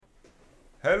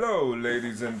Hello,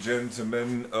 ladies and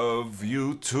gentlemen of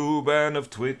YouTube and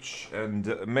of Twitch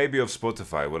and maybe of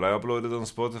Spotify. Will I upload it on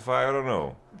Spotify? I don't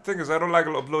know. The thing is, I don't like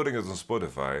uploading it on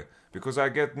Spotify because I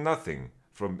get nothing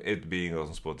from it being on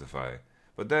Spotify.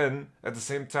 But then, at the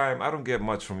same time, I don't get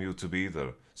much from YouTube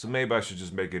either. So maybe I should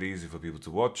just make it easy for people to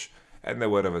watch and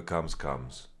then whatever comes,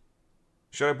 comes.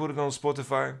 Should I put it on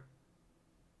Spotify?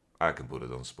 I can put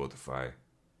it on Spotify.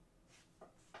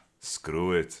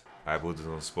 Screw it. I put it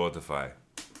on Spotify.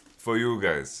 For you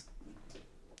guys.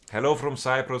 Hello from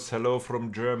Cyprus, hello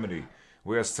from Germany.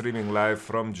 We are streaming live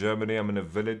from Germany. I'm in a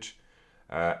village.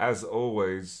 As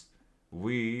always,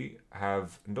 we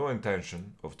have no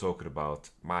intention of talking about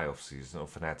my off season or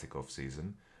Fnatic off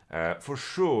season. For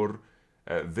sure,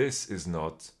 this is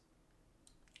not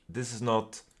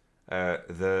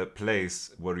the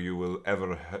place where you will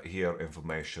ever hear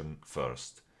information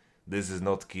first. This is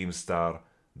not Keemstar.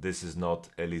 This is not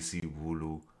LEC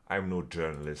Wulu. I'm no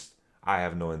journalist. I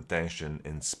have no intention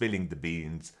in spilling the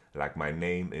beans like my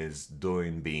name is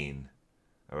Doin Bean.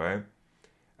 Alright?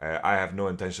 I have no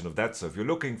intention of that. So if you're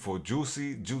looking for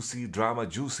juicy drama,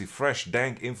 juicy, fresh,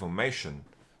 dank information,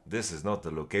 this is not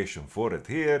the location for it.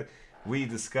 Here, we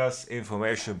discuss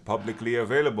information publicly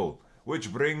available,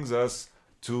 which brings us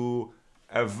to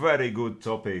a very good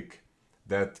topic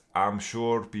that I'm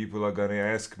sure people are gonna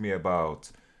ask me about.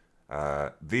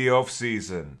 The off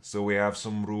season. So we have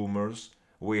some rumors.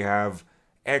 We have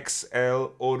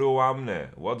XL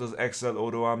Odoamne. What does XL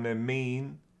Odoamne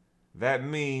mean? That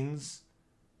means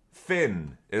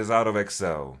Finn is out of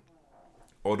XL.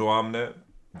 Odoamne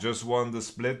just won the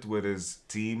split with his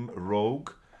team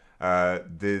Rogue.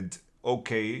 Did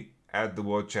okay at the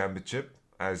World Championship,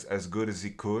 as good as he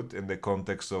could in the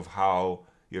context of how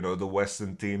the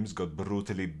Western teams got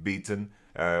brutally beaten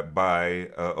by,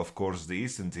 of course, the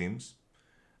Eastern teams.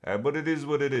 But it is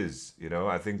what it is.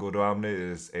 I think Odoamne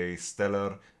is a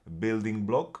stellar building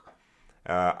block.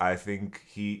 I think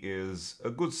he is a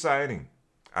good signing.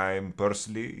 I'm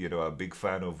personally, a big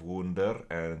fan of Wunder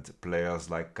and players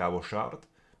like Cabochard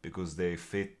because they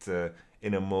fit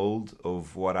in a mold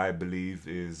of what I believe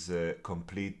is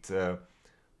complete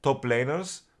top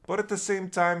laners. But at the same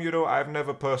time, I've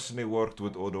never personally worked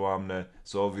with Odoamne,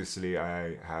 so obviously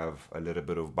I have a little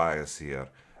bit of bias here.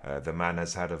 The man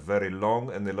has had a very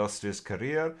long and illustrious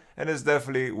career and is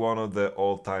definitely one of the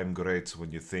all-time greats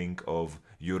when you think of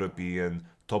European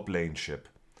top laneship.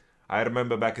 I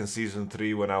remember back in Season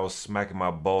 3 when I was smacking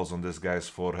my balls on this guy's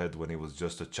forehead when he was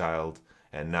just a child,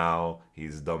 and now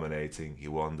he's dominating. He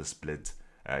won the split.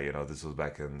 This was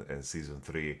back in Season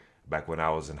 3, back when I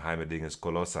was in Heimerdinger's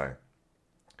Colossi.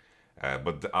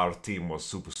 But our team was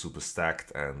super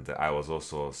stacked, and I was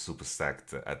also super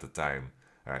stacked at the time,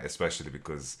 especially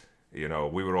because we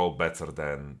were all better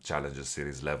than Challenger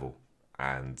Series level.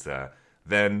 And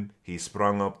then he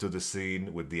sprung up to the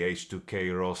scene with the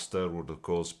H2K roster, with of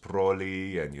course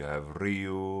Proli, and you have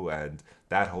Ryu and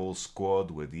that whole squad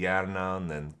with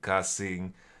Yarnan and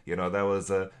Kassing. That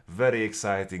was a very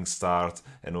exciting start,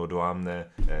 and Odoamne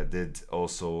did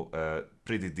also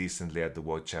pretty decently at the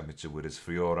World Championship with his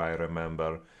Fiora, I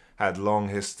remember. Had long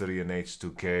history in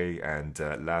H2K,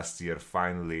 and last year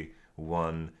finally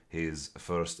won his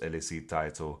first LEC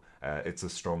title. It's a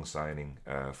strong signing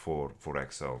for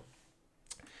XL.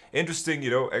 Interesting,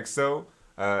 XL.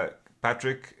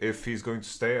 Patrick, if he's going to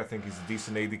stay, I think he's a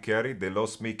decent AD carry. They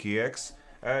lost Mickey X.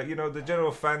 The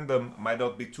general fandom might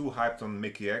not be too hyped on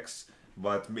Mickey X,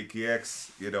 but Mickey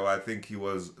X, I think he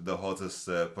was the hottest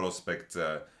prospect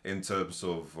in terms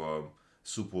of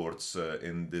supports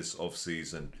in this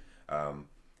off-season.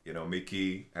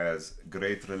 Mickey has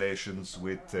great relations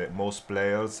with most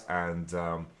players, and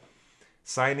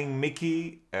signing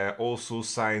Mickey also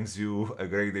signs you a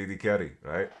great AD carry,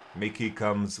 right? Mickey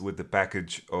comes with the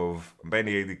package of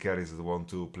many AD carries that want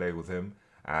to play with him,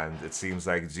 and it seems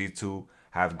like G2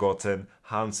 have gotten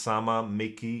Hansama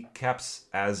Mickey caps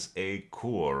as a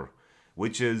core,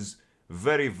 which is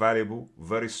very valuable,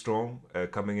 very strong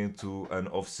coming into an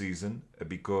off season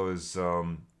because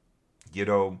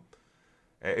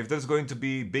if there's going to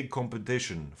be big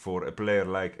competition for a player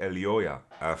like Elioya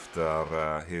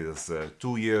after his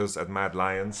 2 years at Mad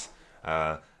Lions,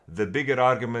 the bigger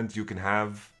argument you can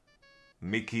have,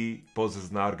 Mickey poses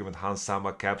an argument,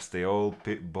 Hansama caps, they all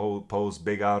pose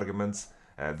big arguments.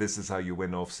 This is how you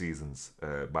win off seasons,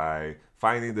 by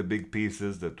finding the big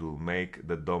pieces that will make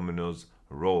the dominoes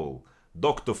roll.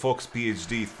 Dr. Fox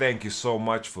PhD, thank you so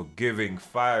much for giving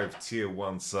 5 tier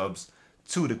 1 subs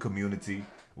to the community.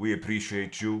 We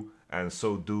appreciate you, and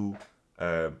so do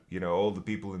all the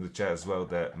people in the chat as well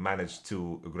that managed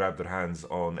to grab their hands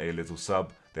on a little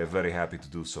sub. They're very happy to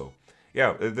do so.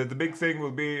 yeah, the big thing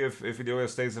will be if Hideo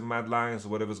stays in Mad Lions or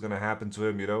whatever's gonna happen to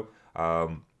him.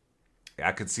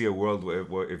 I could see a world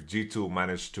where if G2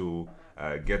 managed to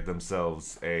get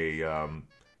themselves a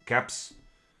Caps,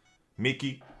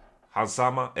 Miki,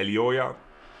 Hansama, Elioya,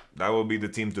 that will be the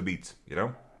team to beat.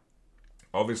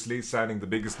 Obviously, signing the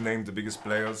biggest name, the biggest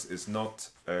players is not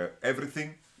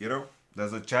everything.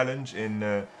 There's a challenge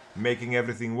in making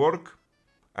everything work,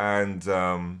 and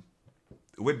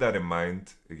with that in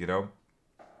mind, you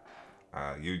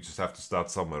just have to start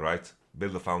somewhere, right?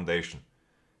 Build a foundation.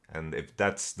 And if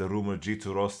that's the rumored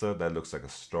G2 roster, that looks like a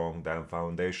strong damn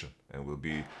foundation. And will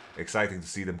be exciting to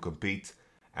see them compete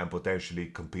and potentially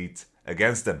compete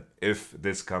against them if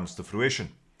this comes to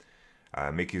fruition.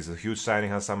 Mickey is a huge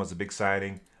signing, Hansama's a big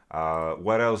signing.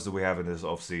 What else do we have in this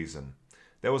offseason?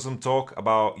 There was some talk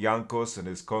about Jankos and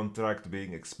his contract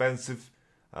being expensive.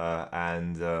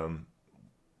 And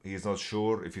he's not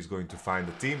sure if he's going to find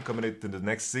a team coming into the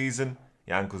next season.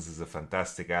 Jankos is a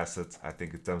fantastic asset, I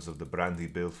think, in terms of the brand he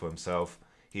built for himself.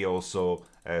 He also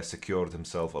secured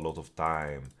himself a lot of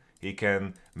time. He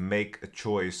can make a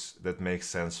choice that makes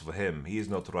sense for him. He is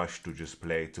not rushed to just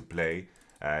play to play.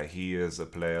 He is a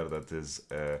player that is,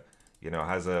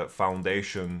 has a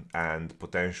foundation and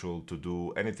potential to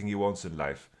do anything he wants in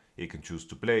life. He can choose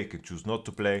to play, he can choose not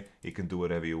to play, he can do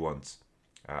whatever he wants.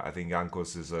 I think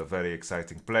Jankos is a very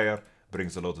exciting player,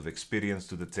 brings a lot of experience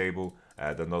to the table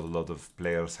that not a lot of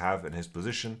players have in his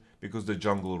position, because the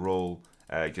jungle role,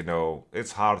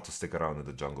 it's hard to stick around in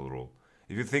the jungle role.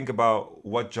 If you think about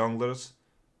what junglers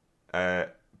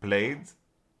played,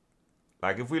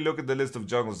 like if we look at the list of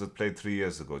junglers that played 3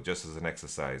 years ago, just as an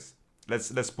exercise,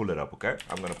 let's pull it up, okay?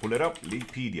 I'm gonna pull it up,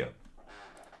 Leaguepedia.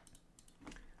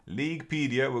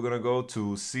 We're gonna go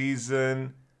to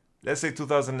season, let's say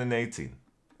 2018.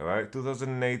 All right,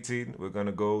 2018, we're going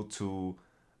to go to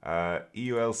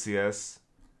EULCS,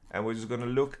 and we're just going to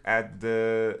look at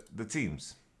the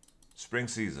teams. Spring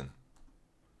season.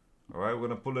 All right, we're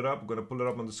going to pull it up. We're going to pull it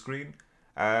up on the screen.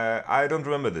 I don't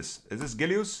remember this. Is this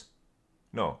Gilius?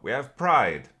 No, we have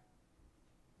Pride.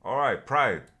 All right,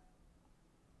 Pride.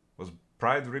 Was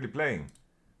Pride really playing?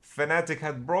 Fnatic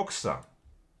had Broxa.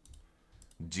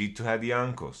 G2 had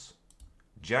Jankos.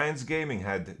 Giants Gaming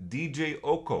had DJ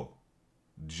Oko.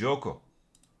 Joko.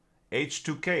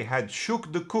 H2K had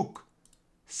Shook the Cook,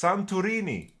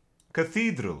 Santorini,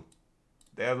 Cathedral.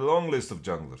 They had a long list of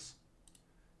junglers.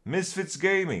 Misfits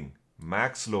Gaming,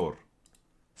 Maxlore.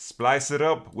 Splice it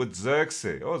up with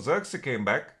Xerxe. Oh, Xerxe came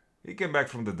back. He came back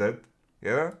from the dead.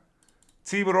 Yeah?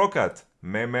 Team Rocket,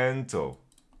 Memento.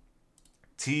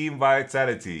 Team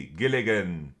Vitality,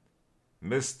 Gilligan.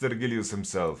 Mr. Gilius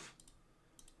himself.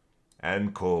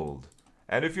 And Cold.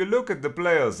 And if you look at the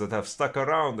players that have stuck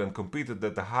around and competed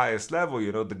at the highest level,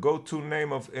 the go-to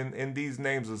name in these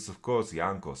names is, of course,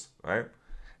 Jankos, right?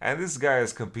 And this guy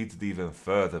has competed even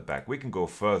further back. We can go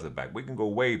further back. We can go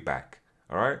way back,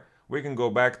 all right? We can go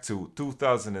back to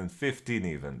 2015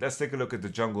 even. Let's take a look at the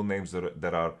jungle names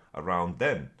that are around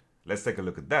then. Let's take a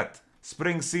look at that.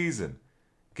 Spring season.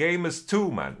 Gamers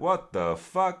 2, man. What the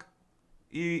fuck?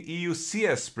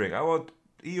 EUCS Spring. I want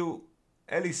EU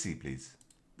LEC, please.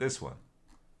 This one.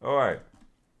 Alright,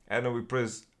 and then we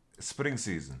press spring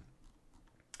season.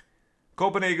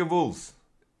 Copenhagen Wolves.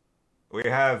 We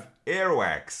have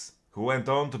Airwax, who went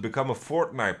on to become a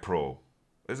Fortnite pro.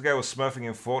 This guy was smurfing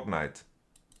in Fortnite.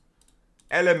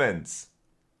 Elements.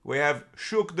 We have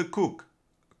Shook the Cook.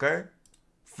 Okay?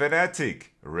 Fnatic.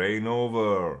 Reign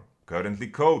Over. Currently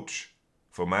coach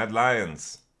for Mad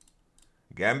Lions.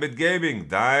 Gambit Gaming.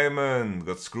 Diamond.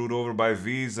 Got screwed over by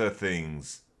visa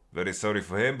things. Very sorry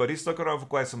for him, but he stuck around for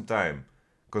quite some time,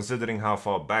 considering how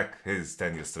far back his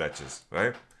tenure stretches,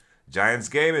 right? Giants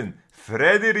Gaming,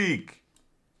 Frederic.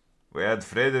 We had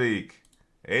Frederic.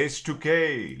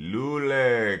 H2K,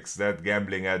 Lulex, that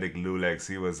gambling addict Lulex.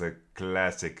 He was a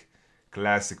classic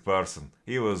person.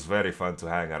 He was very fun to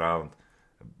hang around.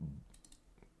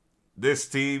 This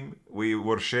team, we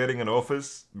were sharing an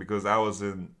office because I was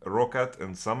in Rocket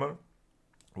in summer.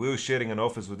 We were sharing an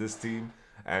office with this team.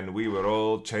 And we were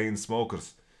all chain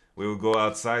smokers. We would go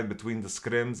outside between the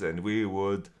scrims and we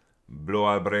would blow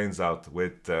our brains out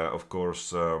with, of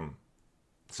course,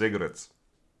 cigarettes.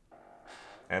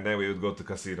 And then we would go to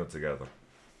casino together.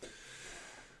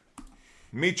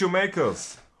 Michu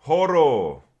Makers,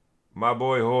 Horo, my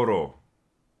boy Horo.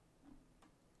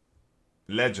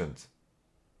 Legend.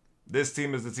 This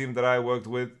team is the team that I worked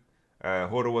with.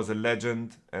 Horo was a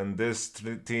legend, and this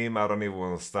team, I don't even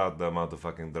want to start the amount of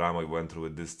fucking drama we went through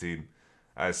with this team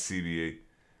as CBA.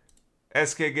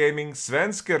 SK Gaming,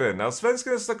 Svenskeren. Now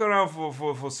Svenskeren stuck around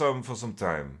for some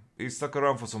time. He stuck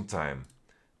around for some time.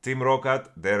 Team Rocket,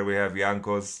 there we have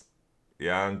Yankos,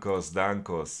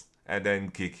 Dankos, and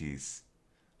then Kikis.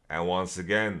 And once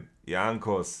again,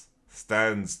 Yankos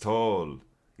stands tall.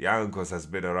 Yankos has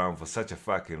been around for such a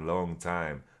fucking long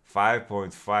time.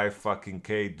 5.5 fucking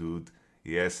K, dude.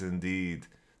 Yes, indeed.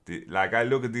 Like, I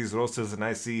look at these rosters and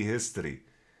I see history.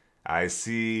 I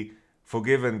see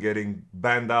Forgiven getting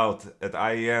banned out at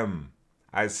IEM.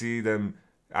 I see them,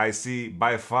 I see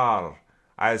By Far.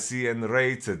 I see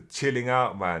Enrated chilling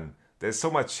out, man. There's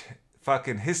so much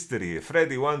fucking history.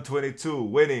 Freddy 122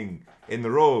 winning in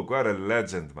Rogue. What a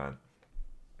legend, man.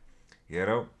 You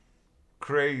know?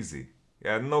 Crazy.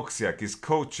 Yeah, Noxiak is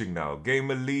coaching now.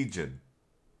 Gamer Legion.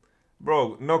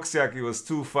 Bro, Noxiak, he was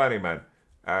too funny, man.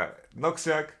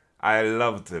 Noxiak, I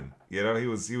loved him. You know, he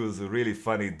was a really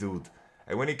funny dude.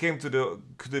 And when he came to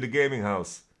the gaming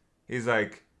house, he's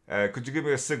like, could you give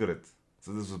me a cigarette?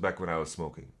 So this was back when I was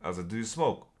smoking. I was like, do you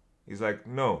smoke? He's like,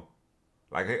 no.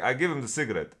 Like, I give him the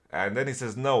cigarette. And then he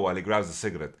says no while he grabs the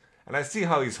cigarette. And I see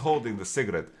how he's holding the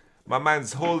cigarette. My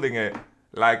man's holding it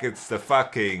like it's a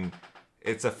fucking,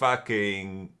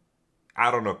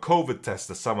 I don't know, COVID test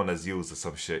that someone has used or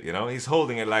some shit, you know? He's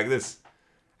holding it like this.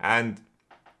 And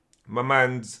my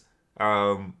man's,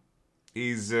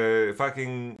 he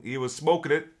was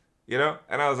smoking it, you know?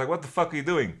 And I was like, what the fuck are you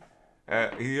doing?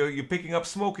 You're picking up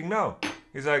smoking now?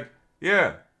 He's like,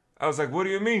 yeah. I was like, what do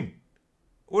you mean?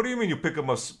 What do you mean you're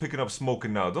picking up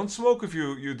smoking now? Don't smoke if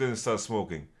you didn't start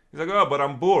smoking. He's like, oh, but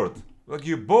I'm bored. Like,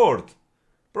 you're bored?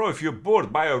 Bro, if you're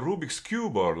bored, buy a Rubik's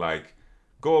Cube or like,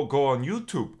 go on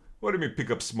YouTube. What do you mean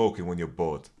pick up smoking when you're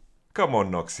bored? Come on,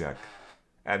 Noxiak.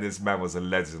 And this man was a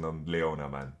legend on Leona,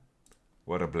 man.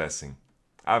 What a blessing.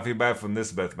 I feel bad from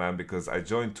this bet, man, because I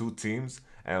joined 2 teams,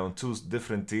 and on 2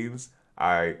 different teams,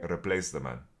 I replaced the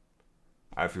man.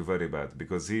 I feel very bad,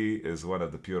 because he is one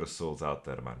of the purest souls out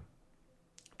there, man.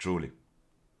 Truly.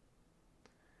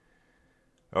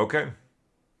 Okay.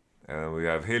 And we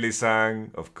have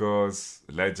Hilly-sang, of course.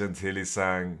 Legend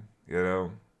Hilly-sang, you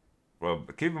know. Well,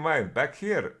 keep in mind, back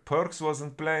here, Perks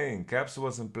wasn't playing, Caps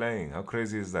wasn't playing. How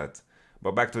crazy is that?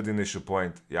 But back to the initial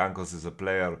point, Jankos is a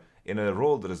player in a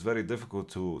role that is very difficult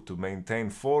to maintain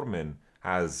form in,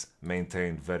 has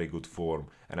maintained very good form.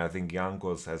 And I think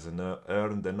Jankos has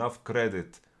earned enough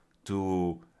credit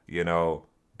to, you know,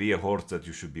 be a horse that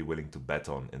you should be willing to bet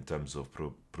on in terms of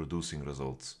producing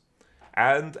results.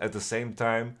 And at the same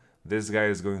time, this guy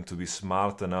is going to be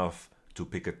smart enough to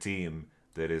pick a team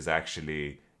that is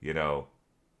actually, you know,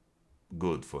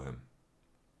 good for him.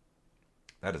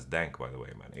 That is dank, by the way,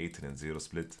 man. 18-0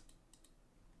 split.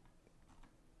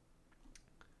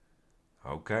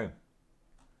 Okay.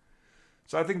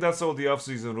 So I think that's all the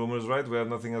off-season rumors, right? We have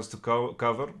nothing else to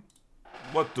cover.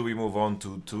 What do we move on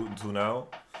to now?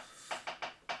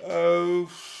 Oh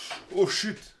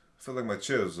shit. I feel like my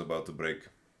chair is about to break.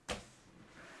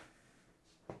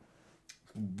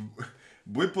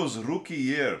 Bwipo's rookie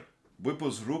year.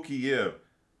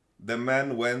 The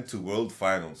man went to World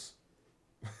Finals.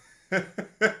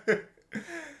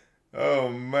 Oh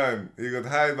man, he got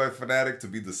hired by Fnatic to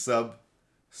be the sub.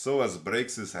 Soaz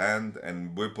breaks his hand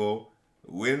and Bwipo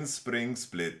wins Spring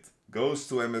Split, goes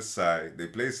to MSI. They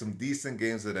play some decent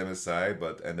games at MSI,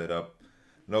 but ended up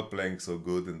not playing so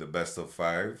good in the best of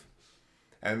 5.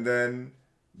 And then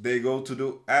they go to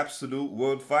the absolute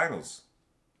World Finals.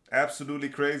 Absolutely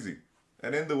crazy.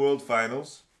 And in the World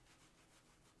Finals,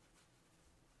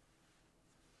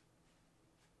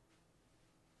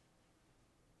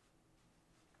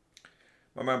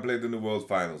 my man played in the World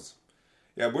Finals.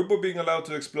 Yeah, Bwipo being allowed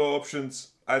to explore options,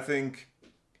 I think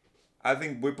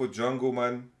Bwipo jungle,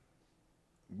 man.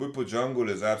 Bwipo jungle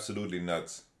is absolutely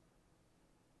nuts.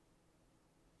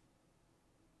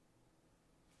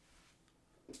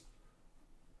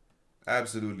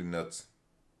 Absolutely nuts.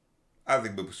 I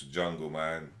think Bwipo's jungle,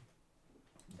 man.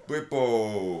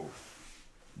 Bwipo.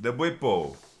 The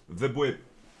Bwipo. The Bwip.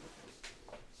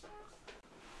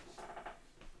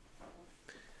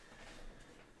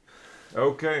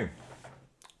 Okay.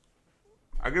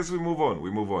 I guess we move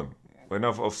on.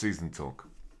 Enough off-season talk.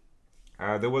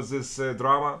 There was this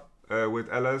drama with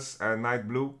LS and Night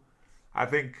Blue. I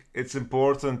think it's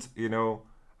important, you know,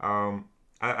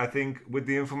 I think with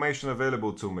the information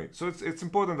available to me. So it's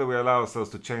important that we allow ourselves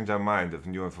to change our mind if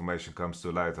new information comes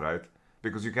to light, right?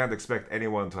 Because you can't expect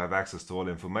anyone to have access to all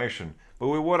information. But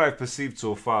with what I've perceived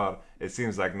so far, it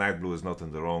seems like Night Blue is not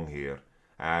in the wrong here.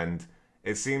 And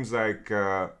it seems like...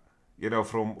 you know,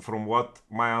 from what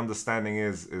my understanding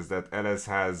is that LS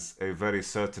has a very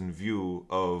certain view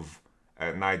of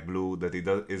Night Blue that he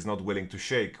is not willing to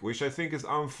shake, which I think is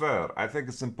unfair. I think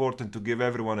it's important to give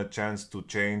everyone a chance to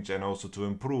change and also to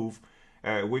improve.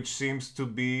 which seems to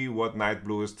be what Night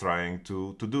Blue is trying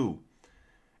to do.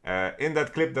 In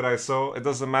that clip that I saw, it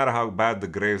doesn't matter how bad the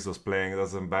Graves was playing, it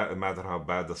doesn't matter how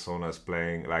bad the Sona is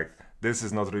playing. Like, this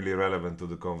is not really relevant to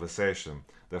the conversation.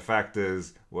 The fact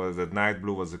is, was that Night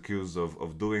Blue was accused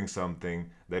of doing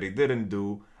something that he didn't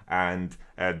do, and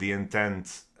the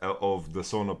intent of the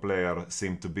Sona player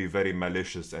seemed to be very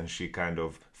malicious, and she kind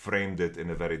of framed it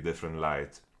in a very different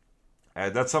light.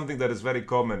 That's something that is very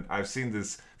common. I've seen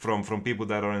this from people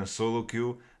that are in solo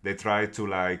queue. They try to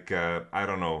like I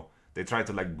don't know. They try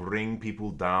to like bring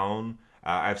people down.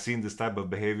 I've seen this type of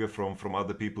behavior from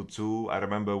other people too. I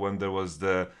remember when there was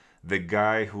the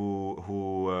guy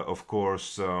who of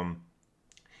course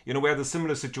we had a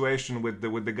similar situation with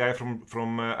the guy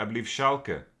from I believe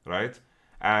Schalke, right?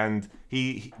 And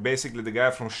he basically, the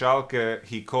guy from Schalke,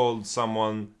 he called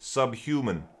someone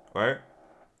subhuman, right?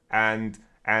 And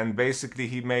basically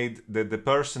he made the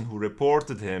person who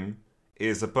reported him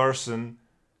is a person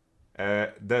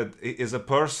that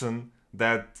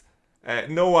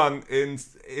no one in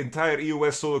entire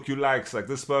EOS solo queue likes. Like,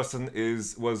 this person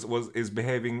is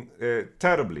behaving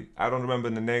terribly. I don't remember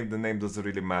the name. The name doesn't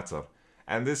really matter.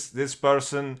 And this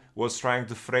person was trying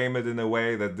to frame it in a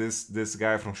way that this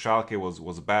guy from Schalke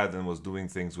was bad and was doing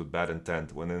things with bad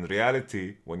intent. When in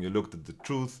reality, when you looked at the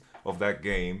truth of that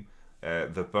game,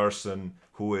 the person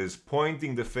who is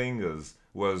pointing the fingers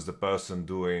was the person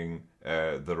doing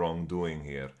the wrongdoing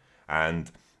here.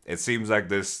 And it seems like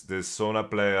this Sona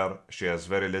player, she has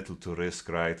very little to risk,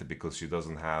 right? Because she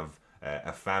doesn't have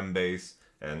a fan base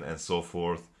and so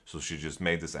forth. So she just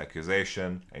made this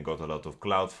accusation and got a lot of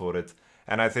clout for it.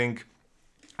 And I think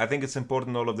it's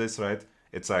important, all of this, right?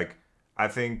 It's like, I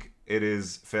think it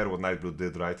is fair what Nightblue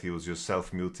did, right? He was just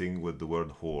self-muting with the word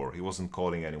whore. He wasn't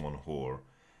calling anyone whore.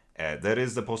 There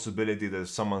is the possibility that if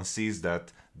someone sees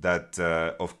that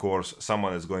of course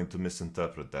someone is going to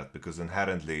misinterpret that, because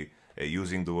inherently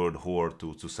using the word whore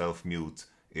to self-mute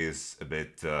is a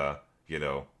bit,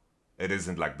 it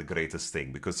isn't like the greatest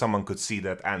thing, because someone could see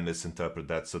that and misinterpret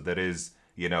that. So there is,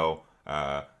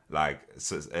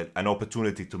 an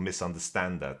opportunity to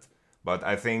misunderstand that. But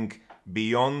I think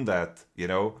beyond that,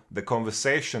 the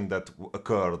conversation that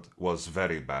occurred was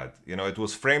very bad. It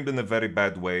was framed in a very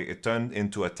bad way. It turned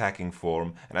into attacking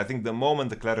form. And I think the moment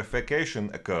the clarification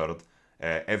occurred,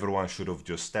 everyone should have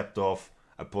just stepped off,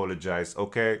 apologized.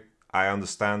 Okay, I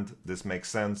understand. This makes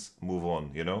sense. Move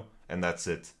on, and that's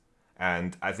it.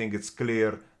 And I think it's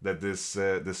clear that this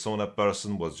Sona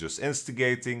person was just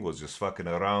instigating, was just fucking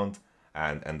around,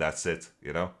 and that's it,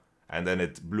 And then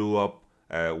it blew up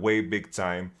way big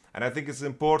time. And I think it's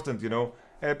important,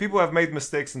 people have made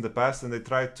mistakes in the past and they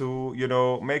try to,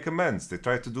 make amends. They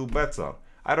try to do better.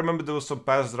 I remember there was some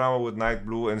past drama with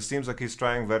Nightblue, and it seems like he's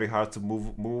trying very hard to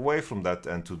move away from that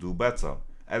and to do better,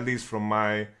 at least from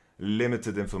my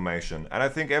limited information. And I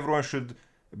think everyone should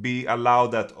be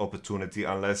allowed that opportunity,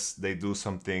 unless they do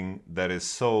something that is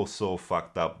so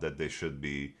fucked up that they should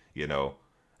be,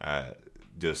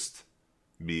 just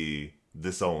be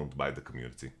disowned by the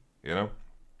community,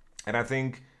 And I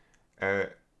think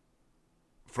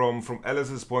from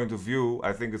Ellis's point of view,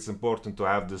 I think it's important to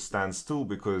have this stance too,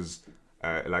 because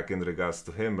like in regards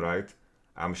to him, right?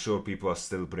 I'm sure people are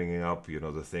still bringing up,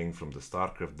 the thing from the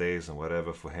StarCraft days and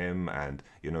whatever for him, and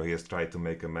he has tried to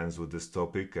make amends with this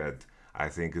topic, and I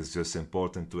think it's just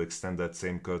important to extend that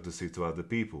same courtesy to other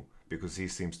people, because he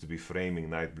seems to be framing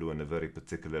Nightblue in a very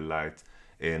particular light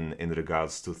in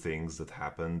regards to things that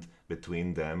happened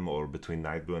between them or between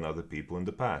Nightblue and other people in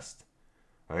the past,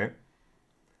 right?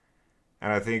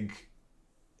 And I think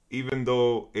even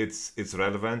though it's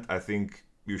relevant, I think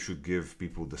you should give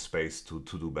people the space to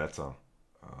do better.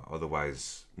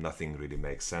 Otherwise, nothing really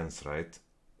makes sense, right?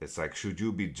 It's like, should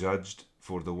you be judged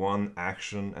for the one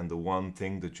action and the one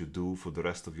thing that you do for the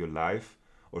rest of your life?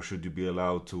 Or should you be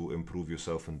allowed to improve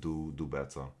yourself and do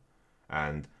better?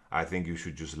 And I think you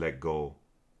should just let go.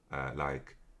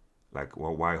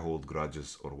 Well, why hold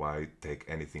grudges or why take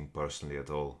anything personally at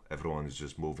all? Everyone is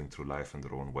just moving through life in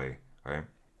their own way, right?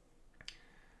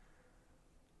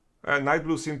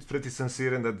 Nightblue seemed pretty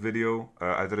sincere in that video.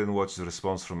 I didn't watch the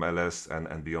response from LS,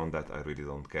 and beyond that, I really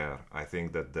don't care. I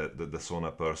think that the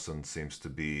Sona person seems to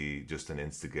be just an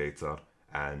instigator,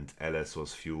 and LS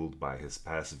was fueled by his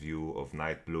past view of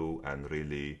Nightblue and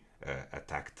really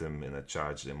attacked him in a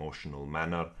charged, emotional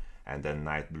manner. And then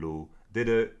Nightblue did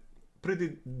a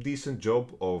pretty decent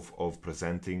job of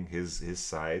presenting his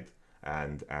side,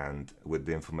 and with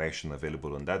the information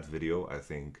available in that video, I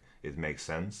think it makes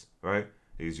sense, right?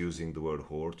 He's using the word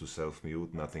whore to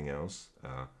self-mute, nothing else.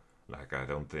 I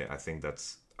think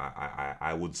that's,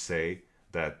 I would say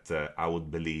that I would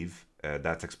believe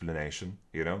that explanation,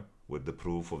 with the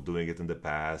proof of doing it in the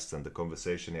past and the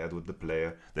conversation he had with the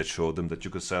player that showed him that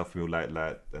you could self-mute like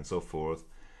that and so forth.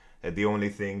 The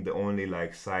only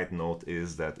like side note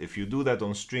is that if you do that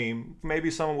on stream, maybe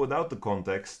someone without the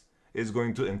context is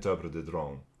going to interpret it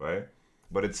wrong, right?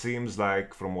 But it seems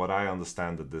like, from what I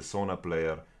understand, that the Sona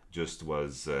player just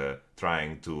was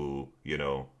trying to,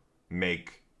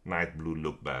 make Night Blue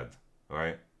look bad,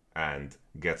 right? And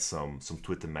get some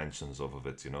Twitter mentions off of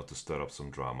it, to stir up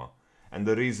some drama. And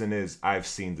the reason is, I've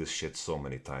seen this shit so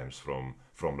many times from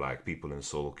like people in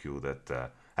solo queue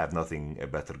that have nothing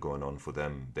better going on for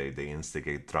them. They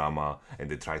instigate drama and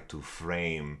they try to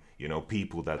frame,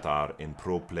 people that are in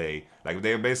pro play. Like,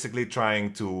 they're basically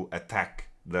trying to attack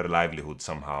their livelihood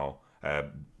somehow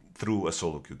through a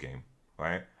solo queue game,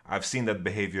 right? I've seen that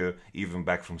behavior even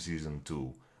back from season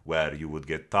 2, where you would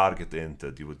get target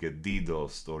inted, you would get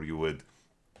DDoSed, or you would,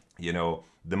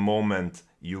 the moment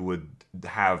you would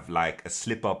have like a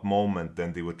slip up moment,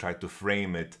 then they would try to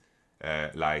frame it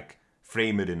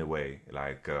in a way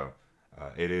like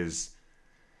it is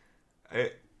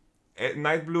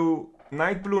Night Blue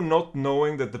not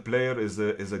knowing that the player is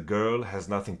a girl has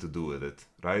nothing to do with it,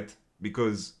 right?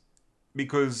 Because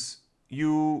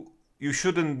you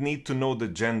shouldn't need to know the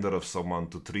gender of someone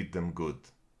to treat them good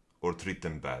or treat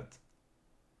them bad.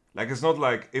 Like, it's not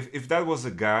like if that was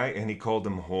a guy and he called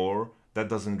them whore, that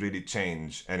doesn't really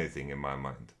change anything in my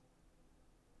mind,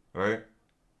 right?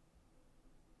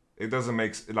 It doesn't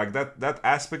make like that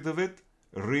aspect of it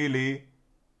really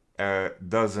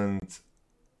doesn't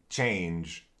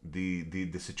change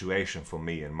the situation for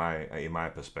me in my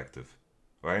perspective,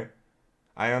 right?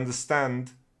 I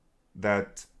understand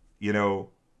that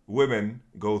women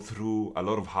go through a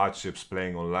lot of hardships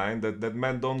playing online that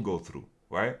men don't go through,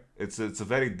 right? It's a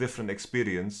very different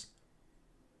experience.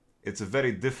 It's a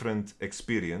very different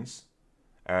experience,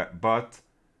 but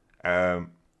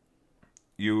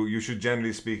you should,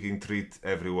 generally speaking, treat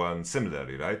everyone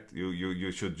similarly, right?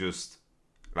 You should just,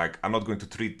 like, I'm not going to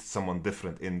treat someone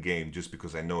different in game just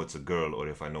because I know it's a girl or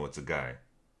if I know it's a guy.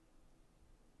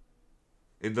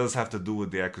 It does have to do with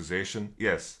the accusation,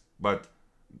 yes, but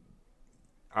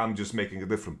I'm just making a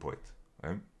different point,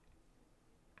 right?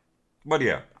 But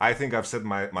yeah, I think I've said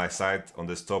my side on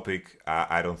this topic.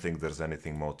 I don't think there's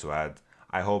anything more to add.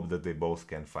 I hope that they both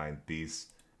can find peace,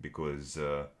 because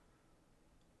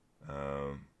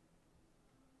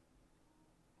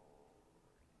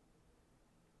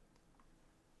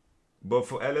but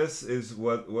for Ellis is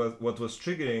what was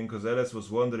triggering, because Ellis was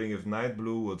wondering if Night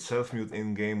Blue would self-mute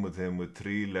in-game with him with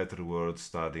 3-letter words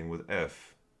starting with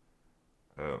F.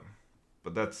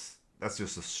 But that's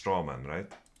just a straw man,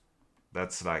 right?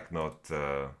 That's like not...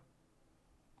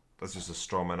 that's just a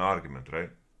straw man argument, right?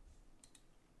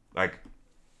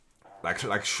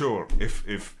 Like sure,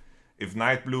 if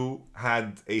Night Blue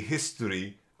had a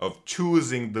history of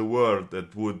choosing the word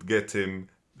that would get him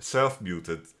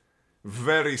self-muted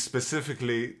very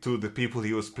specifically to the people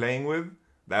he was playing with,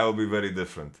 that would be very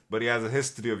different. But he has a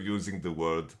history of using the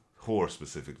word whore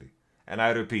specifically. And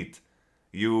I repeat,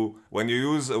 when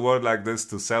you use a word like this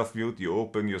to self-mute, you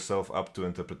open yourself up to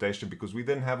interpretation, because we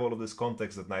didn't have all of this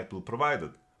context that Night Blue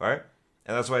provided, right?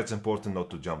 And that's why it's important not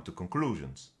to jump to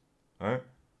conclusions, right?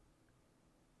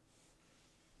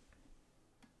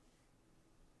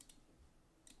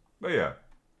 But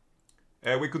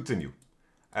yeah, we continue.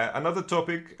 Another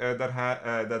topic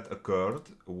that occurred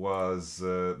was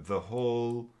the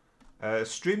whole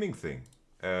streaming thing.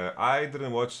 I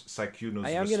didn't watch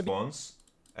Saikuno's response,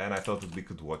 and I thought that we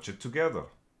could watch it together.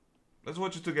 Let's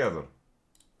watch it together.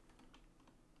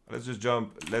 Let's just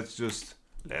jump.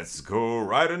 Let's go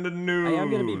right in the news. I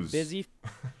am gonna be busy.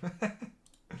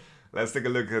 Let's take a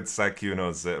look at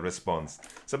Saikuno's response.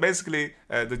 So basically,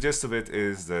 the gist of it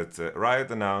is that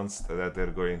Riot announced that they're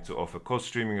going to offer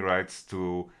co-streaming rights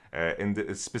to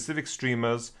specific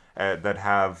streamers that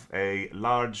have a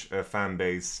large fan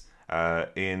base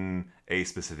in a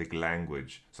specific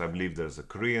language. So I believe there's a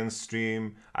Korean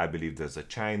stream, I believe there's a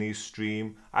Chinese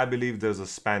stream, I believe there's a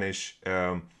Spanish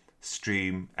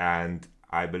stream, and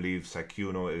I believe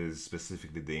Saikuno is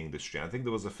specifically the English stream. I think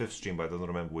there was a fifth stream, but I don't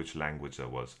remember which language that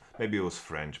was. Maybe it was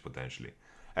French, potentially.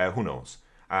 Who knows?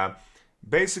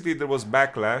 Basically, there was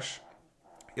backlash.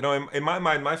 In my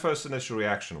mind, my first initial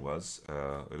reaction was,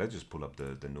 let's just pull up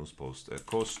the news post.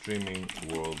 Co-streaming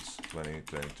Worlds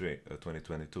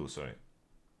 2022, sorry.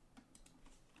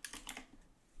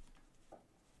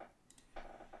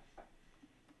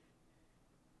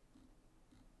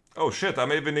 Oh shit,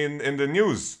 I'm even in the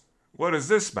news. What is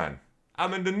this, man?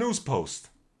 I'm in the news post.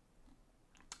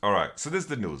 Alright, so this is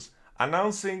the news.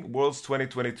 announcing Worlds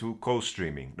 2022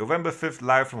 co-streaming, November 5th,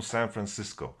 live from San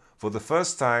Francisco. For the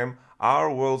first time,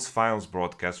 our Worlds Finals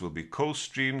broadcast will be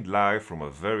co-streamed live from a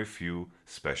very few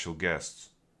special guests.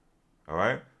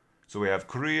 Alright? So we have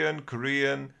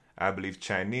Korean, I believe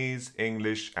Chinese,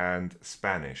 English, and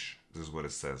Spanish. This is what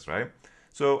it says, right?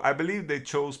 So I believe they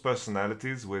chose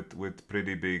personalities with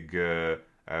pretty big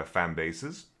fan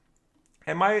bases.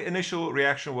 And my initial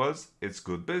reaction was, it's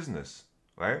good business,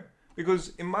 right?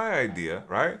 Because in my idea,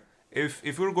 right,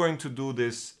 if we're going to do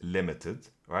this limited,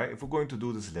 right, if we're going to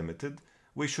do this limited,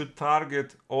 we should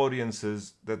target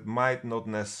audiences that might not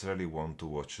necessarily want to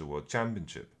watch the World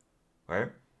Championship, right?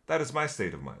 That is my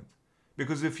state of mind.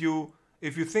 Because if you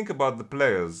think about the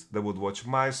players that would watch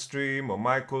my stream or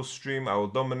my co-stream, our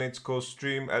Dominate's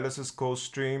co-stream, Ellis's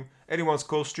co-stream, anyone's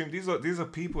co-stream, these are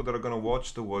people that are going to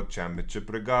watch the World Championship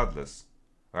regardless,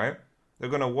 right? They're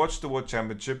going to watch the World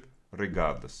Championship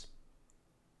regardless.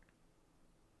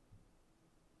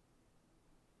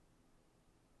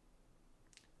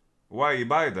 Why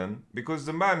Biden? Because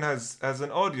the man has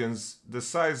an audience the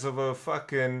size of a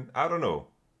fucking, I don't know.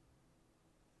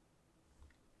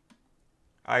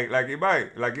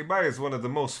 Ibai is one of the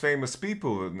most famous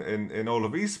people in all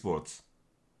of esports.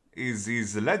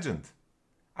 He's a legend.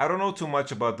 I don't know too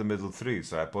much about the middle three,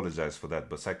 so I apologize for that.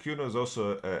 But Saikuno is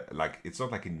also it's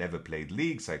not like he never played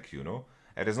League, Saikuno,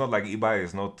 and it's not like Ibai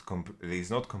is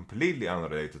he's not completely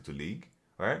unrelated to League,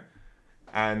 right?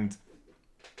 And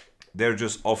they're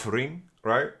just offering,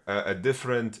 right, a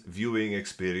different viewing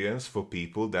experience for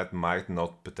people that might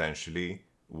not potentially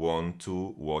want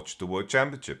to watch the World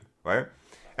Championship, right?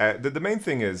 The main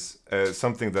thing is,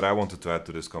 something that I wanted to add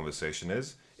to this conversation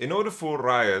is, in order for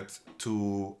Riot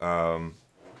to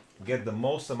get the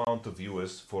most amount of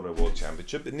viewers for a World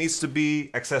Championship, it needs to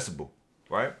be accessible,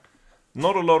 right?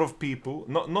 Not a lot of people,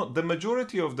 not the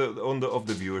majority of the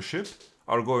viewership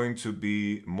are going to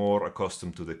be more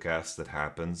accustomed to the cast that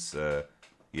happens,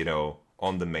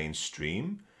 on the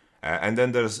mainstream. And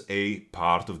then there's a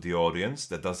part of the audience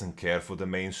that doesn't care for the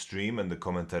mainstream and the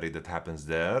commentary that happens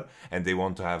there, and they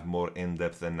want to have more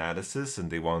in-depth analysis, and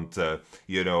they want, the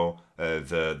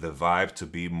vibe to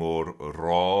be more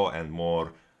raw and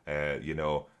more,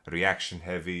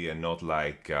 reaction-heavy and not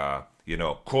like,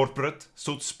 corporate,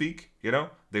 so to speak.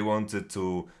 They want it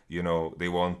to, they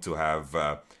want to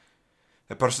have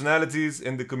personalities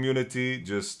in the community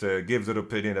just give their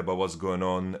opinion about what's going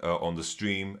on the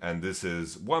stream, and this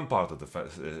is one part of the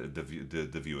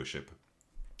viewership.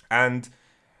 And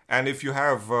if you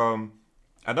have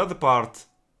another part,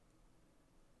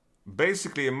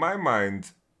 basically in my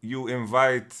mind, you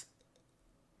invite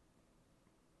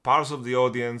parts of the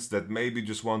audience that maybe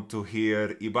just want to hear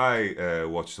Ibai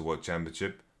watch the World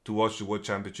Championship to watch the World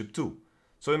Championship too.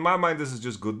 So in my mind, this is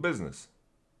just good business.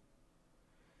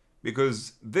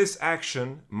 Because this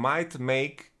action might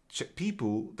make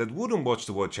people that wouldn't watch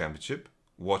the World Championship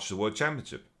watch the World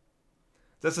Championship.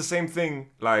 That's the same thing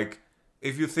like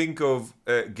if you think of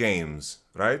games,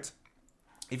 right?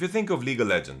 If you think of League of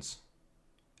Legends.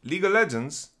 League of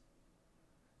Legends,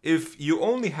 if you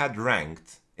only had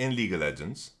ranked in League of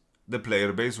Legends, the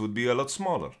player base would be a lot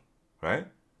smaller, right?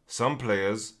 Some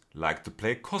players like to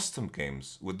play custom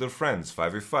games with their friends,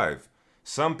 5v5.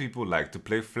 Some people like to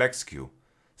play flex queue.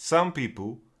 Some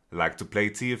people like to play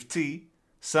TFT.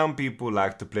 Some people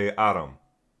like to play ARAM.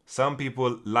 Some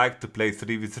people like to play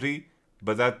 3v3,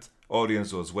 but that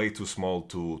audience was way too small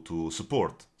to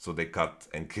support. So they cut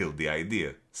and killed the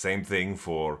idea. Same thing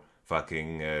for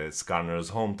fucking Skarner's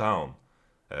hometown.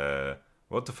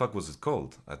 What the fuck was it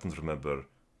called? I don't remember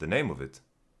the name of it.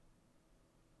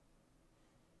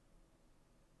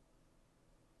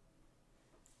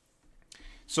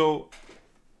 So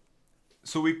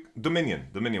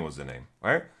Dominion was the name,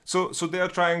 right? So they are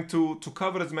trying to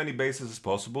cover as many bases as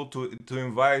possible, to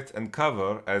invite and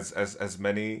cover as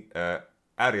many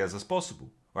areas as possible,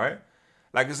 right?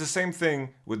 Like it's the same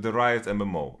thing with the Riot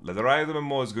MMO. Like the Riot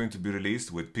MMO is going to be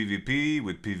released with PvP,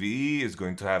 with PvE. It's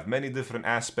going to have many different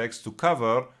aspects to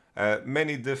cover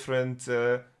many different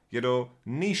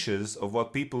niches of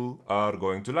what people are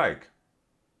going to like.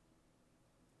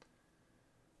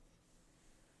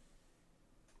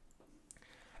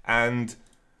 And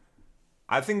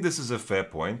I think this is a fair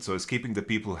point. So it's keeping the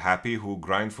people happy who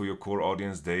grind for your core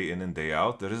audience day in and day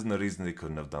out. There isn't a reason they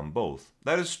couldn't have done both.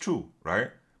 That is true, right?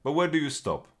 But where do you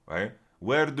stop, right?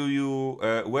 Where do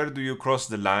you cross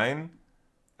the line?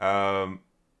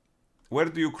 Where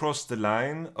do you cross the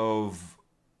line of,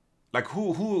 like,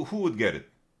 who would get it?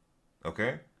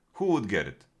 Okay, who would get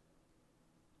it?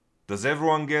 Does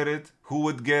everyone get it? Who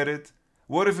would get it?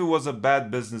 What if it was a bad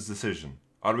business decision?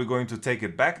 Are we going to take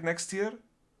it back next year?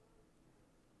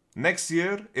 Next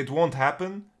year it won't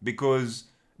happen because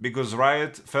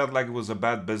Riot felt like it was a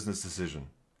bad business decision,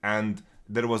 and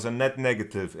there was a net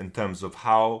negative in terms of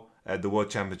how the World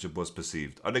Championship was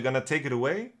perceived. Are they gonna take it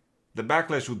away? The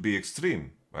backlash would be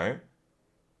extreme, right?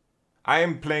 I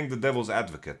am playing the devil's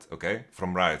advocate, okay,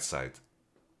 from Riot's side.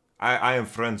 I am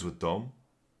friends with Dom.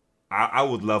 I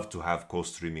would love to have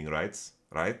co-streaming rights,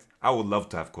 right? I would love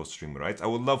to have co-streaming rights. I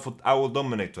will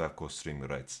dominate to have co-streaming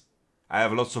rights. I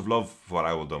have lots of love for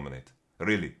I will dominate.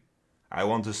 Really. I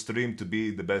want the stream to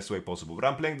be the best way possible. But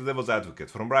I'm playing the devil's advocate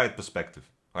from Riot perspective,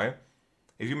 right?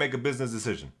 If you make a business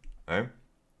decision, right?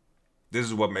 This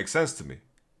is what makes sense to me.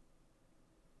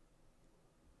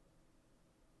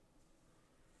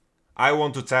 I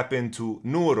want to tap into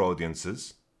newer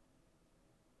audiences.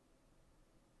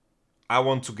 I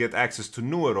want to get access to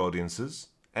newer audiences,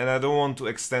 and I don't want to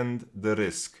extend the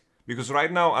risk. Because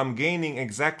right now I'm gaining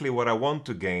exactly what I want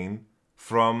to gain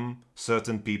from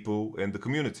certain people in the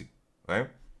community, right?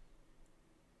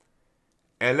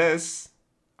 LS,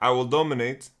 I will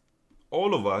dominate.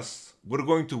 All of us, we're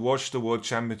going to watch the World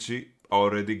Championship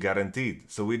already guaranteed,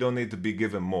 so we don't need to be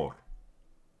given more.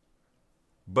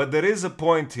 But there is a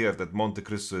point here that Monte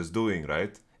Cristo is doing,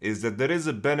 right? Is that there is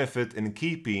a benefit in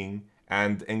keeping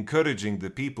and encouraging the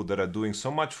people that are doing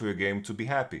so much for your game to be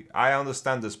happy. I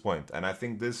understand this point, and I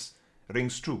think this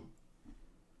rings true.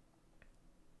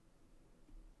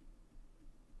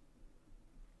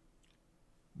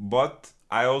 But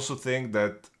I also think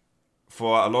that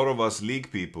for a lot of us League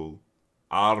people,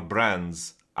 our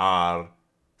brands are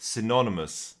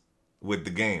synonymous with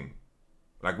the game.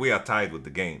 Like we are tied with the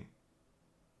game.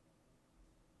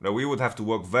 Now we would have to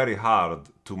work very hard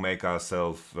to make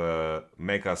ourselves,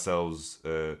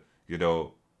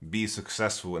 be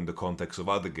successful in the context of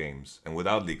other games and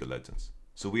without League of Legends.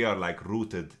 So we are like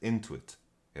rooted into it,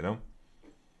 you know.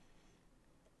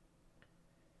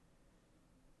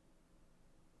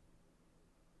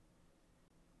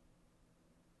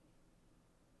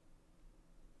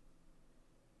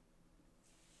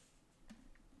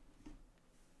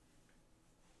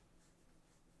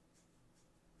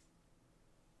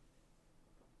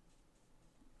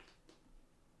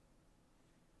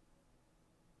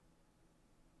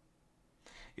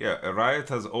 Yeah, Riot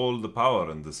has all the power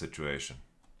in the situation,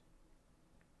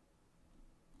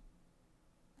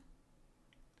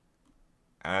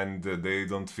 and they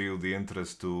don't feel the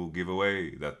interest to give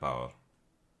away that power.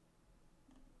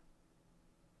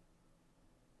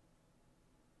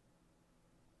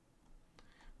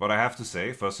 But I have to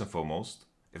say, first and foremost,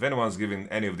 if anyone's giving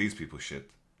any of these people shit,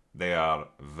 they are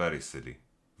very silly.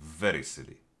 Very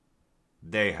silly.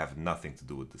 They have nothing to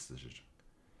do with this decision.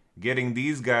 Getting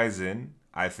these guys in,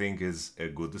 I think, is a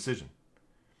good decision.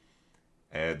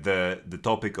 The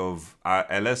topic of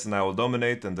LS and I will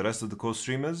dominate and the rest of the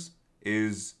co-streamers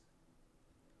is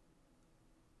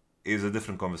a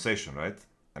different conversation, right?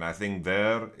 And I think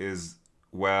there is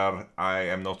where I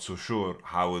am not so sure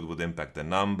how it would impact the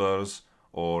numbers,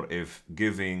 or if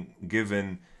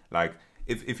given like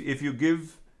if you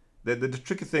give the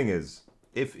tricky thing is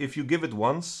if you give it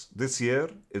once this year,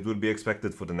 it will be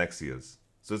expected for the next years.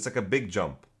 So it's like a big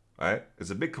jump, right?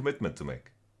 It's a big commitment to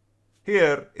make.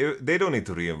 Here, they don't need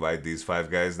to re-invite these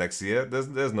five guys next year.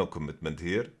 There's no commitment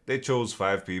here. They chose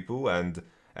five people, and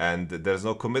there's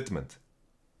no commitment.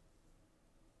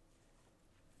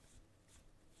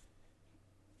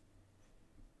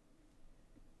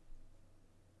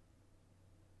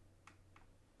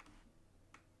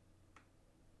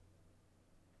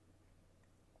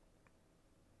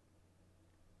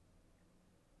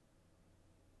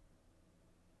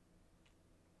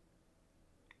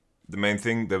 The main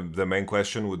thing, the main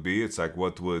question would be, it's like,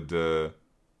 what would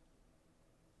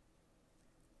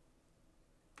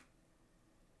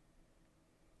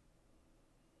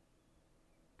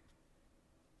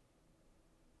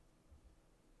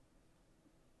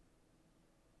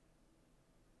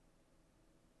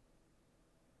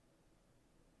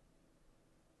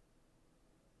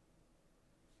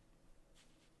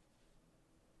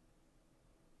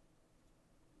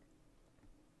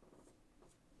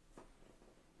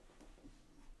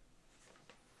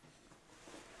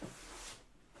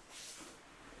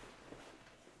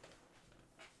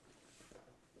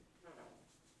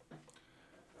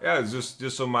yeah, it's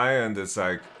just on my end. It's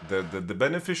like the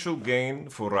beneficial gain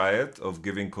for Riot of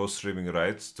giving co-streaming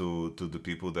rights to the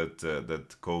people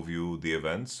that co-view the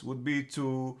events would be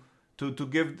to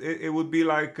give it, it would be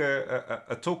like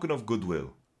a token of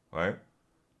goodwill, right?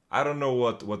 I don't know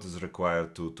what is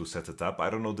required to set it up. I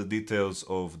don't know the details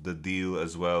of the deal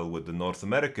as well with um,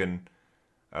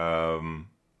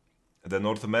 the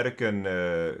North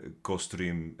American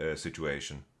co-stream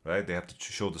situation. right? They have to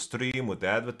show the stream with the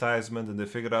advertisement, and they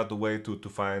figure out a way to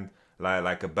find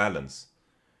like a balance.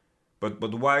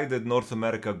 But why did North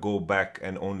America go back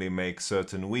and only make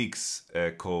certain weeks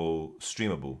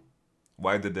co-streamable?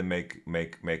 Why did they make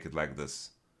it like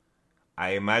this?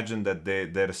 I imagine that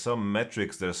there's some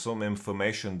metrics, there's some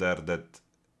information there that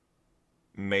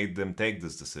made them take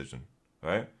this decision,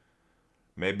 right?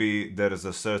 Maybe there is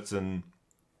a certain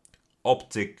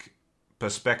optic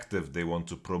perspective they want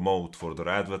to promote for their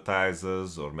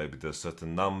advertisers, or maybe there's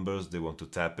certain numbers they want to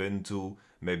tap into.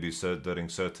 Maybe during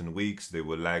certain weeks they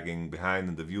were lagging behind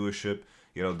in the viewership.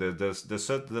 You know, there's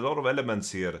a lot of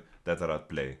elements here that are at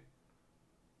play.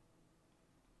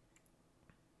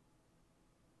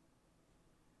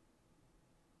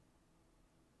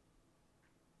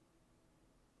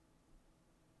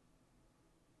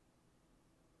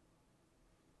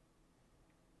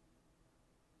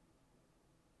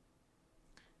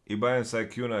 Ibai and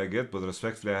Saikuna I get, but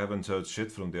respectfully, I haven't heard shit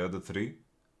from the other three.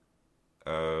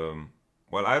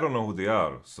 Well, I don't know who they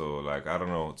are, so like I don't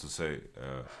know what to say.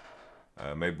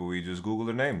 Maybe we just Google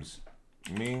their names.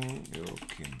 Ming Yo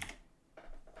Kim.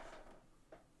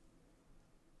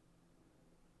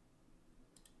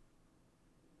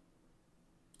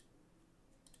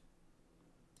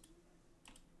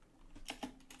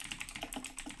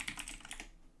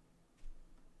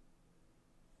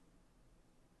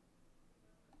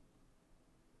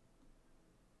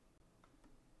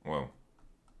 Well,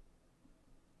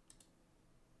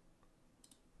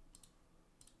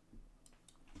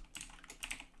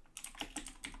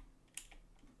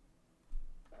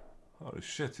 holy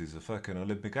shit, he's a fucking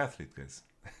Olympic athlete, guys.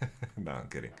 No, I'm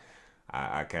kidding.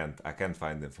 I can't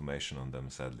find information on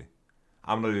them, sadly.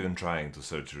 I'm not even trying to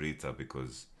search Rita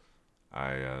because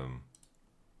I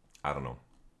don't know.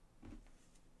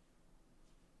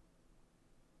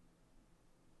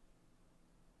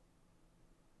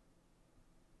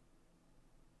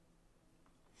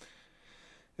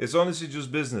 It's honestly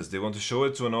just business. They want to show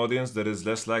it to an audience that is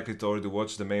less likely to already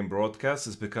watch the main broadcast.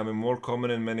 It's becoming more common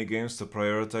in many games to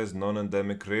prioritize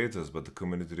non-endemic creators, but the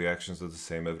community reactions are the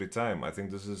same every time. I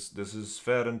think this is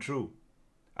fair and true.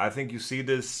 I think you see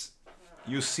this,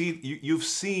 you've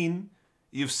seen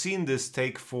this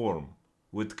take form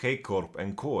with K Corp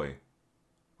and Koi,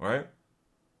 right?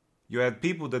 You had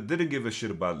people that didn't give a shit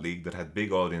about League that had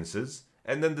big audiences,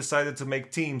 and then decided to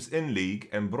make teams in League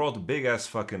and brought big ass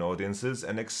fucking audiences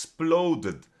and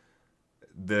exploded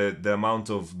the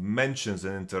amount of mentions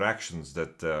and interactions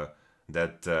that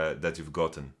you've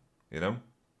gotten. You know,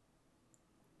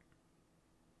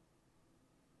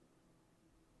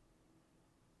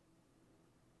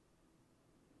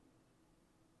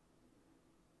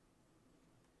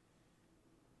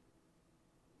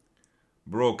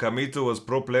 bro, Kamito was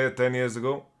pro player 10 years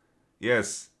ago.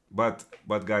 Yes, but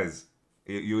guys,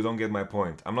 you don't get my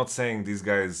point. I'm not saying these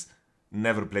guys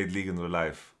never played League in their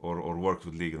life or worked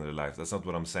with League in their life. That's not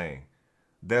what I'm saying.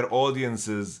 Their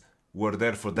audiences were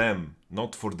there for them,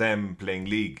 not for them playing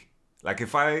League. Like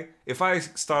if I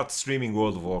start streaming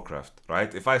World of Warcraft,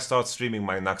 right? If I start streaming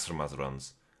my Naxxramas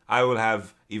runs, I will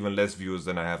have even less views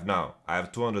than I have now. I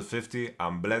have 250.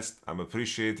 I'm blessed. I'm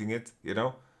appreciating it, you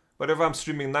know. But if I'm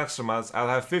streaming Naxxramas, I'll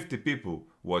have 50 people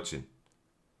watching.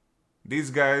 These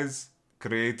guys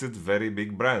created very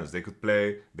big brands. They could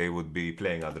play. They would be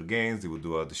playing other games. They would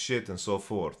do other shit and so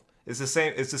forth. It's the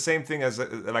same. It's the same thing as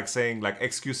like saying like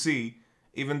XQC.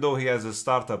 Even though he has a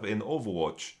startup in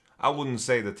Overwatch, I wouldn't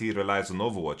say that he relies on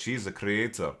Overwatch. He's a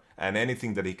creator, and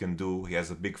anything that he can do, he has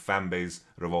a big fan base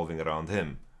revolving around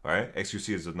him. Right?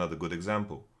 XQC is another good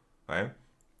example. Right?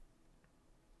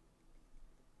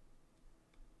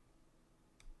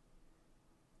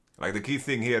 Like the key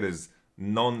thing here is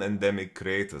non-endemic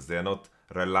creators. They are not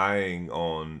relying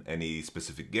on any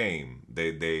specific game.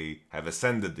 They have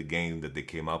ascended the game that they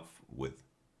came up with.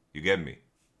 You get me?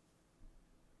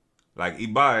 Like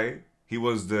Ibai, he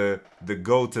was the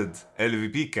goated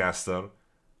LVP caster,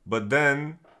 but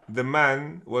then the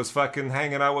man was fucking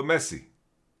hanging out with Messi.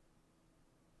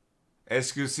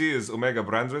 SQC is Omega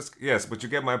brand risk? Yes, but you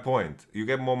get my point. You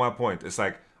get more my point. It's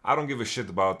like I don't give a shit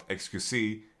about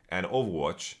XQC and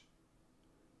Overwatch.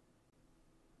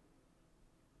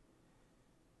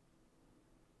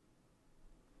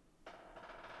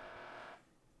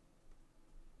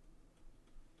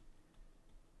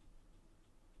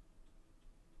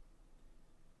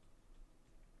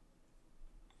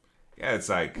 Yeah, it's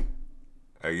like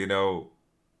you know,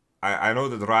 I know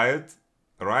that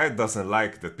Riot doesn't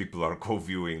like that people are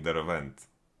co-viewing their event.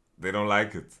 They don't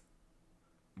like it,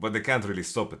 but they can't really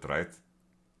stop it, right?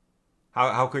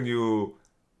 How can you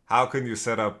how can you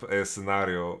set up a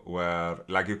scenario where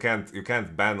like you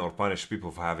can't ban or punish people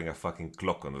for having a fucking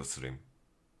clock on the stream,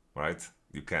 right?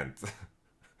 You can't.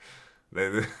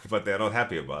 But they're not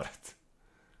happy about it.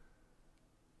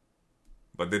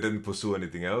 But they didn't pursue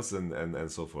anything else,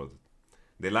 and so forth.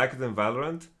 They like it in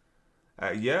Valorant.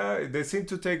 Yeah, they seem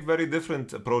to take very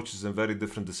different approaches and very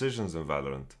different decisions in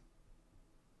Valorant.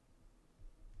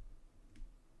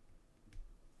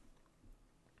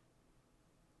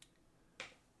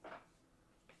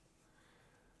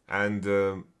 And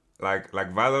like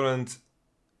Valorant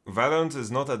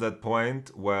is not at that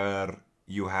point where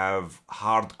you have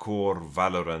hardcore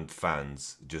Valorant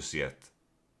fans just yet,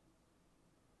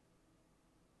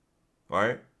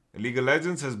 right? League of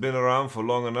Legends has been around for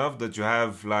long enough that you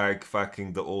have like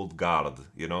fucking the old guard,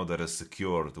 that is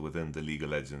secured within the League of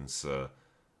Legends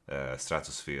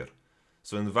stratosphere.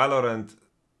 So in Valorant,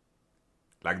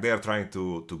 like they are trying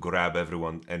to grab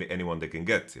anyone they can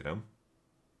get.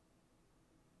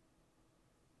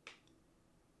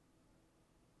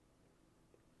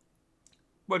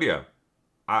 But yeah,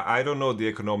 I don't know the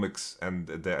economics and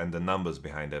the numbers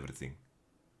behind everything.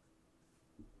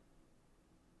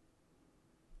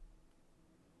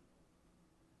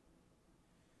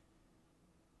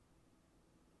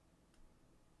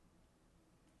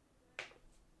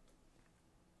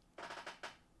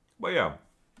 But yeah,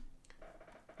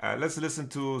 let's listen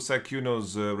to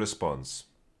Sakuno's response.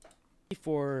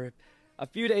 For a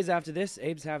few days after this,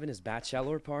 Abe's having his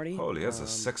bachelor party. Holy, he has a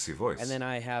sexy voice. And then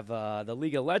I have the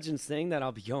League of Legends thing that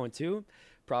I'll be going to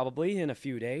probably in a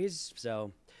few days.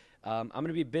 So I'm going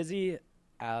to be busy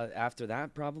after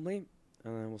that probably.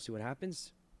 We'll see what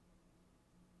happens.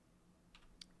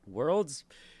 Worlds?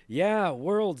 Yeah,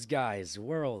 Worlds, guys.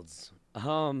 Worlds.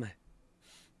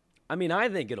 I mean, I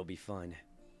think it'll be fun.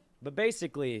 But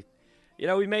basically,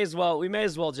 we may as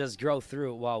well just grow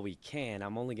through it while we can.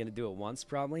 I'm only going to do it once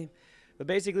probably. But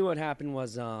basically what happened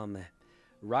was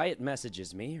Riot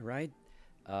messages me, right?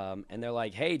 And they're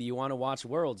like, "Hey, do you want to watch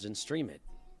Worlds and stream it?"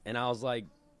 And I was like,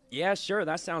 "Yeah, sure,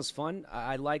 that sounds fun.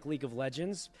 I like League of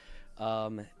Legends."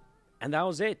 And that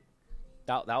was it.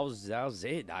 That was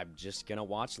it. I'm just going to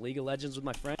watch League of Legends with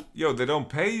my friend. Yo, they don't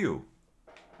pay you.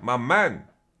 My man,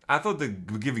 I thought they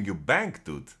were giving you bank,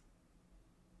 dude.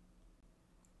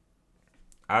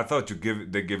 I thought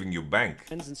they're giving you bank.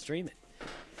 And stream it.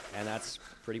 And that's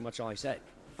pretty much all I said.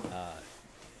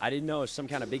 I didn't know it was some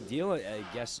kind of big deal. I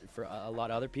guess for a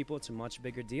lot of other people, it's a much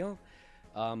bigger deal.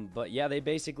 But yeah, they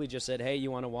basically just said, "Hey,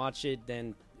 you want to watch it?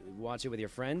 Then watch it with your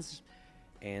friends."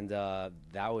 And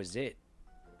that was it.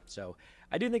 So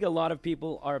I do think a lot of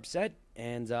people are upset,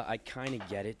 and I kind of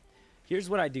get it. Here's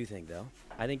what I do think, though.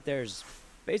 I think there's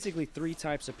basically three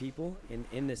types of people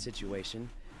in this situation.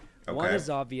 Okay. One is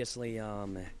obviously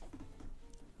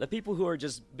the people who are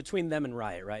just between them and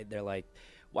Riot, right? They're like,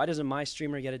 why doesn't my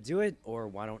streamer get to do it? Or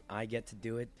why don't I get to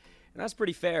do it? And that's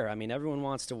pretty fair. I mean, everyone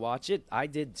wants to watch it. I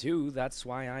did too. That's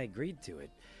why I agreed to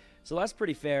it. So that's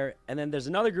pretty fair. And then there's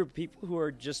another group of people who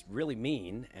are just really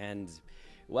mean. And,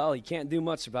 well, you can't do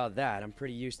much about that. I'm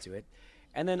pretty used to it.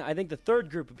 And then I think the third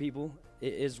group of people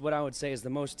is what I would say is the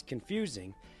most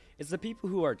confusing. It's the people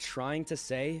who are trying to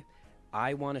say,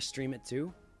 I want to stream it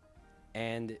too.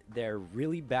 And they're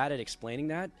really bad at explaining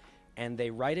that, and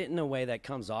they write it in a way that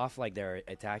comes off like they're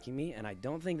attacking me, and I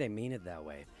don't think they mean it that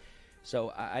way.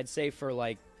 So I'd say for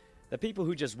like the people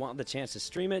who just want the chance to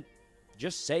stream it,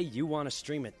 just say you want to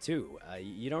stream it too.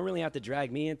 You don't really have to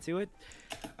drag me into it.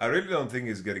 I really don't think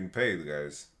he's getting paid,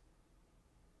 guys.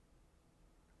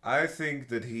 I think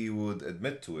that he would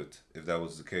admit to it if that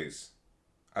was the case.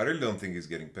 I really don't think he's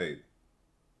getting paid.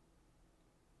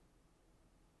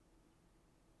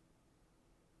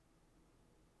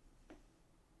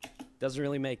 Doesn't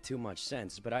really make too much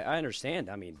sense, but I understand.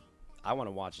 I mean, I want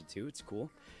to watch it too. It's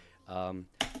cool.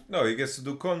 No, he gets to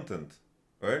do content,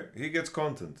 right? He gets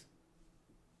content.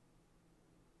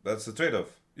 That's the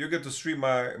trade-off. You get to stream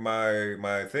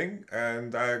my thing,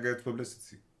 and I get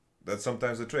publicity. That's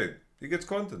sometimes a trade. He gets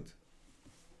content.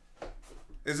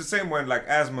 It's the same when like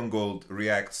Asmongold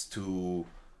reacts to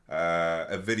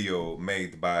a video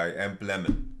made by Amp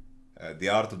Lemon, The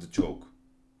Art of the Choke.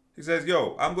 He says,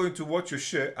 "Yo, I'm going to watch your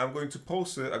shit. I'm going to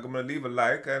post it. I'm going to leave a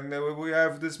like, and we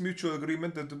have this mutual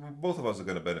agreement that both of us are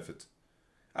going to benefit.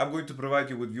 I'm going to provide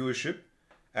you with viewership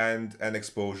and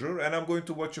exposure, and I'm going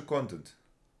to watch your content."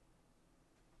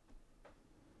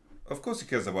 Of course he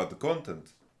cares about the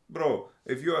content. Bro,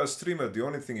 if you are a streamer, the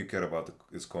only thing you care about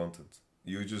is content.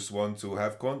 You just want to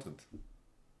have content.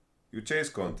 You chase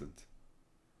content.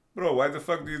 Bro, why the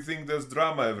fuck do you think there's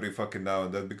drama every fucking now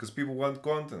and then? Because people want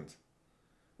content.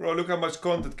 Bro, look how much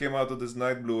content came out of this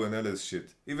Night Blue and Ellis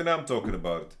shit. Even I'm talking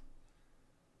about it.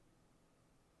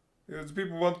 It's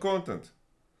people want content.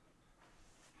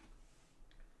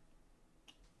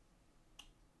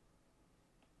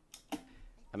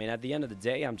 I mean, at the end of the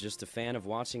day, I'm just a fan of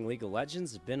watching League of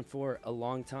Legends. It's been for a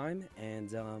long time,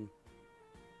 and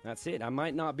that's it. I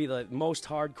might not be the most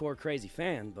hardcore crazy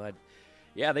fan, but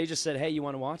yeah, they just said, hey, you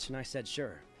want to watch? And I said,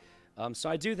 sure. So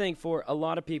I do think for a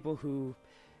lot of people who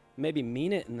maybe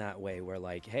mean it in that way, where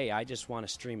like, hey, I just want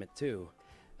to stream it too,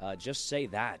 just say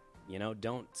that. You know,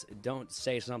 don't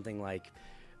say something like,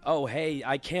 oh, hey,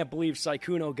 I can't believe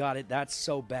Saikuno got it. That's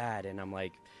so bad. And I'm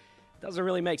like, it doesn't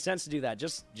really make sense to do that.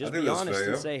 Just be honest fair,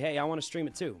 and yeah. say, hey, I want to stream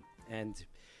it too. And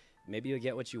maybe you'll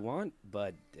get what you want,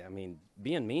 but I mean,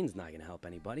 being mean's not going to help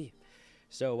anybody.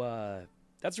 So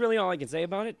that's really all I can say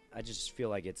about it. I just feel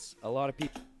like it's a lot of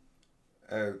people.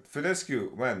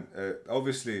 Finescu, man,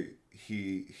 obviously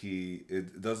he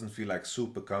it doesn't feel like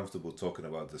super comfortable talking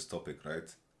about this topic,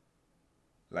 right?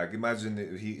 Like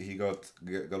imagine he got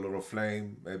a lot of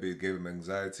flame, maybe it gave him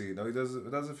anxiety. You know, he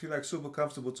doesn't feel like super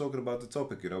comfortable talking about the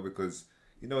topic, you know, because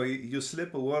you know you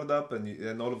slip a word up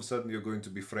and all of a sudden you're going to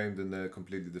be framed in a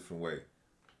completely different way.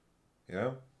 You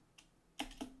know?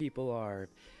 People are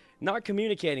not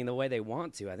communicating the way they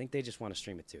want to. I think they just want to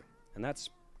stream it too, and that's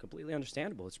completely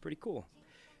understandable. It's pretty cool.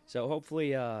 So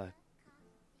hopefully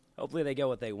they get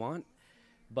what they want.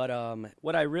 But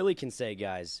what I really can say,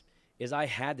 guys, is I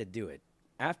had to do it.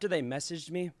 After they messaged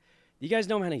me, you guys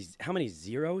know how many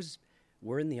zeros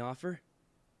were in the offer?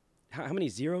 How many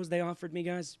zeros they offered me,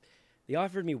 guys? They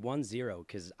offered me 1-0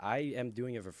 because I am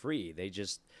doing it for free. They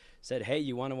just said, hey,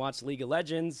 you want to watch League of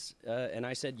Legends? And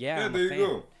I said, yeah, I'm there a you fan.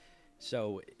 go.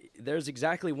 So there's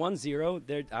exactly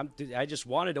 1-0. I just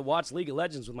wanted to watch League of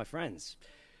Legends with my friends.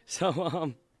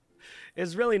 So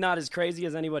it's really not as crazy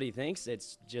as anybody thinks.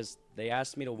 It's just they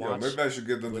asked me to Yeah, watch. maybe I should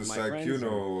get on the with my friends, and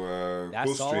Saikuno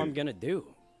that's all co-stream. I'm gonna do.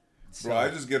 So, Bro, I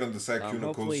just get on the Saikuno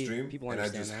hopefully co-stream people and I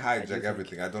understand just that. I do hijack think,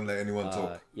 everything. I don't let anyone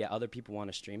talk. yeah, other people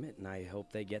want to stream it, and I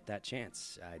hope they get that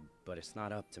chance. But it's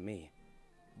not up to me.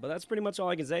 But that's pretty much all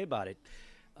I can say about it.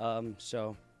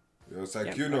 So Yo, yeah,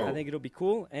 Saikuno. I think it'll be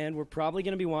cool, and we're probably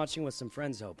gonna be watching with some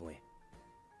friends, hopefully.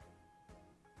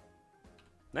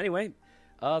 Anyway,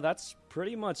 that's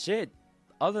pretty much it.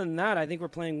 Other than that, I think we're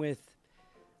playing with.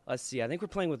 Let's see. I think we're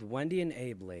playing with Wendy and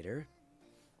Abe later.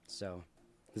 So,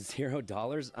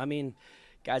 $0. I mean,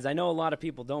 guys, I know a lot of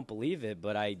people don't believe it,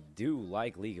 but I do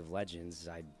like League of Legends.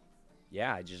 I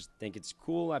just think it's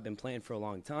cool. I've been playing for a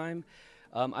long time.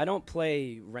 I don't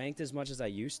play ranked as much as I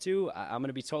used to. I'm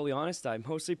gonna be totally honest. I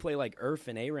mostly play like Urf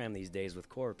and ARAM these days with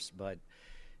Corpse, but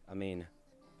I mean,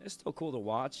 it's still cool to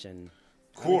watch and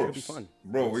I think it'll be Corpse. fun.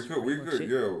 Bro, we That's could, pretty much it.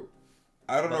 yo.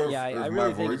 I don't But know yeah, if I my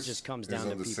really think it voice just comes is down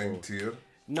on to the same people tier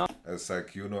not as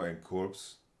Saikuno and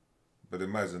Corpse, but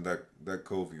imagine that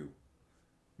co-view.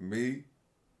 Me,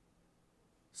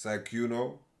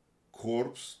 Saikuno,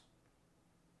 Corpse,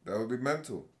 that would be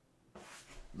mental.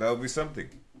 That would be something.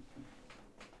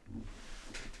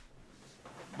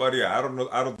 But yeah, I don't know.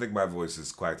 I don't think my voice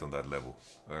is quite on that level.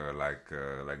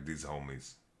 Like these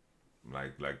homies.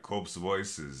 Like Corpse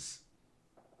voice is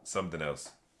something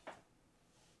else.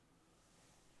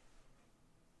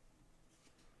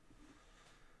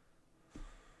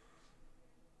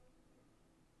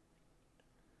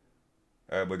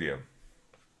 But yeah.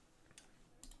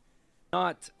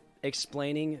 not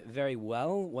explaining very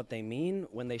well what they mean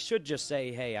when they should just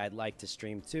say, hey, I'd like to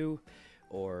stream too,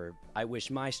 or I wish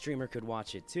my streamer could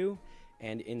watch it too.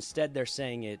 And instead they're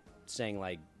saying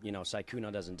like, you know,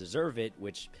 Saikuno doesn't deserve it,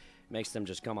 which makes them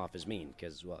just come off as mean,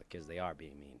 because they are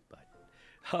being mean.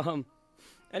 But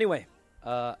anyway,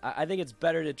 I think it's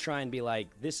better to try and be like,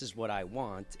 this is what I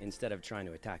want, instead of trying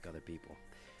to attack other people,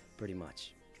 pretty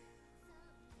much.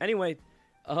 Anyway,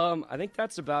 I think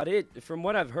that's about it. From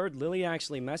what I've heard, Lily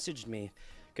actually messaged me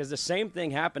because the same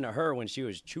thing happened to her when she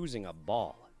was choosing a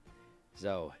ball.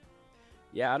 So,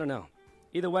 yeah, I don't know.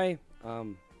 Either way,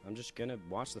 I'm just gonna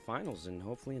watch the finals and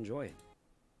hopefully enjoy it.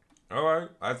 All right,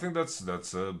 I think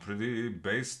that's a pretty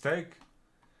base take.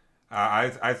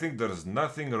 I think there's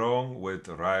nothing wrong with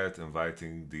Riot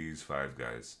inviting these five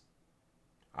guys.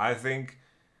 I think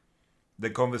the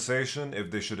conversation,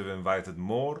 if they should have invited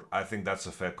more, I think that's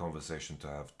a fair conversation to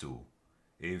have too.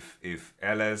 If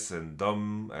LS and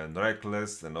Dumb and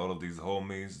Reckless and all of these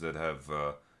homies that have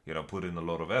put in a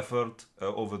lot of effort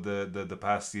over the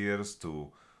past years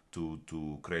to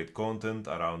create content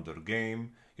around their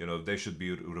game, they should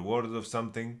be rewarded of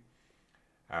something.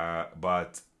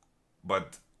 But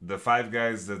the five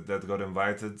guys that got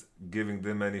invited, giving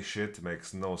them any shit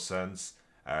makes no sense.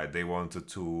 They wanted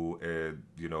to,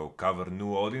 cover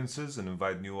new audiences and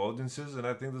invite new audiences, and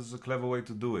I think this is a clever way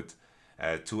to do it.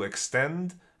 To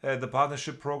extend the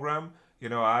partnership program.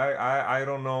 I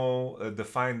don't know the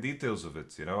fine details of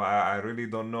it. I really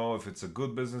don't know if it's a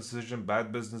good business decision,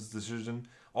 bad business decision.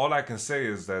 All I can say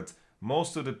is that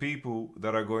most of the people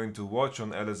that are going to watch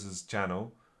on Ellis's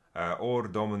channel or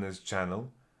Dominus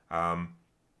channel,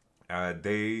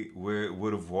 they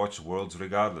would have watched Worlds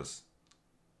regardless.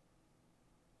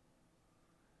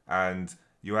 And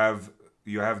you have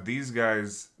these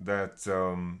guys that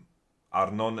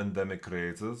are non-endemic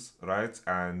creators, right?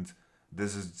 And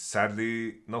this is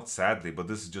sadly, not sadly, but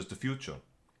this is just the future.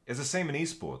 It's the same in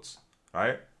esports,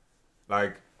 right?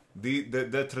 Like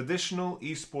the traditional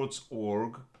esports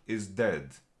org is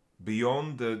dead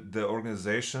beyond the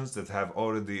organizations that have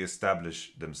already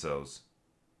established themselves,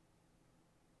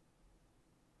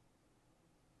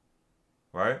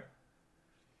 right?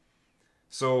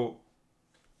 So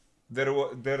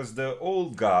there's the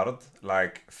old guard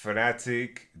like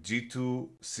Fnatic, G2,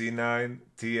 C9,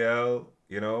 TL.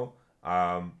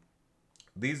 Um,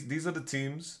 these are the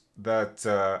teams that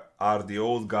are the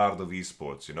old guard of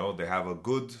esports. They have a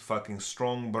good fucking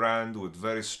strong brand with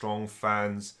very strong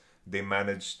fans. They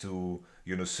manage to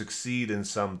succeed in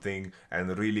something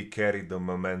and really carry the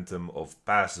momentum of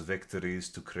past victories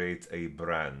to create a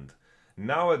brand.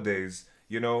 Nowadays,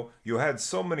 you had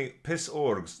so many piss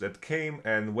orgs that came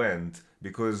and went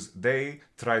because they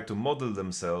tried to model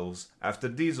themselves after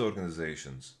these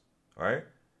organizations, right?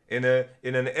 In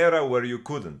an era where you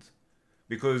couldn't.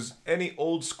 Because any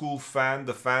old school fan,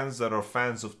 the fans that are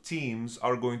fans of teams,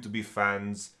 are going to be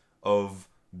fans of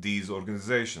these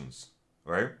organizations,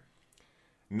 right?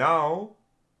 Now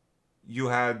you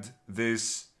had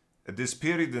this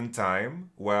period in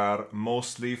time where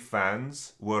mostly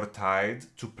fans were tied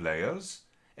to players,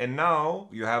 and now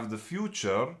you have the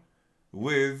future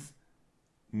with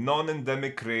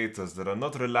non-endemic creators that are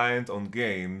not reliant on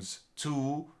games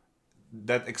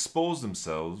that expose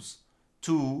themselves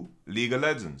to League of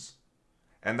Legends.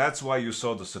 And that's why you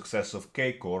saw the success of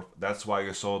K-Corp, that's why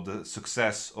you saw the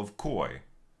success of Koi.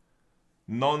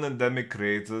 Non-endemic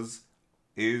creators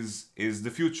is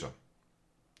the future.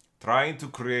 Trying to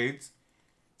create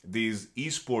these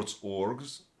esports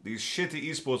orgs, these shitty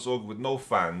esports orgs with no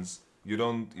fans,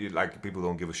 like people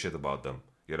don't give a shit about them.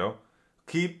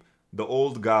 Keep the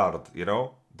old guard,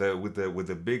 with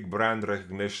the big brand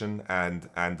recognition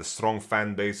and the strong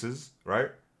fan bases,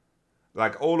 right?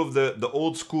 Like all of the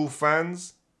old school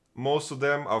fans, most of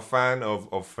them are fan of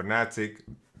Fnatic.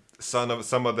 Some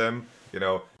of them,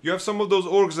 you have some of those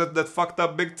orgs that fucked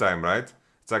up big time, right?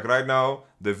 It's like right now,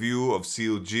 the view of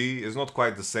CLG is not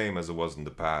quite the same as it was in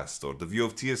the past, or the view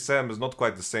of TSM is not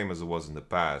quite the same as it was in the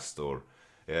past, or,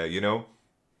 you know.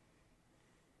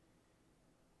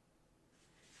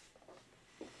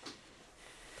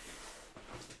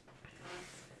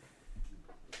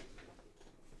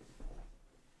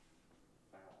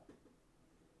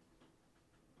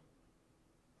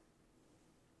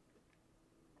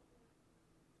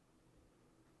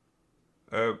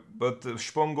 But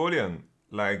Spongolian,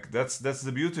 like that's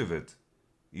the beauty of it.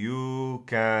 You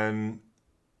can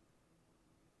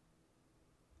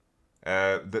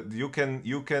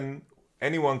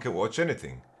anyone can watch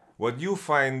anything. What you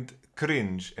find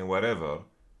cringe and whatever,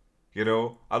 a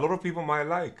lot of people might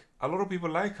like. A lot of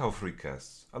people like how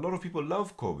freecasts. A lot of people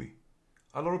love Kobe.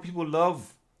 A lot of people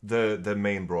love the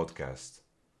main broadcast.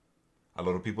 A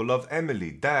lot of people love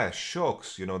Emily, Dash,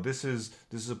 Shocks. This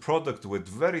is a product with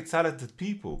very talented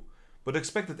people. But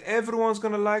expect that everyone's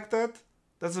gonna like that?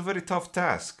 That's a very tough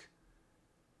task.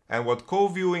 And what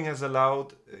co-viewing has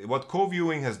done,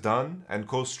 and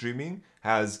co-streaming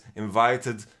has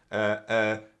invited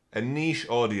a niche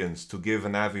audience to give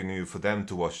an avenue for them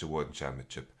to watch the World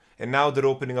Championship. And now they're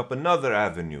opening up another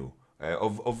avenue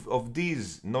of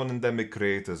these non-endemic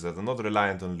creators that are not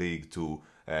reliant on League to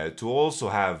also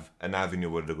have an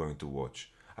avenue where they're going to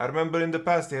watch. I remember in the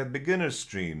past they had beginner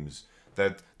streams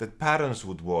that parents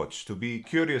would watch to be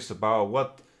curious about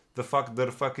what the fuck their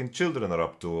fucking children are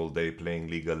up to all day playing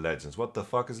League of Legends. What the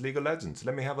fuck is League of Legends?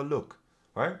 Let me have a look,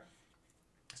 right?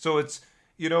 So it's,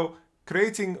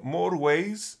 creating more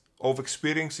ways of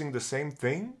experiencing the same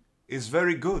thing is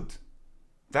very good.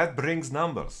 That brings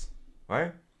numbers,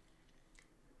 right?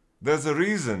 There's a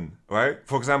reason, right?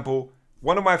 For example,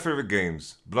 one of my favorite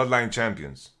games, Bloodline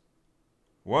Champions.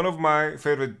 One of my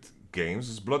favorite games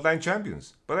is Bloodline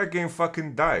Champions. But that game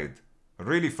fucking died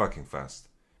really fucking fast.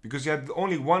 Because you had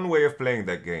only one way of playing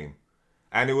that game.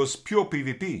 And it was pure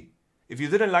PvP. If you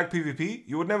didn't like PvP,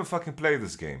 you would never fucking play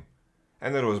this game.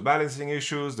 And there was balancing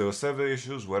issues, there were server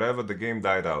issues, whatever, the game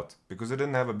died out. Because it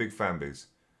didn't have a big fan base.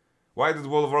 Why did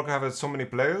World of Warcraft have so many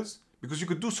players? Because you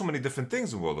could do so many different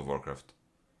things in World of Warcraft.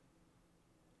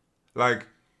 Like,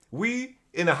 We,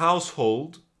 in a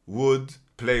household, would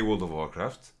play World of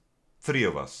Warcraft. 3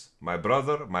 of us. My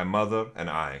brother, my mother, and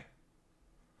I.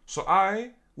 So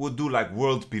I would do like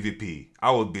world PvP.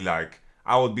 I would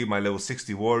be my level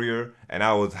 60 warrior and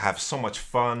I would have so much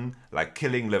fun, like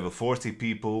killing level 40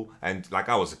 people. And like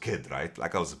I was a kid, right?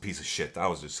 Like I was a piece of shit. I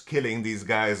was just killing these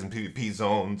guys in PvP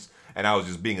zones and I was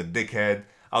just being a dickhead.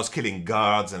 I was killing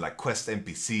guards and like quest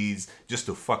NPCs just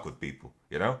to fuck with people,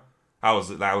 you know? I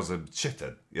was a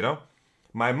shithead, you know?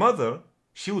 My mother,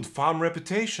 she would farm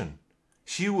reputation.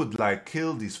 She would like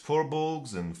kill these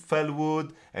furbolgs and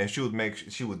fellwood, and she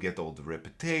would get all the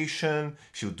reputation.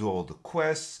 She would do all the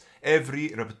quests. Every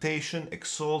reputation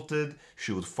exalted.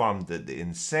 She would farm the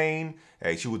insane.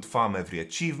 She would farm every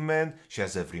achievement. She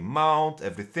has every mount,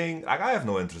 everything. Like I have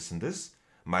no interest in this.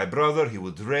 My brother, he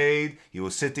would raid. He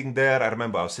was sitting there. I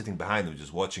remember I was sitting behind him,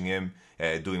 just watching him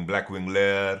doing Blackwing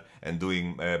Lair and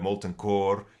doing Molten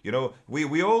Core. You know,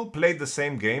 we all played the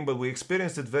same game, but we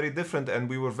experienced it very different, and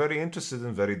we were very interested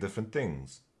in very different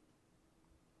things.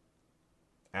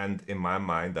 And in my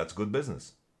mind, that's good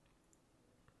business.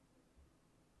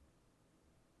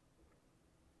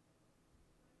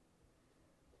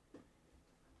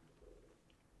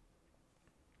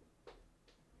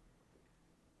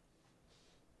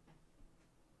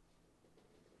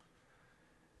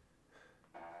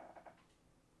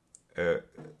 Uh,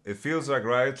 it feels like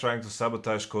Riot trying to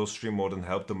sabotage co-stream more than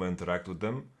help them interact with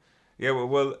them. Yeah,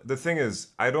 well, the thing is,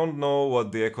 I don't know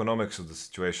what the economics of the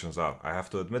situations are. I have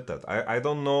to admit that. I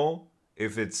don't know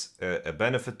if it's a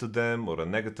benefit to them or a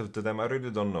negative to them. I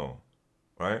really don't know,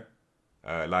 right?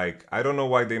 Like, I don't know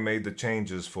why they made the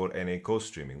changes for NA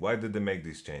co-streaming. Why did they make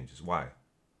these changes? Why?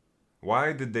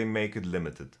 Why did they make it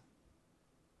limited?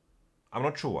 I'm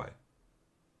not sure why.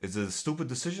 Is it a stupid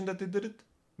decision that they did it?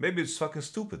 Maybe it's fucking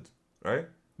stupid, right?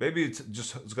 Maybe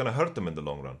it's gonna hurt them in the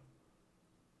long run.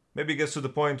 Maybe it gets to the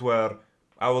point where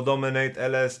I will dominate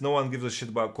LS. No one gives a shit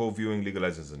about co-viewing League of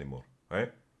Legends anymore,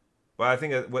 right? But I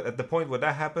think at the point where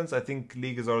that happens, I think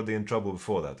League is already in trouble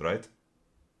before that, right?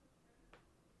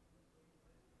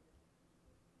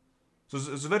 So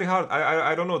it's very hard.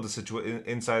 I don't know the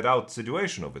inside out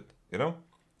situation of it, you know?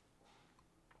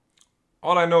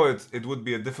 All I know it would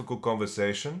be a difficult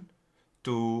conversation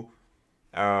to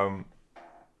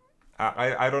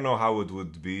I don't know how it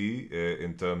would be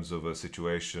in terms of a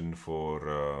situation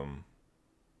for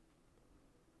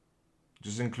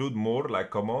just include more.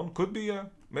 Like, come on, could be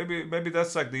maybe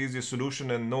that's like the easiest solution,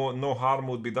 and no harm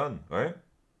would be done, right?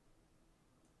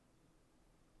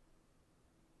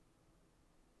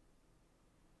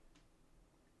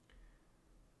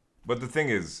 But the thing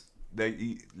is,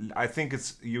 I think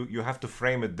it's you have to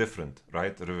frame it different,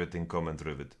 right? Riveting comment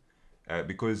rivet,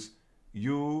 because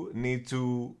you need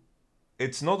to.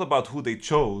 It's not about who they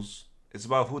chose; it's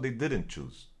about who they didn't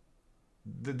choose.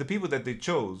 The people that they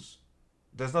chose,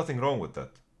 there's nothing wrong with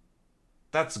that.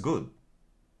 That's good.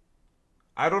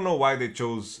 I don't know why they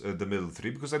chose the middle three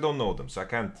because I don't know them, so I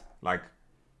can't like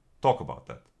talk about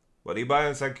that. But Ibai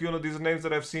and Sakyuno, these are names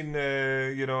that I've seen,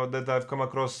 that I've come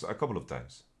across a couple of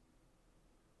times.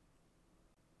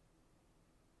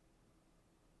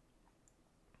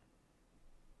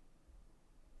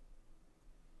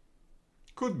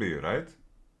 Could be, right?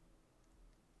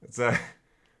 It's like,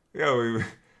 yeah,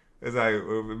 it's like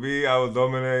me, I will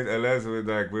dominate, unless we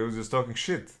were just talking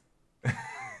shit.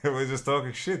 We were just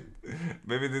talking shit.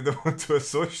 Maybe they don't want to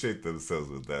associate themselves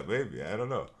with that. Maybe I don't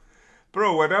know,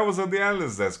 bro. When I was on the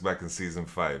analyst desk back in season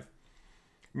 5,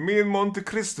 me and Monte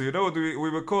Cristo, you know what we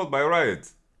were called by Riot?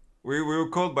 We were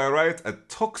called by Riot a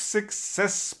toxic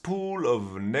cesspool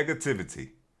of negativity.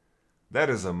 That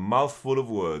is a mouthful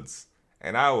of words,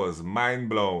 and I was mind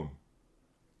blown.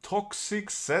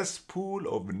 Toxic cesspool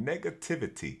of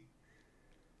negativity.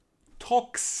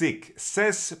 Toxic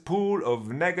cesspool of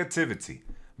negativity.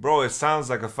 Bro, it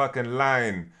sounds like a fucking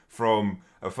line from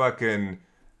a fucking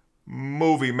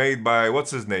movie made by, what's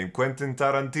his name? Quentin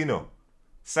Tarantino.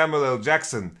 Samuel L.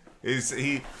 Jackson. He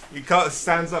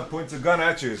stands up, points a gun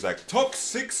at you. He's like,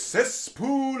 toxic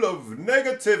cesspool of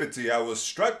negativity. I will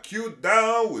strike you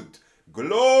down with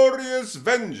glorious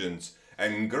vengeance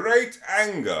and great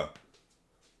anger.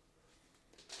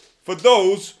 For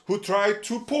those who try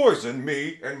to poison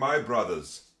me and my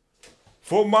brothers.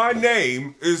 For my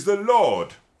name is the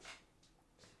Lord.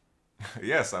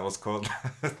 Yes, I was called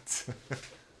that.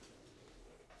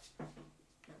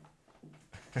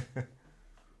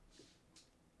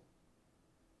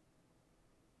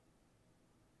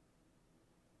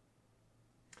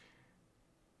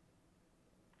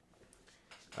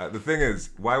 The thing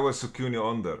is, why was Sukuni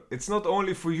on there? It's not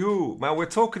only for you, man. We're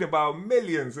talking about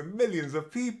millions and millions of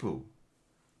people.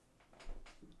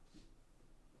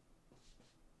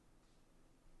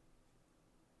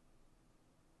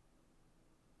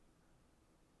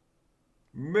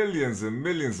 Millions and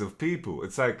millions of people.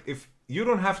 It's like if you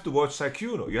don't have to watch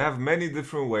Saikuno, you have many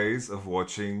different ways of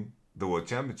watching the World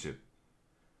Championship.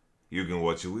 You can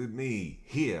watch it with me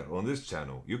here on this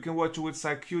channel. You can watch it with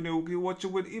Saikuno. You can watch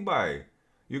it with Ibai.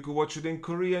 You can watch it in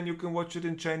Korean. You can watch it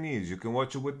in Chinese. You can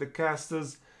watch it with the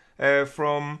casters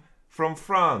from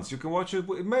France. You can watch it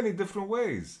in many different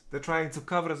ways. They're trying to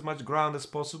cover as much ground as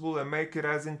possible and make it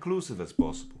as inclusive as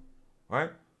possible,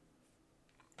 right?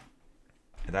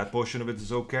 And that portion of it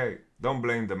is okay. Don't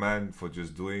blame the man for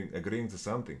just agreeing to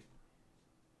something.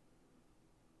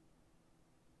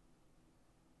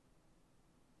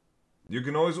 You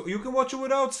can watch it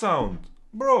without sound,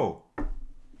 bro.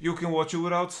 You can watch it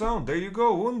without sound. There you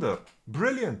go, Wunder.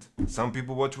 Brilliant. Some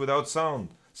people watch without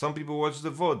sound. Some people watch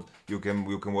the VOD. You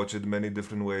can watch it many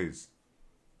different ways.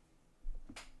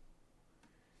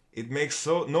 It makes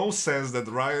no sense that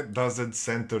Riot doesn't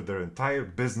center their entire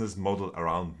business model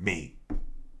around me.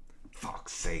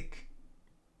 Fuck's sake.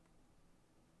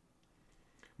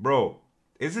 Bro,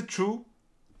 is it true?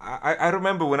 I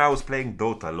remember when I was playing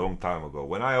Dota a long time ago.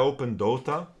 When I opened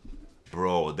Dota,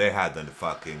 bro, they had a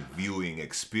fucking viewing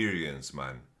experience,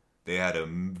 man. They had a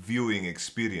viewing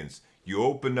experience. You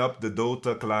open up the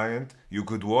Dota client, you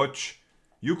could watch,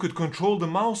 you could control the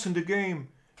mouse in the game.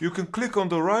 You can click on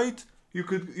the right, you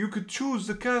could choose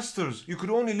the casters. You could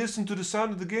only listen to the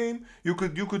sound of the game. You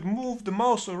could move the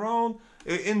mouse around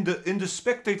in the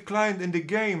spectate client in the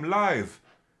game live.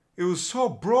 It was so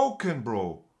broken,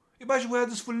 bro. Imagine we had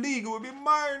this for League, it would be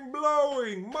mind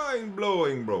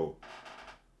blowing, bro.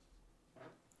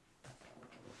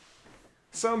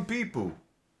 Some people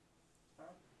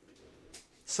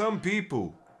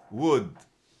would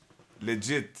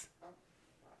legit.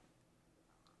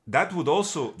 That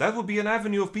would be an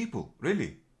avenue of people,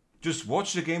 really. Just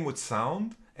watch the game with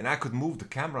sound and I could move the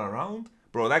camera around.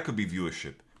 Bro, that could be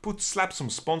viewership. Slap some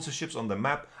sponsorships on the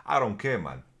map. I don't care,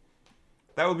 man.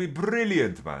 That would be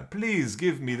brilliant, man. Please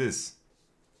give me this.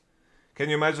 Can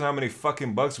you imagine how many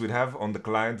fucking bugs we'd have on the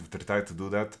client if they tried to do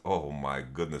that? Oh my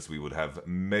goodness, we would have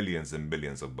millions and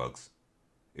millions of bugs.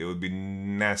 It would be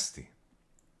nasty.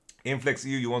 Inflex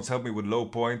EU, you once helped me with low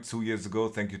point 2 years ago.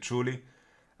 Thank you truly.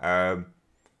 That's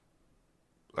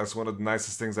one of the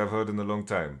nicest things I've heard in a long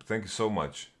time. Thank you so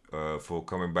much for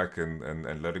coming back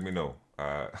and letting me know.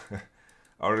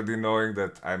 Already knowing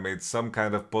that I made some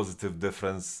kind of positive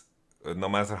difference, no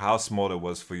matter how small it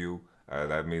was for you,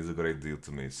 that means a great deal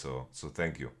to me. So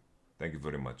thank you. Thank you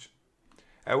very much.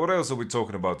 What else are we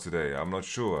talking about today? I'm not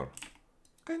sure.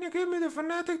 Can you give me the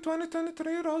Fnatic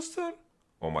 2023 roster?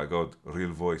 Oh my god,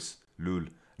 real voice. Lul.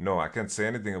 No, I can't say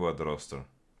anything about the roster.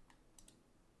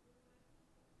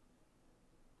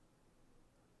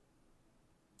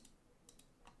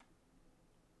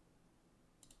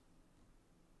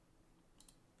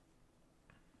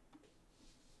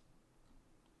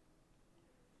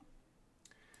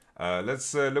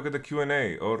 Let's look at the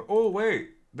Q&A. Oh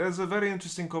wait, there's a very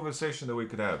interesting conversation that we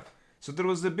could have. So there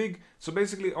was so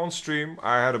basically on stream,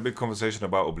 I had a big conversation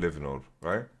about Oblivion Orb,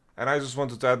 right? And I just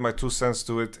wanted to add my 2 cents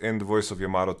to it in the voice of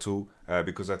Yamato too,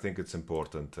 because I think it's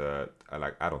important.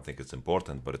 I don't think it's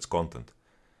important, but it's content.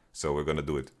 So we're gonna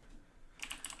do it.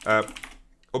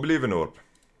 Oblivion Orb.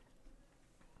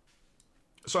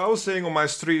 So I was saying on my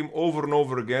stream over and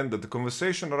over again that the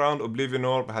conversation around Oblivion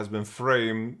Orb has been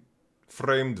framed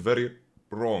very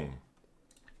wrong.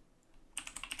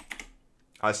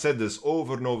 I said this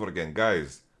over and over again,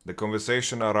 guys. The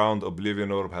conversation around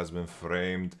Oblivion Orb has been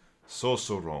framed so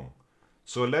wrong.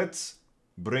 So let's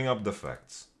bring up the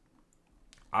facts.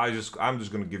 I'm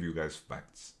just gonna give you guys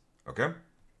facts, okay?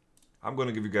 I'm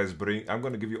gonna give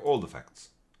you all the facts.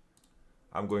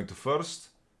 I'm going to first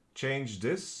change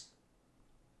this.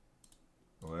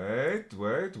 Wait.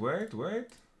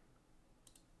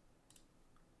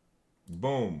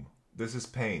 Boom. This is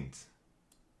paint.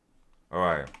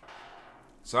 Alright.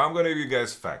 So I'm gonna give you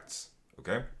guys facts.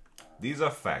 Okay? These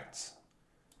are facts.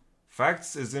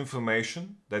 Facts is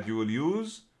information that you will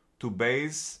use to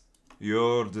base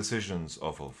your decisions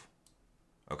off of.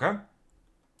 Okay?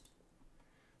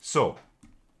 So,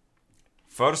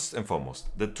 first and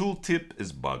foremost, the tooltip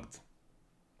is bugged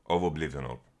of Oblivion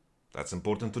Orb. That's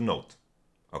important to note.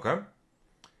 Okay?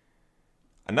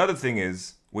 Another thing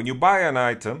is, when you buy an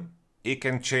item, it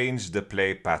can change the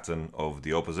play pattern of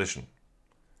the opposition.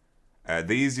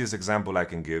 The easiest example I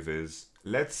can give is,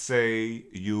 let's say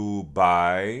you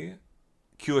buy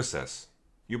QSS.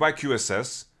 You buy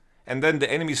QSS, and then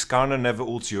the enemy Skarner never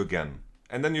ults you again.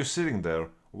 And then you're sitting there,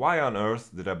 why on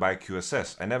earth did I buy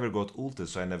QSS? I never got ulted,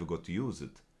 so I never got to use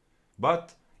it.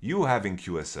 But you having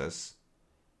QSS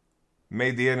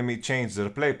made the enemy change their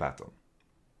play pattern.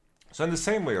 So in the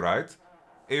same way, right?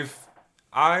 if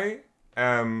I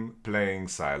am playing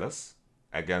Silas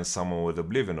against someone with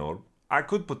Oblivion Orb, I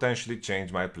could potentially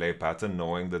change my play pattern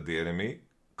knowing that the enemy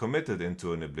committed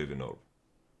into an Oblivion Orb.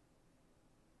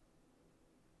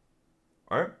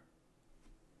 Alright?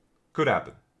 Could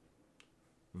happen.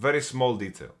 Very small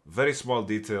detail,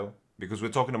 because we're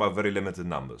talking about very limited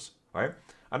numbers. Right?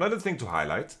 Another thing to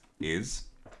highlight is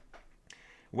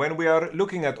when we are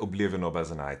looking at Oblivion Orb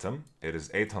as an item, it is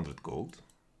 800 gold,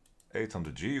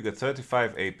 800G, you get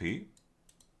 35 AP.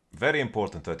 Very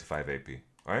important 35 AP,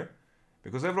 right?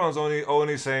 Because everyone's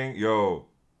only saying, yo,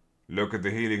 look at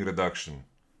the healing reduction.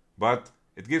 But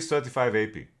it gives 35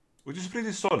 AP, which is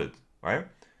pretty solid, right?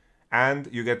 And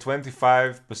you get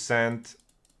 25%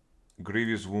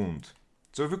 grievous wound.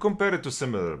 So if we compare it to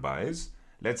similar buys,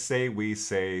 let's say we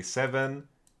say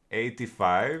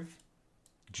 785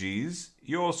 Gs,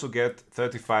 you also get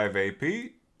 35 AP,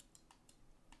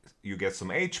 you get some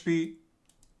HP,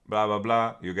 blah blah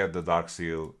blah, you get the Dark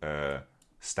Seal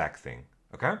stack thing,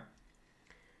 okay?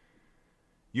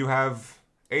 You have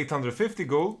 850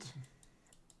 gold.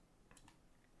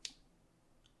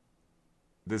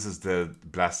 This is the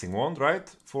blasting wand, right?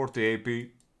 40 AP.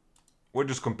 We're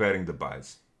just comparing the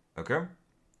buys, okay?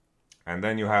 And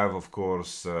then you have, of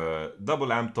course,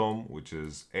 double Amp Tome, which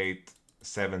is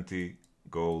 870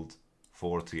 gold,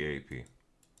 40 AP.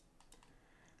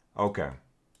 Okay.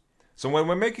 So when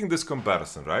we're making this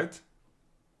comparison, right?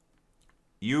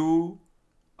 You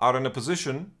are in a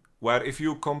position where if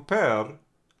you compare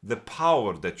the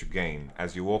power that you gain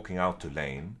as you're walking out to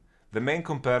lane, the main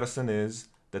comparison is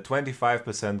the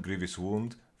 25% grievous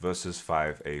wound versus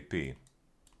 5 AP.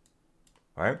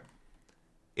 Right?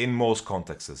 In most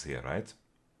contexts here, right?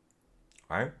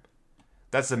 Right?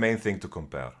 That's the main thing to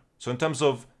compare. So in terms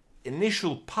of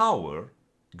initial power,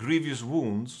 grievous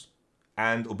wounds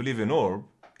and Oblivion Orb,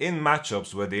 in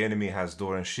matchups where the enemy has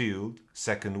Doran Shield,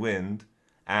 Second Wind,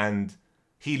 and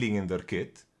healing in their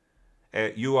kit,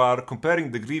 you are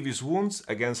comparing the grievous wounds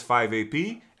against 5 AP,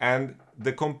 and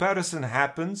the comparison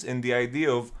happens in the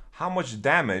idea of how much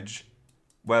damage,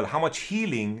 well, how much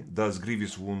healing does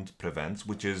grievous wound prevent,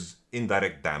 which is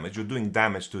indirect damage. You're doing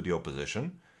damage to the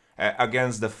opposition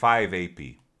against the 5 AP.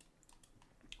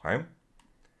 Right?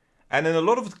 And in a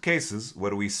lot of the cases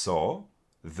where we saw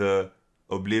the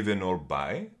Oblivion Orb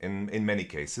buy, in many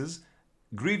cases,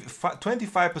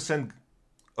 25%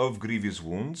 of grievous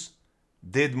wounds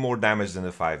did more damage than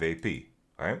the 5 AP,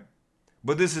 right?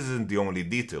 But this isn't the only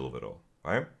detail of it all,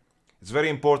 right? It's very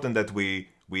important that we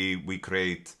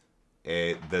create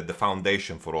the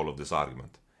foundation for all of this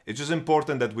argument. It's just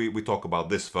important that we talk about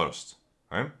this first,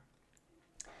 right?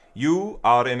 You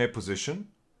are in a position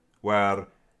where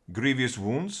grievous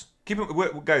wounds...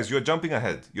 Guys, you're jumping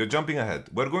ahead.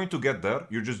 We're going to get there.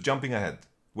 You're just jumping ahead.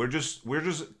 We're just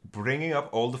bringing up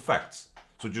all the facts.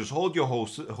 So just hold your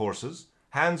horses,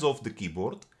 hands off the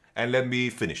keyboard, and let me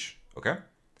finish, okay?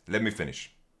 Let me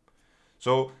finish.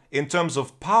 So in terms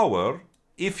of power,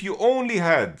 if you only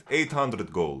had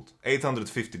 800 gold,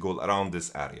 850 gold around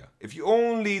this area, if you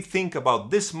only think about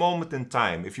this moment in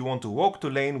time, if you want to walk to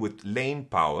lane with lane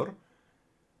power,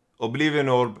 Oblivion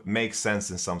Orb makes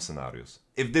sense in some scenarios.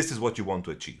 If this is what you want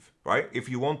to achieve, right? If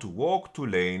you want to walk to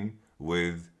lane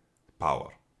with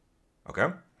power,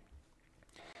 okay?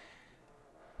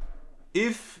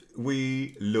 If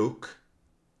we look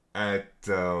at,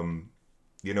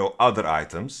 other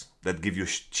items that give you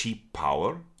cheap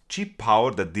power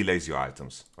that delays your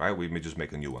items, right? We may just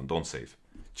make a new one, don't save.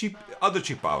 Other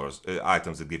cheap powers,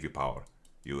 items that give you power.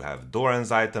 You have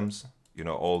Doran's items,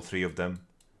 all three of them.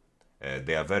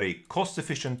 They are very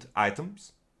cost-efficient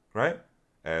items, right?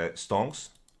 Stonks.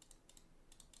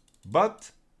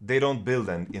 But they don't build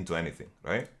into anything,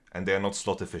 right? And they are not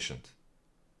slot efficient.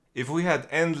 If we had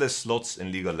endless slots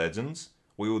in League of Legends,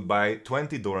 we would buy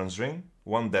 20 Doran's Ring,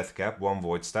 1 Death Cap, 1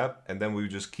 Void Stab, and then we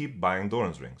would just keep buying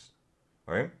Doran's Rings,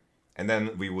 right? And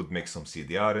then we would mix some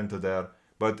CDR into there.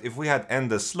 But if we had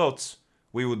endless slots,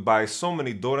 we would buy so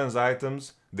many Doran's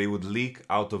items, they would leak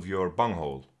out of your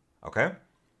bunghole, okay?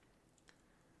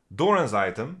 Doran's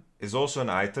item is also an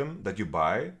item that you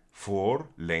buy for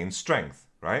lane strength,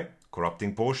 right?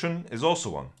 Corrupting Potion is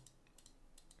also one.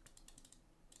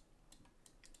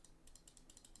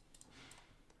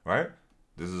 Right?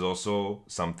 This is also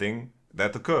something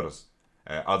that occurs.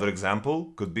 Other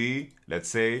example could be, let's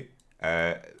say,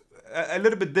 a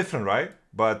little bit different, right?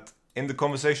 But in the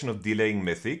conversation of delaying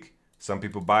Mythic, some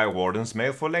people buy Warden's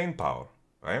Mail for lane power,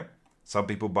 right? Some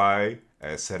people buy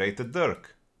Serrated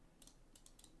Dirk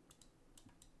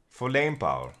for lane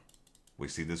power. We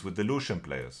see this with the Lucian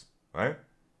players, right?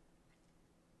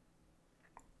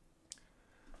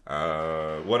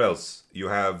 What else? You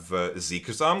have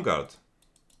Zeke's Arm Guard.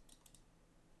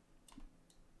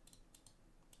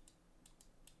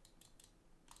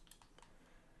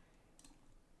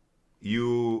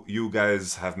 You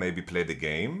guys have maybe played a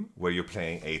game where you're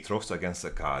playing Aatrox against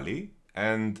Akali,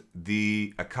 and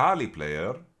the Akali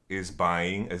player is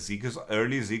buying a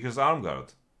early Zeke's Arm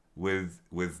Guard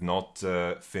with not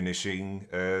finishing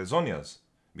Zhonya's.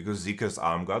 Because Zeke's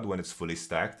Arm Guard, when it's fully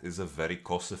stacked, is a very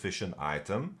cost-efficient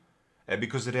item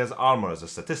because it has armor as a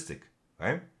statistic,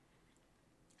 right?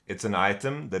 It's an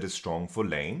item that is strong for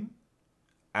lane,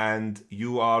 and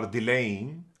you are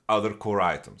delaying other core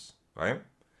items, right?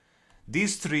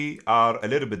 These three are a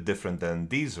little bit different than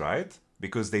these, right?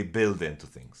 Because they build into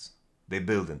things. They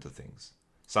build into things.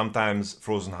 Sometimes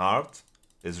Frozen Heart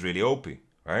is really OP,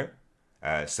 right?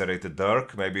 Serrated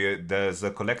Dirk, maybe there's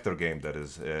a collector game that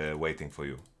is waiting for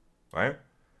you, right?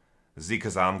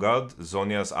 Zeke's Arm Guard,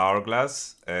 Zhonya's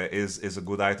Hourglass is a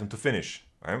good item to finish,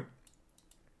 right?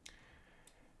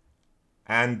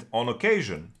 And on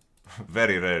occasion,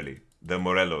 very rarely, the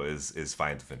Morello is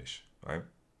fine to finish, right?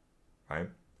 Right?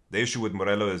 The issue with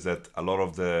Morello is that a lot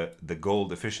of the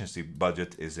gold efficiency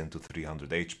budget is into 300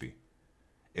 HP.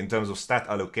 In terms of stat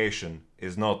allocation,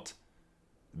 is not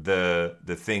the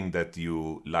thing that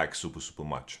you like super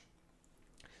much.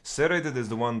 Serrated is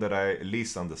the one that I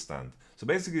least understand. So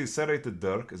basically, Serrated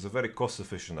Dirk is a very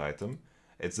cost-efficient item.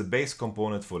 It's a base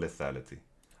component for lethality.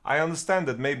 I understand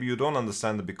that maybe you don't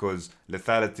understand it because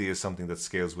lethality is something that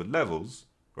scales with levels,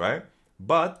 right?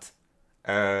 But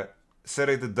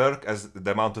Serrated Dirk, as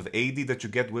the amount of AD that you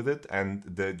get with it and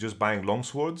just buying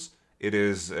longswords, it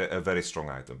is a very strong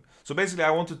item. So basically,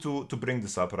 I wanted to bring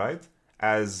this up, right?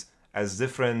 As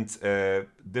different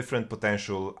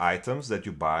potential items that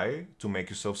you buy to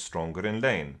make yourself stronger in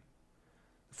lane.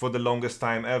 For the longest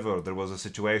time ever, there was a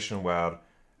situation where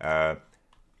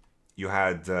you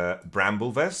had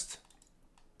Bramble Vest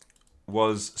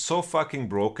was so fucking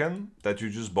broken that you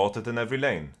just bought it in every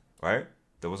lane, right?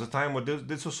 There was a time where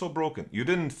this was so broken. You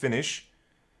didn't finish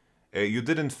the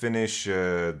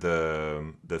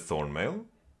Thornmail,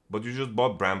 but you just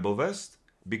bought Bramble Vest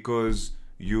because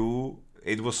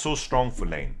it was so strong for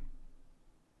lane.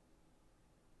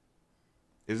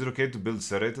 Is it okay to build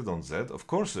Serrated on Zed? Of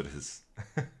course it is.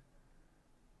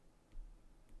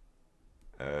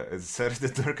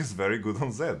 Serrated Dirk is very good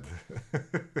on Zed.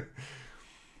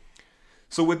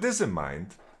 So with this in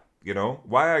mind, you know,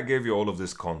 why I gave you all of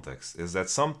this context is that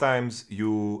sometimes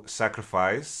you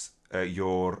sacrifice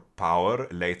your power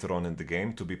later on in the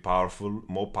game to be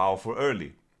more powerful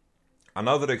early.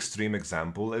 Another extreme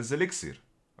example is Elixir,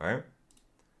 right?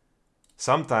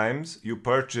 Sometimes you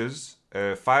purchase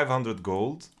 500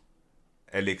 gold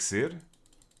Elixir,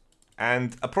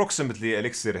 and approximately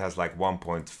Elixir has like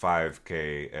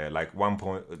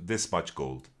 1.5k, this much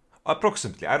gold.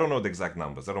 Approximately, I don't know the exact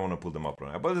numbers. I don't want to pull them up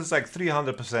right now, but it's like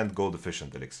 300% gold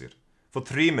efficient Elixir for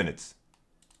 3 minutes.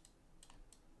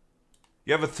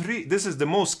 You have this is the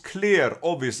most clear,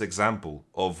 obvious example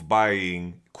of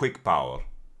buying quick power,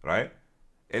 right?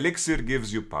 Elixir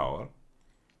gives you power.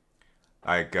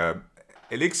 Like,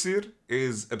 Elixir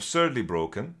is absurdly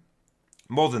broken.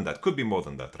 More than that, could be more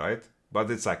than that, right? But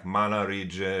it's like mana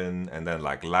regen and then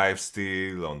like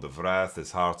lifesteal on the Wrath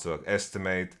is hard to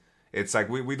estimate. It's like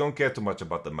we don't care too much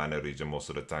about the mana regen most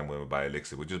of the time when we buy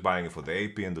Elixir. We're just buying it for the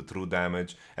AP and the true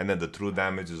damage. And then the true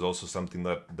damage is also something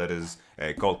that is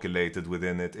calculated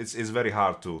within it. It's very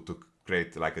hard to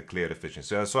create like a clear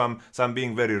efficiency. So I'm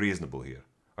being very reasonable here,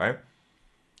 right?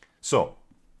 So,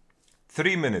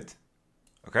 3 minutes,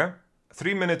 okay?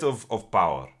 3 minutes of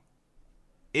power.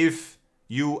 If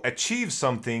you achieve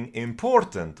something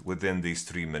important within these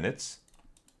 3 minutes,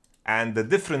 and the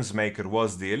difference maker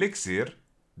was the Elixir,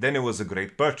 then it was a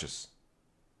great purchase.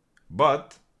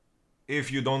 But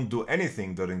if you don't do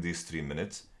anything during these 3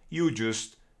 minutes, you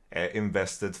just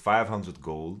invested 500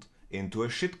 gold into a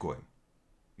shitcoin.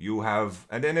 You have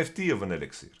an NFT of an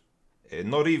Elixir.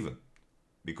 Not even,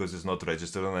 because it's not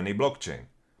registered on any blockchain.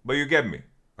 But you get me,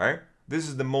 right? This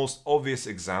is the most obvious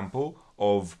example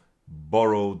of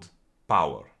borrowed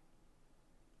power.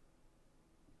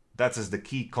 That is the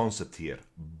key concept here.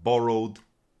 Borrowed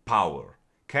power.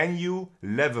 Can you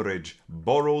leverage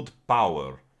borrowed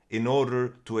power in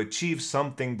order to achieve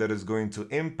something that is going to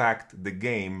impact the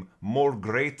game more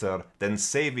greater than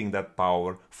saving that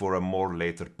power for a more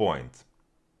later point?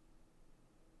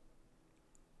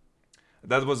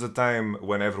 That was the time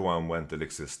when everyone went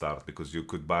Elixir Start, because you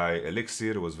could buy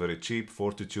Elixir, it was very cheap,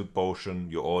 Fortitude Potion,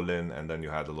 you all in, and then you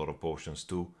had a lot of potions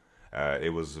too.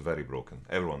 It was very broken.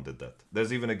 Everyone did that.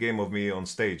 There's even a game of me on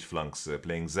stage, Flunks,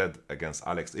 playing Zed against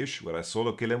Alex Ish, where I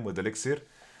solo kill him with Elixir.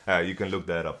 You can look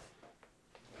that up.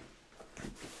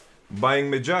 Buying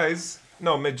Magi's.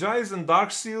 No, Magi's and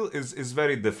Darksteel is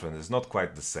very different. It's not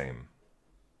quite the same.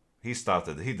 He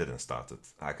didn't start it.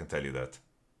 I can tell you that.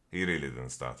 He really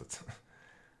didn't start it.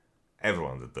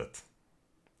 Everyone did that.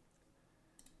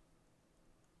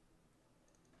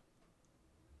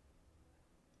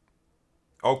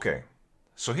 Okay,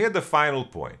 so here the final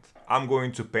point. I'm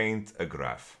going to paint a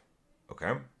graph,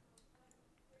 okay?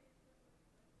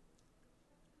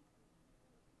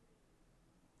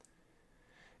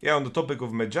 Yeah, on the topic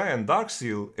of Magi and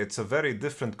Darksteel, it's a very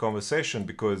different conversation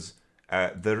because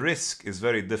the risk is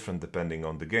very different depending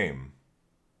on the game,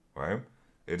 right?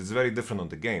 It is very different on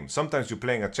the game. Sometimes you're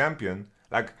playing a champion,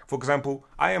 like, for example,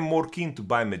 I am more keen to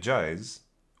buy Magi's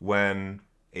when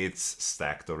it's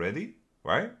stacked already,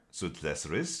 right? So it's less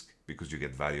risk because you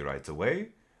get value right away.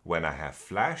 When I have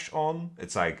flash on,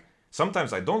 it's like,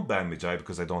 sometimes I don't buy Magi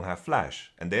because I don't have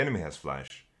flash and the enemy has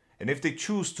flash. And if they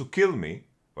choose to kill me,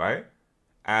 right?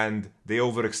 And they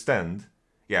overextend,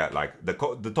 yeah, like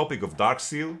the topic of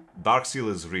Darksteel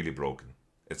is really broken.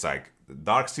 It's like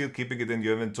Darksteel, keeping it in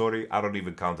your inventory, I don't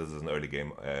even count it as an early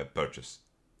game purchase.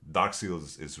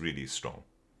 Darksteel is really strong.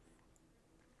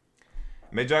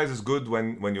 Magi's is good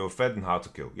when you're fed and hard to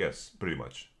kill. Yes, pretty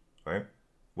much, right?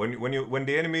 When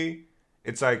the enemy,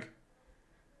 it's like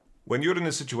when you're in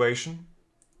a situation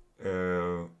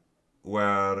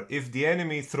where if the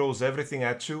enemy throws everything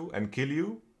at you and kill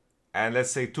you, and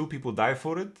let's say 2 people die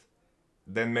for it,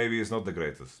 then maybe it's not the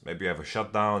greatest. Maybe you have a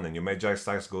shutdown and your Magi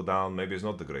stacks go down. Maybe it's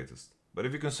not the greatest. But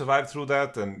if you can survive through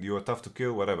that and you are tough to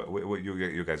kill, whatever,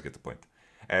 you guys get the point.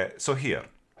 So here.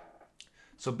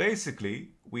 So basically,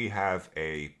 we have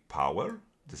a power.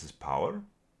 This is power.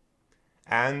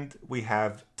 And we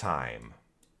have time.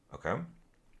 Okay?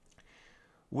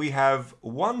 We have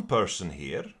one person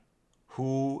here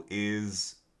who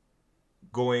is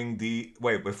going the...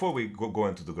 Wait, before we go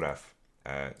into the graph,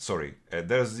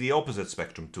 there's the opposite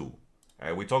spectrum too.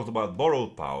 We talked about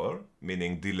borrowed power,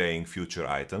 meaning delaying future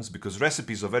items, because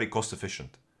recipes are very cost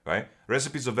efficient, right?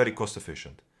 Recipes are very cost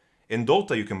efficient. In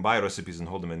Dota, you can buy recipes and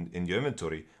hold them in your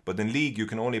inventory, but in League, you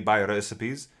can only buy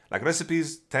recipes. Like,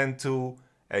 recipes tend to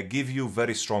give you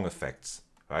very strong effects,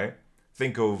 right?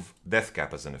 Think of Death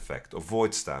Cap as an effect, or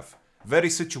Void Staff. Very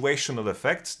situational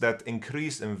effects that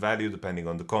increase in value depending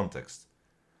on the context.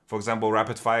 For example,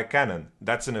 Rapid Fire Cannon.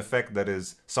 That's an effect that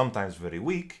is sometimes very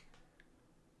weak,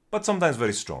 but sometimes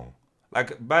very strong.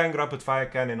 Like buying Rapid Fire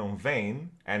Cannon on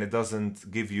Vayne, and it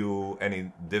doesn't give you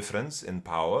any difference in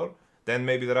power, then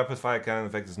maybe the Rapid Fire Cannon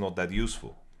effect is not that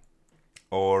useful.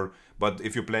 But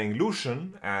if you're playing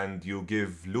Lucian, and you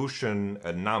give Lucian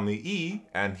a Nami E,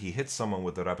 and he hits someone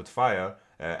with a Rapid Fire,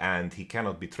 and he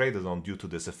cannot be traded on due to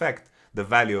this effect, the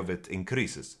value of it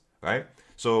increases, right?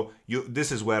 So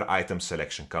this is where item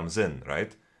selection comes in,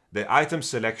 right? The item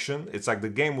selection, it's like the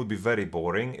game would be very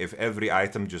boring if every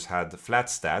item just had flat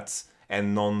stats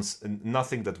and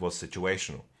nothing that was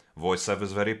situational. Voice Save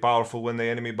is very powerful when the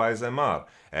enemy buys MR.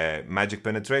 Magic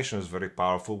Penetration is very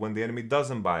powerful when the enemy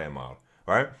doesn't buy MR,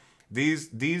 right?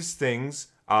 These things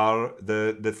are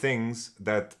the things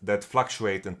that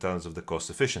fluctuate in terms of the cost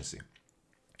efficiency.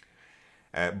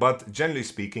 But generally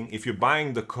speaking, if you're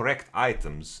buying the correct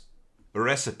items,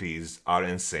 recipes are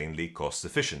insanely cost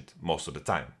efficient most of the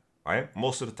time, right?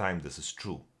 Most of the time this is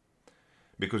true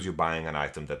because you're buying an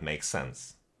item that makes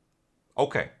sense.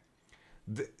 Okay,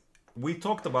 we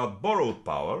talked about borrowed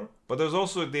power, but there's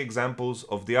also the examples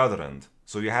of the other end.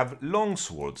 So you have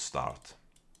Longsword start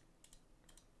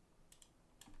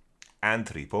and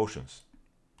 3 potions.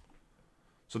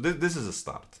 So this is a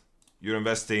start. You're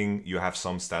investing, you have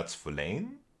some stats for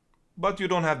lane, but you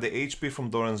don't have the HP from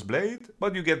Doran's Blade,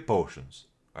 but you get potions,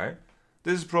 right?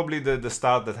 This is probably the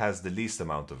start that has the least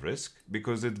amount of risk,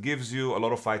 because it gives you a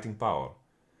lot of fighting power.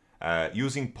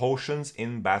 Using potions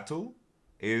in battle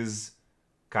is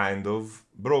kind of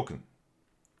broken.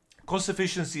 Cost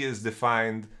efficiency is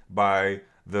defined by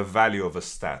the value of a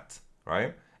stat,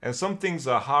 right? And some things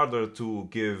are harder to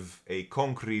give a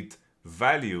concrete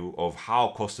value of how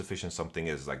cost efficient something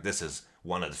is. Like, this is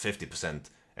 150%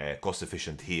 cost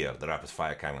efficient here, the Rapid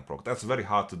Fire Cannon proc. That's very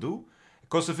hard to do.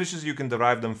 Cost efficiency, you can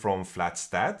derive them from flat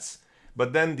stats,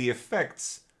 but then the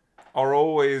effects are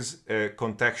always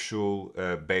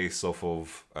contextual based off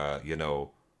of,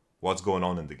 what's going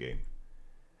on in the game.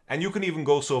 And you can even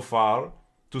go so far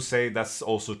to say that's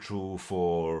also true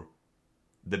for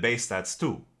the base stats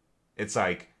too. It's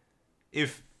like,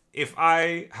 if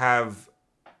I have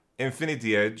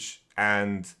Infinity Edge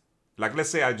and, like, let's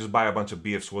say I just buy a bunch of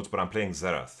BF swords, but I'm playing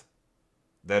Zerath,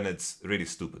 then it's really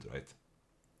stupid, right?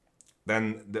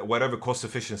 Then whatever cost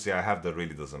efficiency I have, that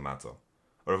really doesn't matter.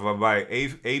 or if I buy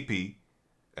AP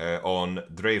on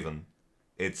Draven,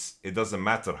 it doesn't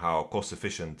matter how cost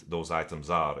efficient those items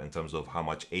are in terms of how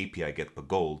much AP I get per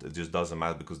gold. It just doesn't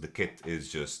matter because the kit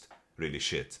is just really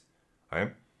shit.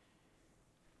 Right?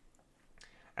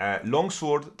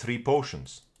 Longsword, 3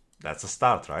 potions. That's a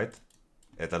start, right?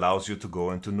 It allows you to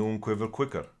go into Noon Quiver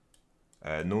quicker.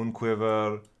 Noon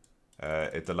Quiver,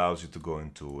 it allows you to go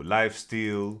into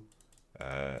Lifesteal.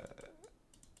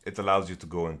 It allows you to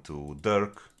go into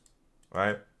Dirk,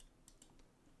 right?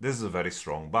 This is a very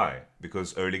strong buy,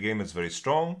 because early game is very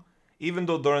strong. Even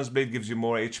though Doran's Blade gives you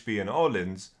more HP and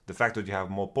all-ins, the fact that you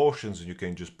have more potions and you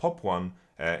can just pop one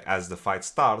as the fight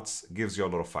starts gives you a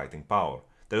lot of fighting power.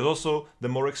 There's also the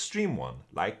more extreme one,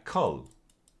 like Cull,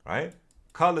 right?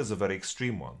 Cull is a very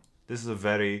extreme one. This is a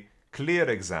very clear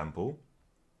example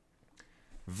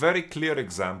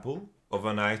of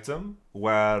an item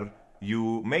where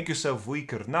you make yourself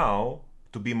weaker now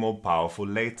to be more powerful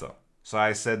later. So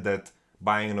I said that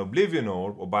buying an Oblivion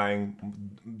Orb or buying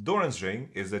Doran's Ring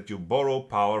is that you borrow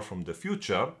power from the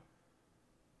future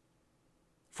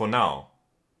for now.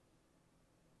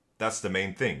 That's the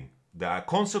main thing. The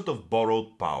concept of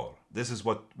borrowed power. This is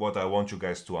what I want you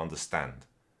guys to understand.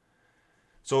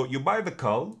 So you buy the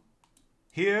Cull.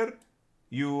 Here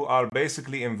you are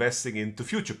basically investing into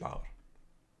future power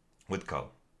with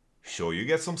Cull. Sure, you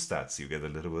get some stats. You get a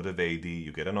little bit of AD,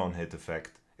 you get an on-hit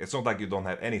effect. It's not like you don't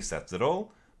have any stats at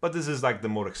all, but this is like the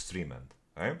more extreme end,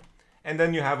 right? And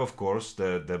then you have, of course,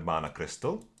 the Mana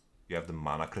Crystal. You have the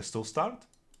Mana Crystal start.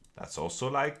 That's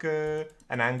also like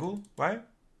an angle, right?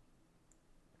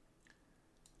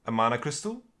 A Mana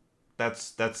Crystal.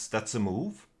 That's a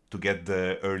move to get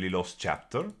the early lost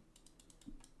chapter.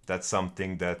 That's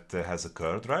something that has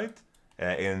occurred, right?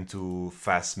 Into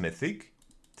Fast Mythic.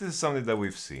 This is something that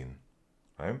we've seen,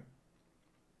 right?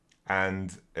 And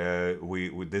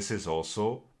this is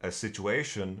also a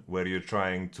situation where you're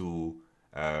trying to,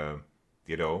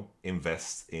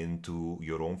 invest into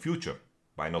your own future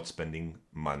by not spending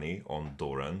money on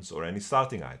Dorans or any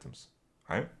starting items,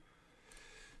 right?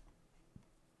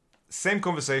 Same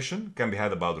conversation can be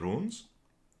had about runes,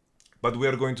 but we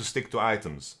are going to stick to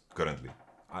items currently.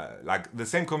 Like the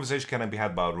same conversation can be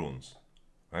had about runes,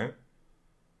 right?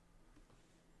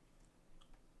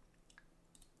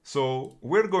 So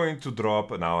we're going to draw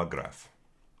up now a graph.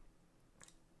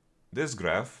 This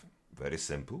graph, very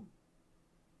simple.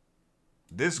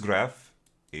 This graph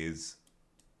is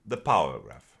the power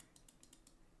graph.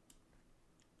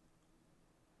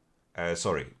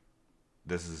 Sorry,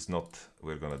 this is not,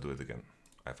 we're gonna do it again.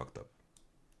 I fucked up.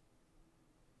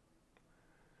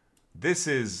 This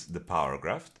is the power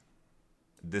graph.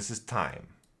 This is time.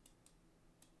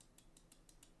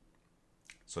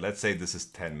 So let's say this is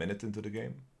 10 minutes into the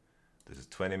game. This is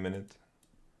 20 minutes.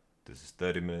 This is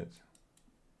 30 minutes.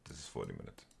 This is 40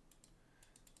 minutes.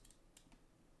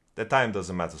 The time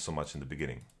doesn't matter so much in the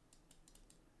beginning.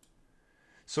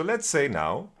 So let's say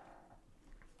now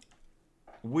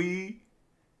we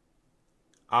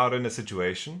are in a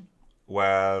situation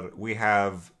where we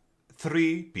have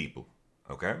 3 people,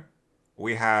 okay?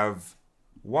 We have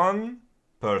one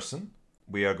person,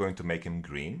 we are going to make him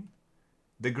green.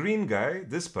 The green guy,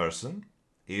 this person,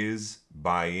 is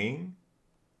buying,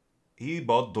 he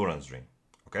bought Doran's Ring,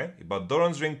 okay? He bought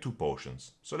Doran's Ring, 2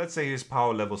 potions. So let's say his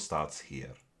power level starts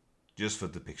here, just for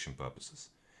depiction purposes.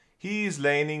 He is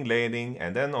laning,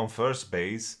 and then on first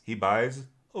base, he buys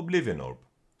Oblivion Orb.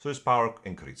 So his power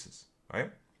increases,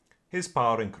 right? His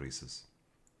power increases.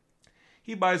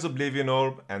 He buys Oblivion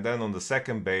Orb, and then on the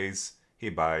second base, he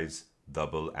buys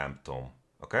double Amp Tome,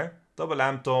 okay? Double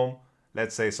Amp Tome,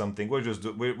 let's say something,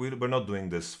 we're not doing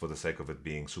this for the sake of it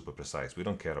being super precise. We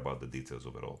don't care about the details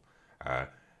overall.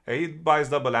 He buys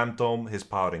double Amp Tome, his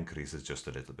power increases just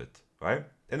a little bit, right?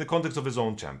 In the context of his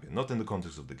own champion, not in the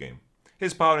context of the game.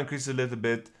 His power increases a little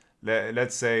bit.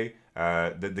 Let's say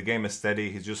the game is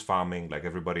steady. He's just farming like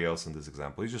everybody else in this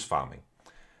example. He's just farming.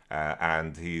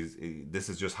 And this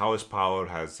is just how his power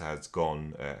has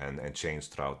gone and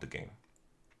changed throughout the game.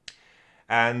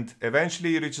 And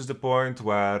eventually he reaches the point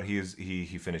where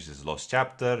he finishes his lost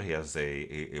chapter. He has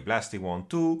a blasting one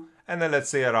too. And then let's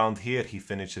say around here he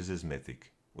finishes his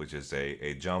mythic, which is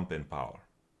a jump in power.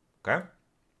 Okay?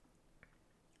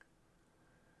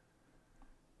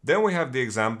 Then we have the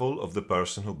example of the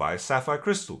person who buys Sapphire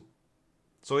Crystal.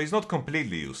 So he's not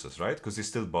completely useless, right? Because he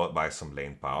still buys some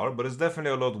lane power, but it's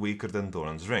definitely a lot weaker than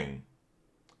Doran's Ring.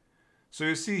 So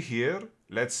you see here,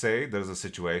 let's say there's a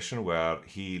situation where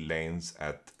he lanes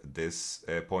at this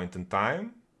point in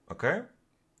time, okay?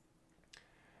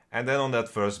 And then on that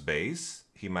first base,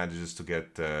 he manages to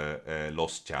get a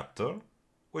lost chapter,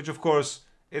 which of course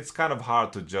it's kind of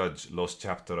hard to judge Lost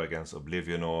Chapter against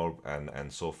Oblivion Orb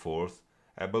and so forth.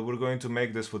 But we're going to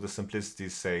make this for the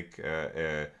simplicity's sake,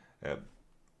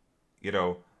 you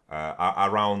know,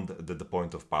 around the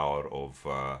point of power of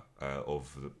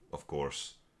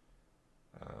course,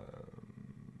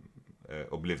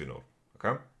 Oblivion Orb.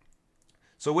 Okay.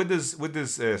 So with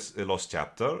this Lost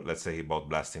Chapter, let's say he bought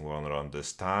Blasting One around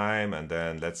this time, and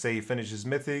then let's say he finishes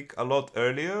Mythic a lot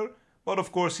earlier. But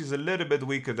of course, he's a little bit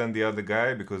weaker than the other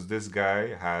guy because this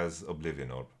guy has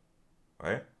Oblivion Orb,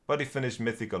 right? But he finished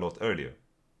Mythic a lot earlier.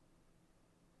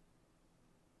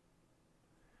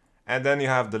 And then you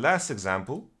have the last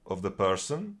example of the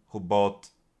person who bought,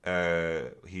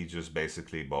 he just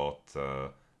basically bought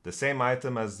the same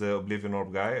item as the Oblivion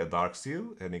Orb guy, a Dark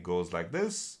Steel, and he goes like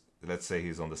this. Let's say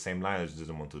he's on the same line, just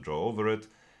doesn't want to draw over it.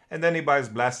 And then he buys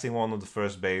Blasting One on the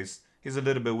first base. He's a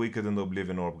little bit weaker than the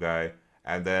Oblivion Orb guy.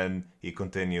 And then he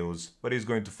continues, but he's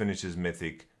going to finish his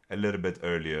Mythic a little bit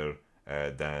earlier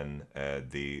than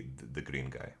the green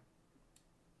guy.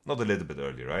 Not a little bit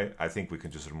earlier, right? I think we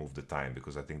can just remove the time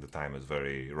because I think the time is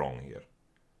very wrong here.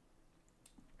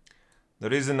 The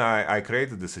reason I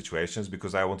created this situation is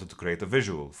because I wanted to create a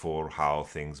visual for how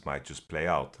things might just play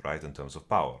out, right, in terms of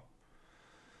power.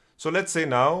 So let's say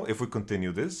now, if we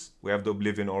continue this, we have the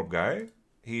Oblivion Orb guy.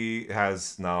 He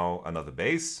has now another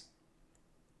base.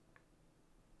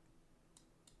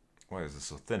 Why is this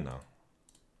so thin now?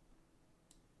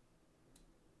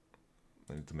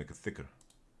 I need to make it thicker.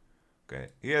 Okay,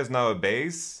 he has now a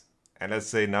base, and let's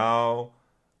say now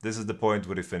this is the point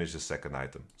where he finishes the second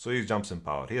item. So he jumps in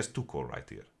power. He has 2 core right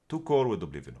here. 2 core with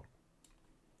Oblivion Orb.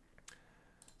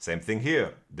 Same thing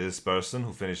here. This person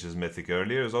who finishes Mythic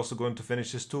earlier is also going to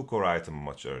finish his 2 core item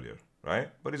much earlier, right?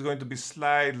 But he's going to be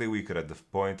slightly weaker at the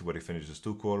point where he finishes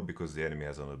 2 core because the enemy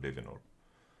has an Oblivion Orb.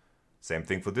 Same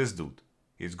thing for this dude.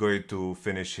 He's going to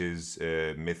finish his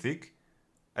Mythic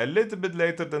a little bit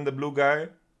later than the blue guy,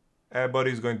 but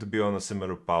he's going to be on a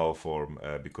similar power form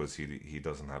because he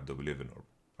doesn't have the Oblivion Orb,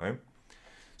 right?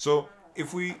 So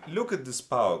if we look at this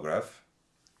power graph,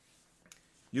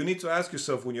 you need to ask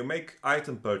yourself, when you make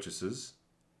item purchases,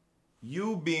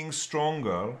 you being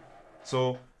stronger,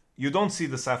 so you don't see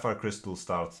the Sapphire Crystal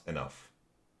start enough.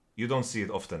 You don't see it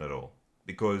often at all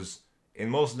because in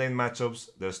most lane matchups,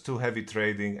 there's too heavy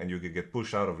trading and you can get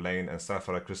pushed out of lane, and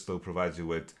Sapphire Crystal provides you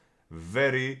with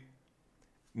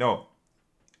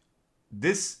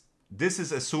this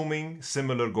is assuming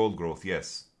similar gold growth,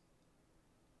 yes.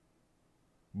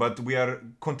 But we are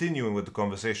continuing with the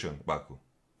conversation, Baku.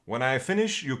 When I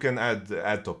finish, you can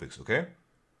add topics, okay?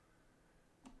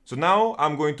 So now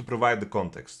I'm going to provide the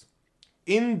context.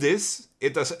 In this,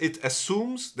 it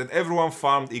assumes that everyone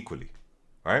farmed equally,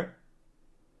 right?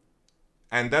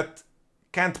 And that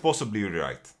can't possibly be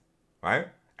right, right?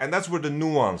 And that's where the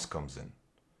nuance comes in.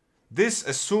 This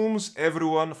assumes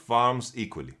everyone farms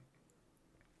equally.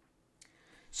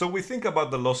 So we think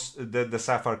about the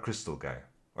Sapphire Crystal guy,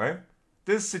 right?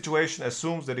 This situation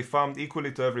assumes that he farmed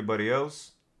equally to everybody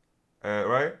else,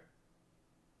 right?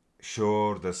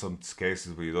 Sure, there's some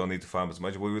cases where you don't need to farm as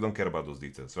much, but we don't care about those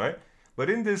details, right? But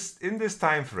in this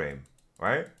time frame,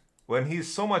 right, when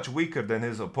he's so much weaker than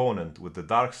his opponent with the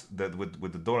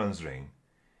with the Doran's Ring,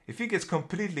 if he gets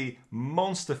completely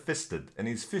monster fisted and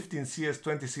he's 15 CS,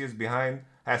 20 CS behind,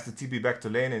 has to TP back to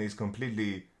lane and he's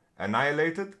completely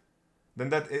annihilated, then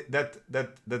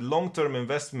that long-term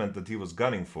investment that he was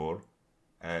gunning for,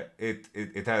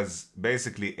 it has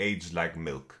basically aged like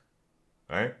milk,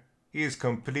 right? He is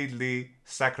completely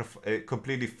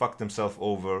fucked himself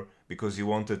over because he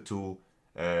wanted to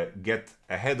get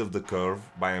ahead of the curve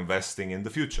by investing in the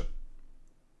future.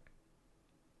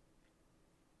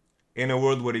 In a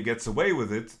world where he gets away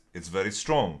with it, it's very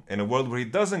strong. In a world where he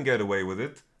doesn't get away with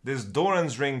it, this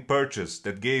Doran's Ring purchase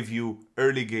that gave you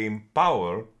early game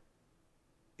power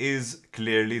is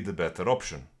clearly the better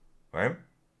option, right?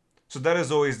 So that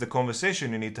is always the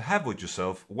conversation you need to have with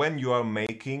yourself when you are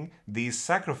making these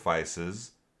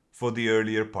sacrifices for the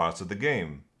earlier parts of the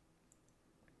game,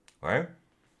 right?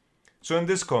 So in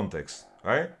this context,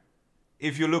 right,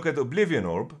 if you look at Oblivion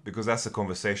Orb, because that's the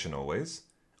conversation always,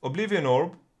 Oblivion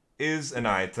Orb is an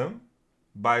item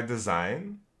by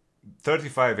design,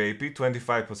 35 AP,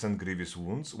 25% grievous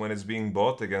wounds when it's being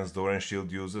bought against Doran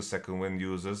Shield users, Second Wind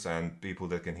users, and people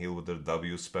that can heal with their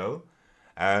W spell.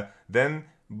 Then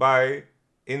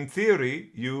in theory,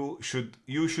 you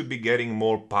should be getting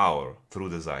more power through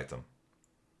this item.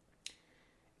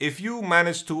 If you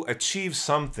manage to achieve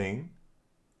something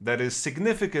that is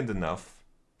significant enough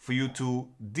for you to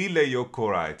delay your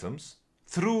core items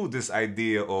through this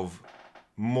idea of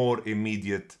more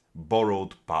immediate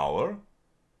borrowed power,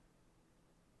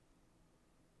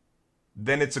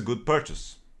 then it's a good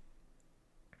purchase.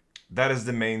 That is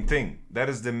the main thing. That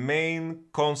is the main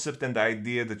concept and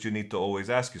idea that you need to always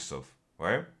ask yourself,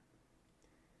 right?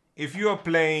 If you are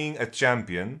playing a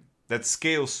champion that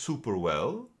scales super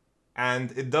well,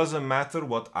 and it doesn't matter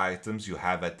what items you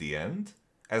have at the end,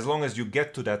 as long as you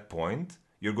get to that point,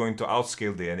 you're going to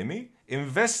outscale the enemy.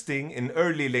 Investing in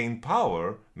early lane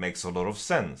power makes a lot of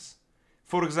sense.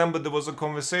 For example, there was a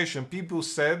conversation, people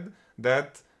said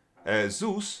that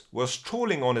Zeus was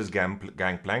trolling on his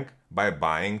gangplank by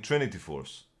buying Trinity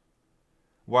Force.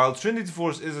 While Trinity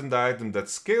Force isn't the item that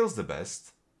scales the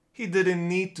best, he didn't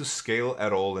need to scale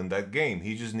at all in that game.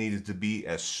 He just needed to be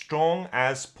as strong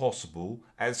as possible,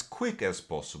 as quick as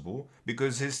possible,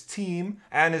 because his team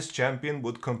and his champion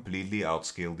would completely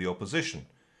outscale the opposition.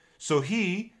 So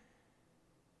he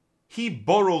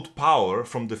borrowed power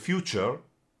from the future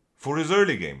for his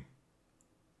early game.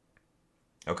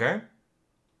 Okay?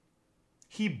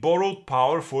 He borrowed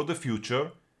power for the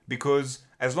future because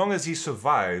as long as he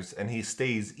survives and he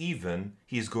stays even,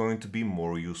 he's going to be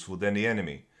more useful than the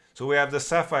enemy. So we have the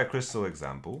Sapphire Crystal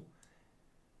example.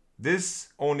 This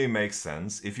only makes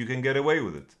sense if you can get away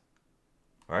with it.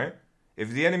 Right? If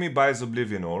the enemy buys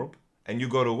Oblivion Orb and you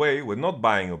got away with not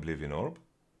buying Oblivion Orb,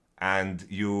 and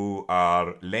you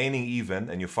are laning even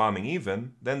and you're farming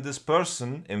even, then this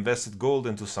person invested gold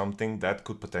into something that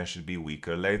could potentially be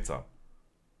weaker later.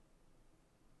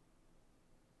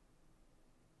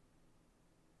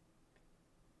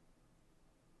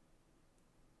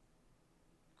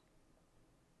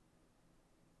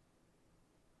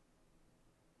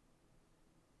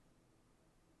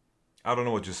 I don't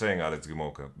know what you're saying, Alex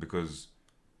Gimoka, because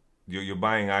you're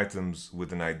buying items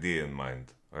with an idea in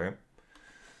mind, right?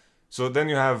 So then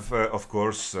you have, of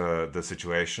course, the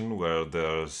situation where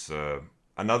there's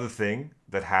another thing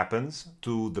that happens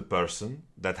to the person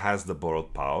that has the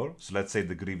borrowed power. So let's say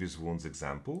the Grievous Wounds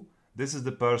example. This is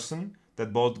the person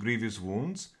that bought Grievous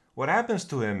Wounds. What happens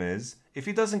to him is, if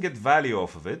he doesn't get value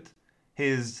off of it,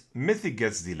 his mythic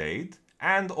gets delayed,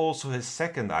 and also his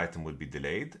second item would be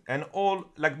delayed, and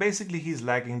basically he's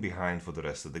lagging behind for the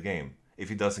rest of the game if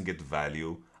he doesn't get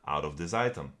value out of this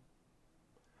item.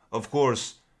 Of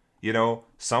course,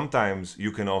 sometimes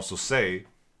you can also say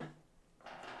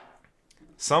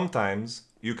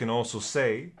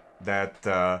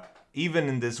that even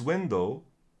in this window,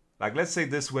 like let's say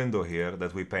this window here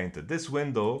that we painted, this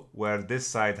window where this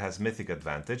side has mythic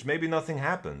advantage, maybe nothing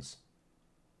happens,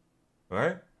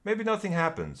 right? Maybe nothing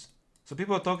happens. So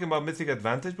people are talking about mythic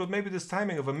advantage, but maybe this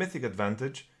timing of a mythic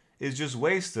advantage is just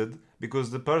wasted because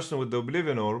the person with the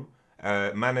Oblivion Orb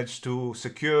managed to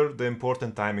secure the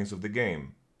important timings of the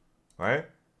game, right?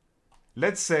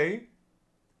 Let's say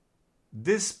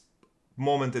this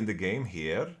moment in the game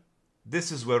here,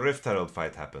 this is where Rift Herald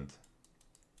fight happened.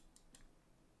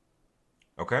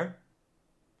 Okay?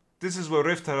 This is where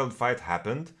Rift Herald fight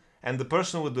happened, and the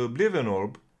person with the Oblivion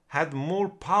Orb had more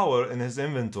power in his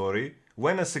inventory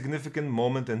when a significant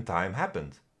moment in time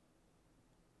happened.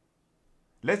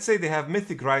 Let's say they have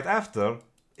Mythic right after,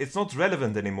 it's not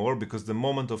relevant anymore because the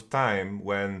moment of time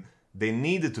when they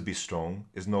needed to be strong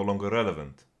is no longer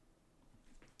relevant.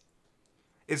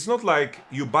 It's not like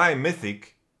you buy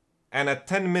Mythic and at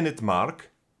 10-minute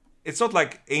mark, it's not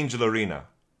like Angel Arena.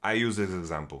 I use this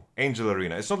example. Angel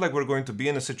Arena. It's not like we're going to be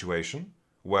in a situation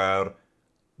where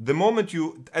the moment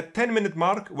at 10-minute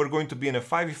mark, we're going to be in a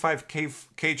 5v5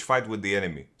 cage fight with the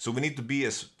enemy. So we need to be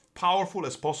as powerful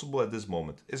as possible at this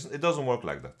moment. It doesn't work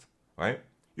like that, right?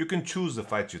 You can choose the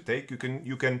fight you take.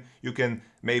 You can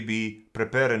maybe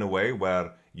prepare in a way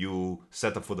where you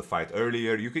set up for the fight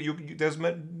earlier.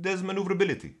 There's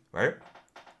maneuverability, right?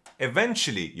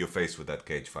 Eventually, you're faced with that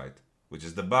cage fight, which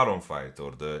is the Baron fight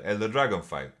or the Elder Dragon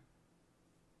fight.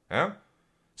 Yeah?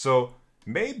 So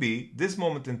maybe this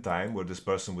moment in time where this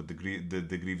person with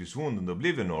the Grievous Wound and the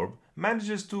Oblivion Orb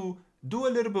manages to do a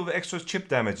little bit of extra chip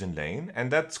damage in lane,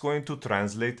 and that's going to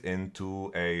translate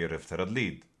into a Rift Herald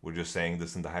lead. We're just saying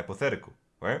this in the hypothetical,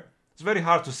 right? It's very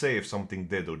hard to say if something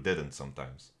did or didn't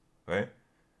sometimes, right?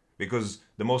 Because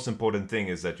the most important thing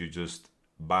is that you just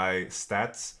buy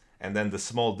stats, and then the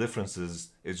small differences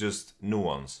is just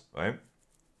nuance, right?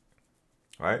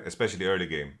 Right? Especially early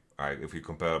game. Right? If you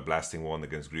compare Blasting Wand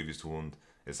against Grievous Wound,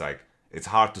 it's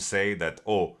hard to say that,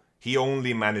 he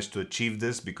only managed to achieve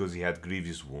this because he had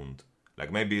Grievous Wound.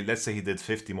 Like maybe, let's say he did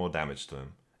 50 more damage to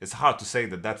him. It's hard to say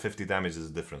that 50 damage is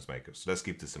a difference maker. So let's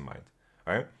keep this in mind,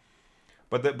 right?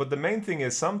 But the main thing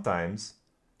is sometimes,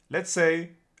 let's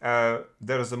say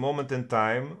there is a moment in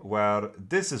time where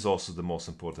this is also the most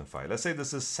important fight. Let's say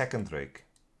this is second Drake.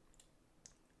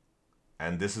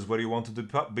 And this is where you want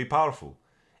to be powerful.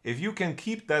 If you can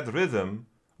keep that rhythm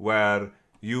where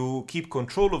you keep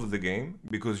control of the game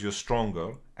because you're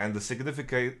stronger, and the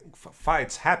significant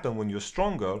fights happen when you're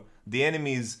stronger. The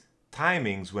enemy's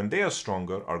timings when they are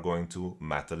stronger are going to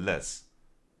matter less.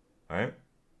 Right?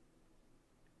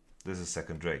 This is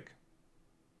second Drake.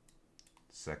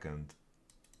 Second.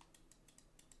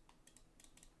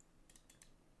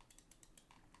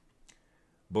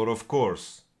 But of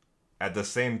course, at the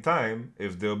same time,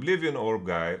 if the Oblivion Orb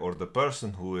guy or the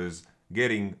person who is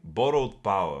getting borrowed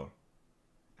power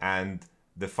and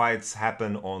the fights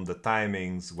happen on the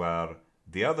timings where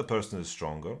the other person is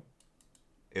stronger,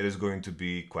 it is going to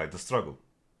be quite a struggle.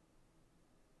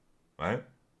 Right?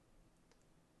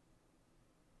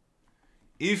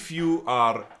 If you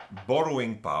are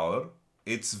borrowing power,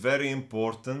 it's very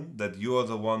important that you are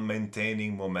the one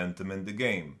maintaining momentum in the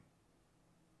game.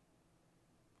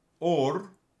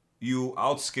 Or you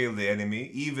outscale the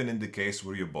enemy even in the case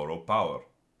where you borrow power.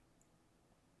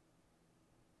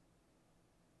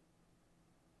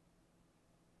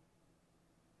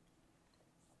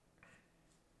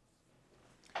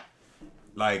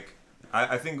 Like,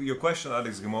 I think your question,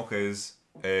 Alex Gamoka, is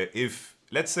if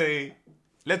let's say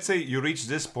you reach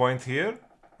this point here,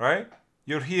 right?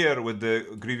 You're here with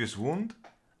the grievous wound,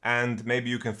 and maybe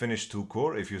you can finish 2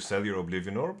 core if you sell your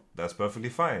Oblivion Orb. That's perfectly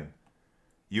fine.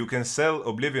 You can sell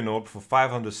Oblivion Orb for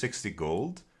 560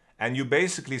 gold, and you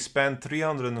basically spend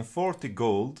 340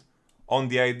 gold on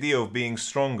the idea of being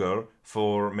stronger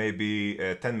for maybe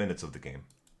 10 minutes of the game.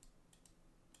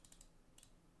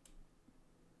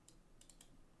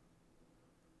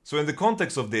 So in the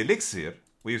context of the elixir,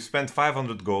 we've spent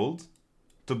 500 gold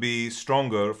to be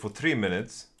stronger for 3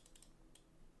 minutes,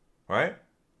 right?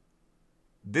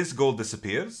 This gold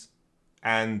disappears,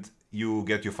 and you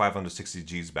get your 560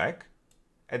 Gs back,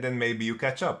 and then maybe you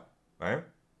catch up, right?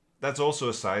 That's also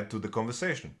a side to the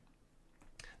conversation.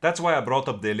 That's why I brought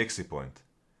up the elixir point.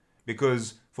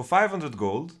 Because for 500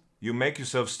 gold, you make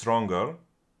yourself stronger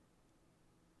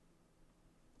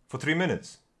for 3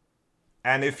 minutes.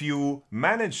 And if you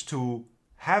manage to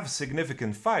have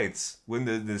significant fights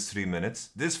within these 3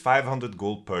 minutes, this 500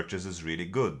 gold purchase is really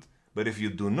good. But if you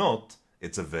do not,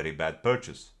 it's a very bad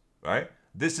purchase, right?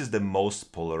 This is the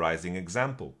most polarizing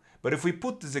example. But if we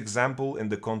put this example in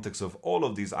the context of all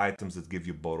of these items that give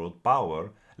you borrowed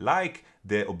power, like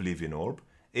the Oblivion Orb,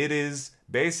 it is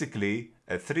basically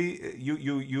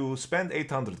you spend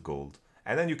 800 gold,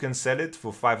 and then you can sell it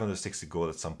for 560 gold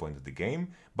at some point in the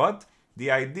game. But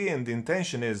the idea and the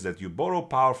intention is that you borrow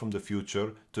power from the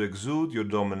future to exude your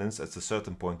dominance at a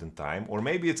certain point in time, or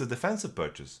maybe it's a defensive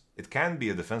purchase. It can be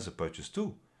a defensive purchase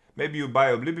too. Maybe you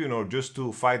buy Oblivion Orb just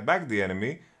to fight back the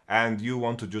enemy, and you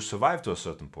want to just survive to a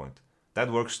certain point.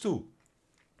 That works too.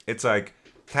 It's like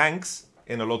tanks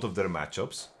in a lot of their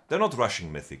matchups, they're not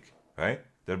rushing Mythic, right?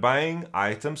 They're buying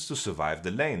items to survive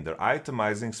the lane. They're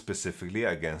itemizing specifically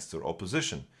against their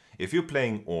opposition. If you're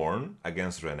playing Ornn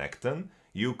against Renekton,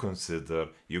 you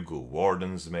go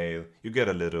Warden's Mail, you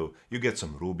get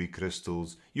some Ruby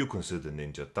Crystals, you consider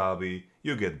Ninja Tabi,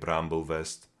 you get Bramble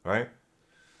Vest, right?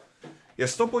 Yeah,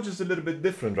 Stopwatch is a little bit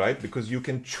different, right? Because you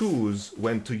can choose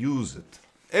when to use it.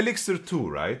 Elixir 2,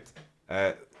 right?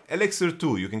 Elixir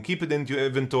 2, you can keep it into your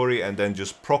inventory and then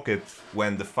just proc it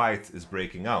when the fight is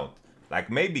breaking out. Like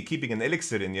maybe keeping an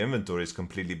elixir in your inventory is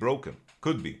completely broken.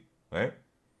 Could be, right?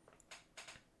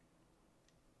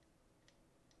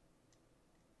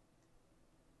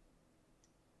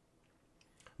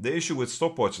 The issue with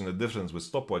Stopwatch and the difference with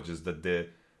Stopwatch is that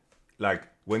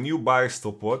when you buy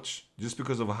Stopwatch, just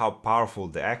because of how powerful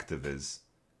the active is,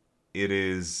 it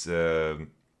is of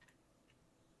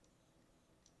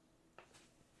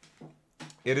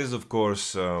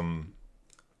course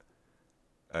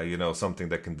something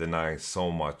that can deny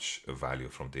so much value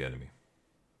from the enemy.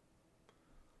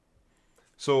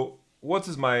 So what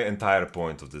is my entire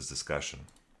point of this discussion?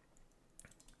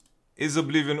 Is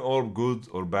Oblivion Orb good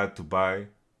or bad to buy?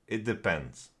 It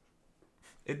depends.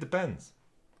 It depends.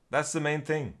 That's the main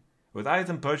thing. With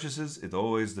item purchases, it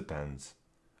always depends,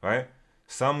 right?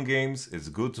 Some games it's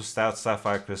good to start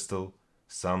Sapphire Crystal,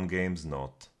 some games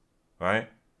not, right?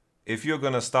 If you're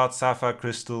gonna start Sapphire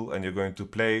Crystal and you're going to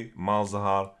play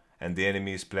Malzahar and the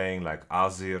enemy is playing like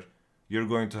Azir, you're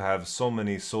going to have so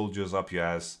many soldiers up your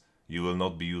ass, you will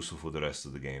not be useful for the rest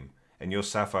of the game. And your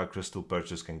Sapphire Crystal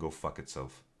purchase can go fuck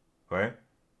itself, right?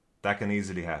 That can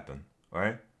easily happen,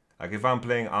 right? Like if I'm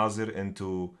playing Azir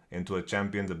into a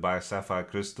champion that buys Sapphire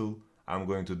Crystal, I'm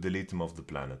going to delete him off the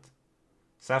planet.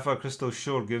 Sapphire Crystal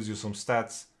sure gives you some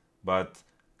stats, but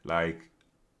like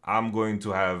I'm going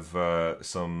to have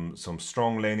some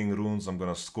strong laning runes. I'm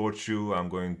gonna scorch you. I'm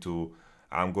going to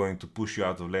push you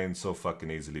out of lane so fucking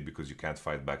easily because you can't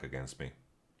fight back against me.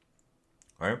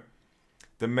 right?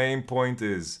 The main point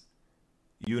is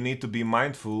you need to be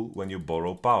mindful when you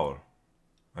borrow power,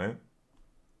 right?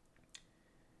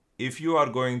 If you are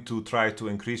going to try to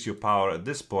increase your power at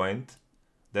this point,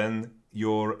 then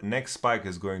your next spike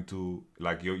is going to,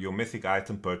 like your mythic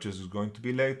item purchase is going to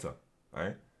be later,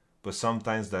 right? But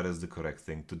sometimes that is the correct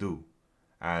thing to do.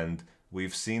 And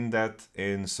we've seen that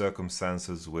in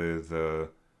circumstances with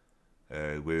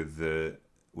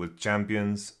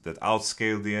champions that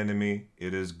outscale the enemy.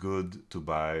 It is good to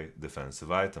buy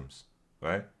defensive items,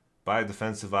 right? Buy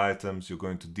defensive items. You're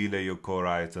going to delay your core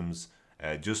items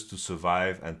just to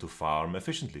survive and to farm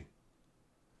efficiently.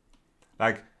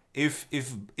 Like if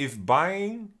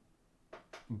buying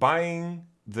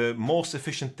the most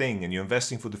efficient thing and you're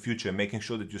investing for the future, making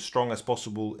sure that you're strong as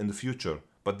possible in the future,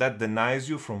 but that denies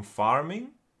you from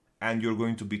farming, and you're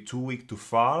going to be too weak to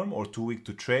farm, or too weak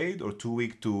to trade, or too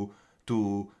weak to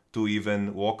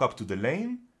even walk up to the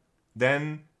lane,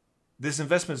 then this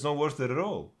investment is not worth it at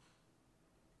all.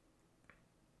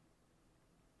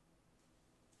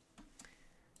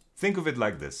 Think of it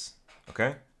like this,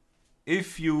 okay?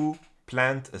 If you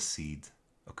plant a seed,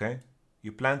 okay?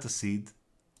 You plant a seed,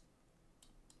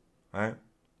 right?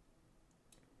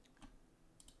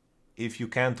 If you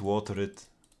can't water it,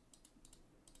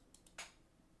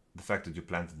 the fact that you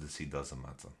planted the seed doesn't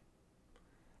matter.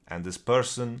 And this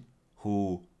person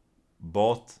who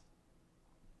bought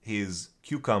his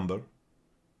cucumber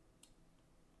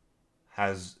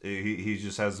he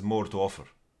just has more to offer.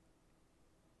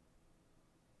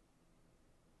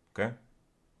 Okay?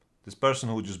 This person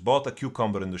who just bought a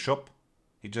cucumber in the shop,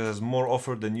 he just has more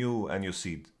offer than you and your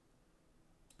seed.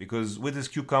 Because with his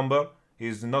cucumber,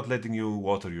 he's not letting you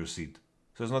water your seed.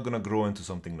 So it's not going to grow into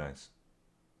something nice.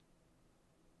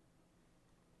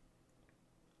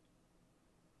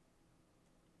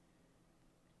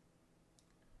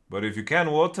 But if you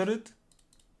can water it,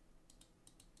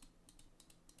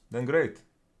 then great.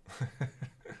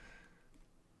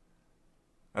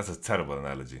 That's a terrible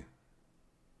analogy.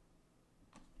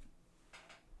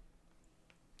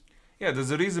 Yeah,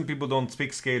 there's a reason people don't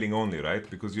speak scaling only, right?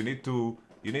 Because you need to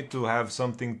have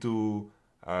something you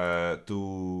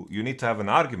need to have an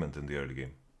argument in the early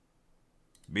game.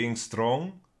 Being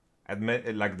strong,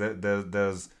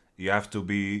 you have to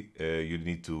be, you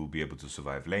need to be able to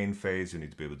survive lane phase, you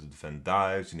need to be able to defend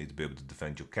dives, you need to be able to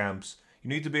defend your camps, you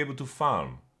need to be able to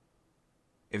farm.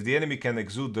 If the enemy can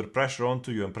exude their pressure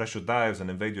onto you and pressure dives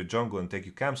and invade your jungle and take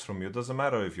your camps from you, it doesn't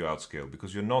matter if you outscale,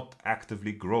 because you're not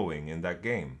actively growing in that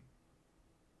game.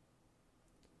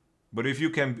 But if you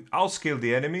can outscale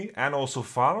the enemy and also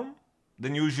farm,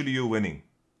 then usually you're winning.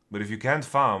 But if you can't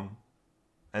farm,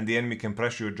 and the enemy can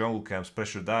pressure your jungle camps,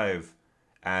 pressure dive,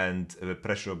 and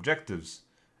pressure objectives,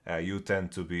 you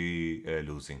tend to be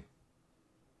losing.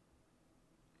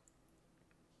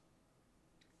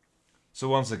 So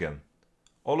once again,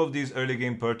 all of these early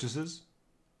game purchases,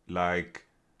 like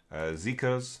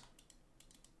Zekas,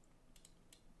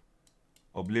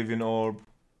 Oblivion Orb,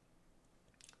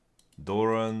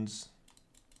 Dorans,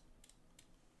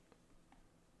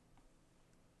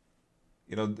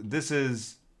 this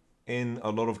is, in a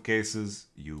lot of cases,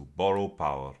 you borrow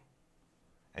power.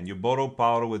 And you borrow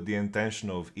power with the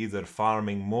intention of either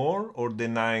farming more or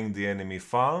denying the enemy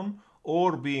farm,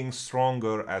 or being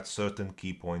stronger at certain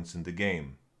key points in the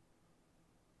game.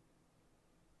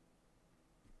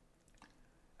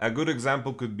 A good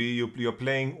example could be you're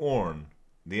playing Ornn.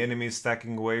 The enemy is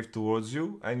stacking a wave towards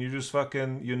you, and you just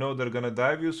they're gonna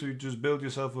dive you, so you just build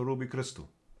yourself a ruby crystal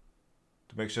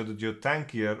to make sure that you're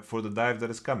tankier for the dive that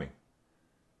is coming.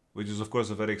 Which is, of course,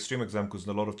 a very extreme example, because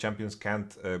a lot of champions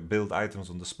can't build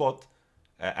items on the spot.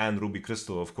 And ruby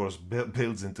crystal, of course,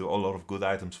 builds into a lot of good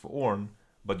items for Ornn,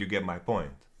 but you get my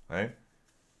point, right?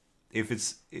 If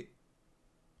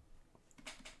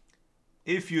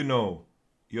you know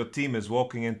your team is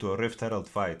walking into a Rift Herald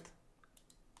fight,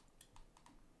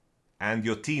 and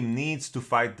your team needs to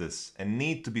fight this and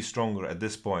need to be stronger at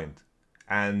this point,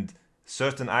 and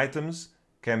certain items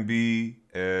can be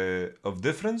of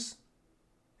difference,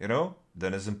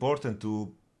 then it's important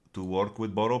to work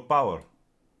with borrowed power.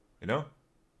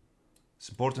 It's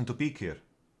important to peak here,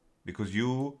 because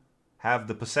you have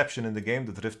the perception in the game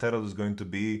that Rift Herald is going to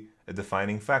be a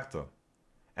defining factor.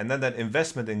 And then that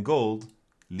investment in gold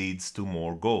leads to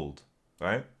more gold,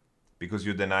 right? Because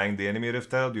you're denying the enemy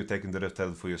Rift Herald, you're taking the Rift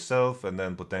Herald for yourself, and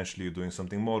then potentially you're doing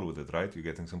something more with it, right? You're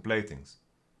getting some platings.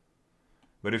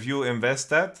 But if you invest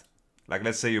that, like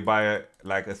let's say you buy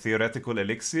a theoretical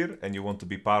elixir and you want to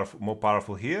be more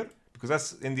powerful here, because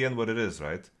that's in the end what it is,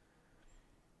 right?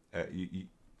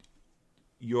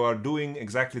 You are doing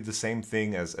exactly the same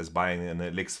thing as buying an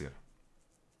elixir.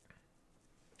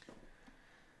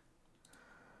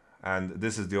 And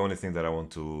this is the only thing that I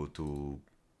want to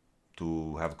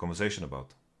have a conversation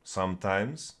about.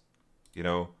 Sometimes, you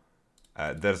know,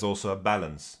 there's also a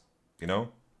balance, you know.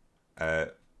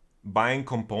 Buying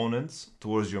components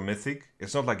towards your mythic,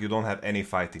 it's not like you don't have any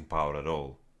fighting power at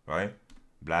all, right?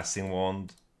 Blasting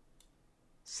Wand,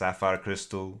 Sapphire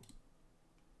Crystal.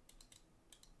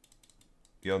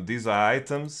 You know, these are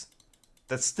items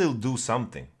that still do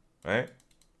something, right?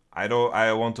 I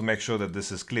want to make sure that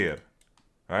this is clear,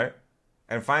 right?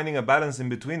 And finding a balance in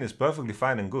between is perfectly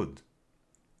fine and good.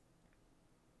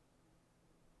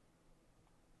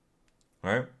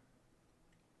 Right?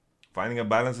 Finding a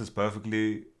balance is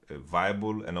perfectly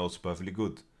viable and also perfectly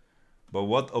good. But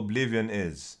what Oblivion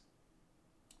is?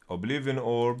 Oblivion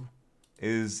Orb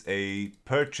is a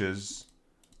purchase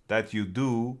that you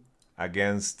do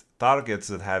against targets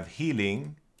that have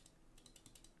healing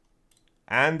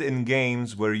and in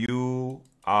games where you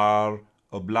are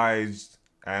obliged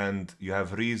and you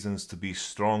have reasons to be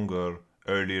stronger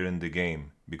earlier in the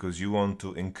game because you want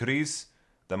to increase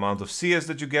the amount of CS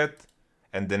that you get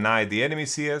and deny the enemy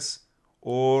CS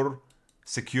or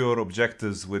secure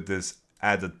objectives with this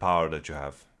added power that you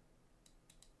have.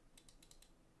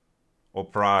 Or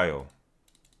prio.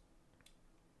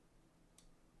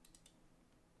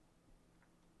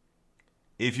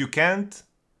 If you can't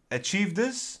achieve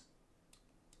this,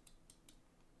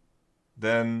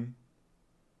 then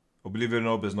Oblivion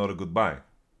Orb is not a good buy.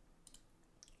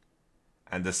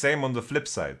 And the same on the flip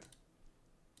side.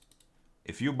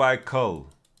 If you buy Cull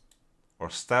or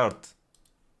start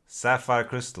Sapphire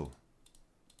Crystal,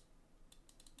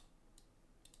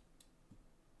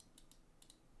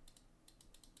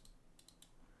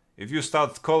 if you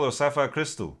start Cull or Sapphire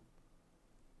Crystal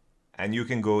and you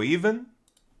can go even,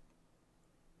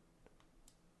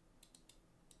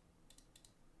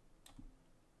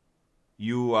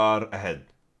 you are ahead.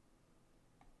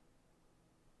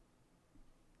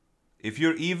 If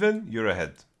you're even, you're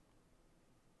ahead.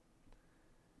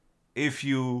 If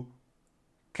you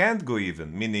can't go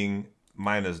even, meaning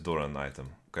minus Doran item,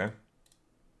 okay?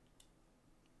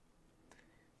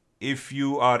 If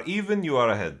you are even, you are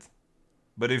ahead.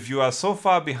 But if you are so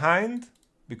far behind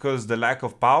because the lack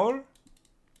of power,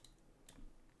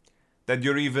 that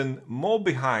you're even more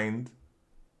behind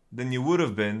than you would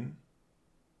have been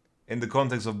in the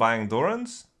context of buying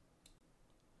Dorans,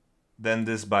 then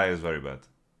this buy is very bad.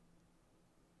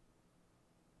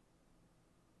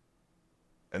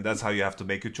 And that's how you have to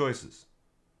make your choices.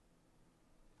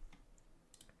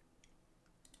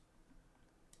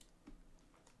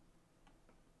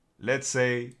 Let's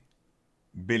say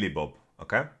Billy Bob,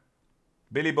 okay?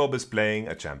 Billy Bob is playing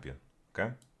a champion,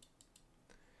 okay?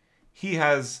 He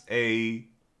has a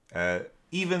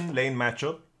even lane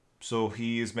matchup, so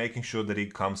he is making sure that he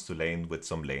comes to lane with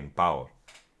some lane power.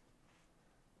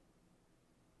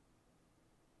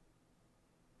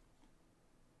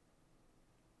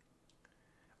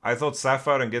 I thought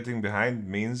Sapphire and getting behind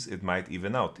means it might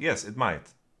even out. Yes, it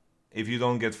might. If you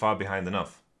don't get far behind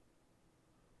enough.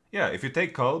 Yeah, if you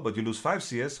take Cull but you lose 5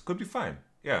 CS, could be fine.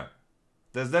 Yeah.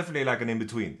 There's definitely like an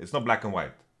in-between. It's not black and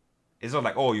white. It's not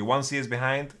like, oh, you're 1 CS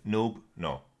behind? Nope.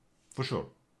 No. For sure.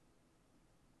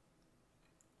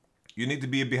 You need to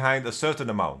be behind a certain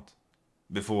amount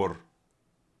before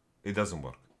it doesn't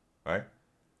work. Right?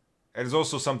 And it's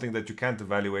also something that you can't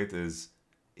evaluate is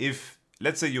if,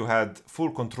 let's say you had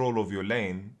full control of your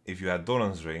lane, if you had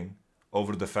Doran's Ring,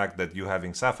 over the fact that you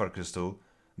having Sapphire Crystal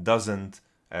doesn't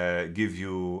give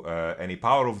you any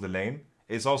power of the lane,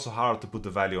 it's also hard to put the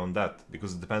value on that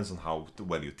because it depends on how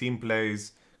well your team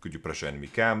plays. Could you pressure enemy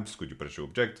camps? Could you pressure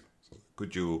objectives?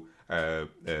 Could you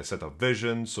set up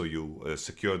vision so you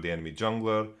secure the enemy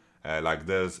jungler? Like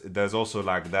there's also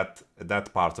like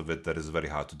that part of it that is very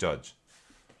hard to judge.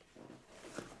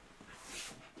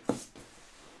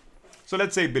 So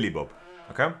let's say Billy Bob,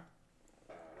 okay?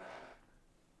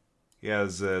 He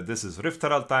has this is Rift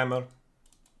Herald timer.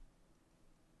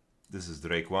 This is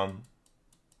Drake 1,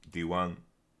 D1,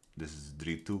 this is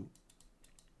Drake 2,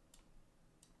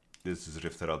 this is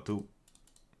Rift Herald 2,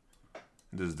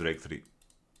 this is Drake 3,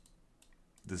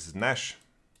 this is Nash,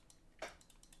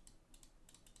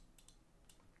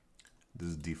 this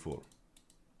is D4,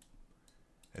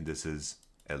 and this is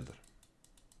Elder.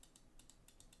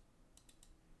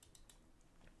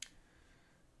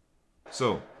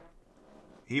 So,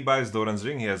 he buys Doran's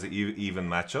Ring, he has an even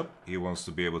matchup, he wants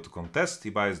to be able to contest, he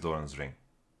buys Doran's Ring,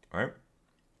 right?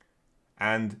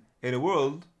 And in a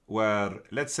world where,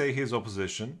 let's say his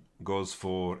opposition goes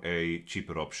for a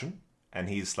cheaper option, and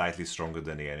he is slightly stronger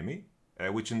than the enemy,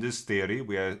 which in this theory,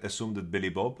 we assume that Billy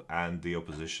Bob and the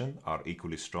opposition are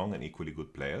equally strong and equally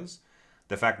good players,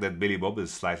 the fact that Billy Bob is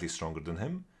slightly stronger than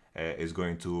him is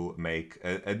going to make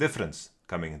a difference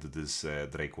coming into this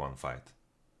Drake 1 fight,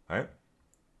 right?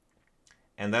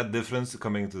 And that difference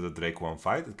coming into the Drake 1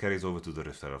 fight, it carries over to the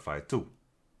Rift Herald fight too,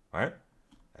 right?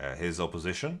 His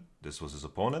opposition, this was his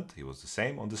opponent, he was the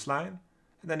same on this line.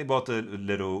 And then he bought a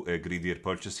little greedier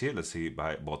purchase here. Let's see, he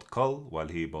bought Cull while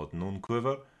he bought Noon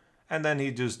Quiver. And then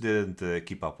he just didn't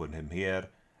keep up with him here.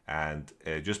 And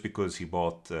just because he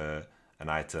bought an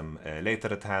item later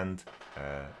at hand,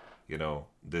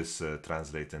 this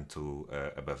translates into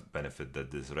a benefit that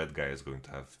this red guy is going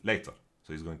to have later.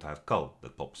 So he's going to have Cull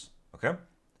that pops, okay?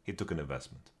 He took an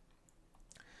investment.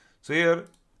 So here,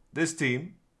 this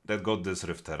team that got this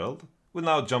Rift Herald will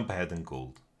now jump ahead in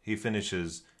gold. He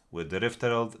finishes with the Rift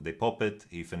Herald, they pop it,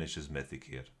 he finishes Mythic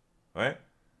here, right?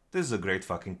 This is a great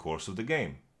fucking course of the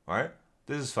game, right?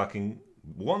 This is fucking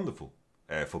wonderful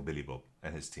for Billy Bob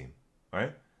and his team,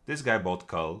 right? This guy bought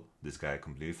Cull, this guy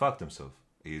completely fucked himself.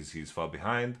 He's far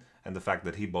behind, and the fact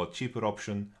that he bought cheaper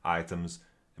option items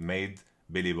made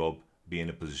Billy Bob be in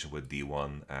a position where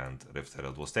D1 and Rift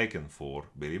Herald was taken for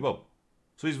Billy Bob.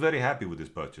 So he's very happy with his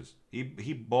purchase.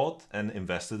 He bought and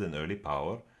invested in early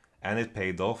power, and it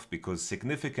paid off because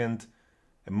significant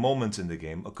moments in the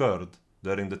game occurred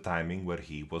during the timing where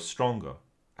he was stronger,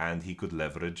 and he could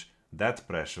leverage that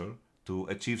pressure to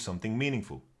achieve something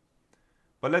meaningful.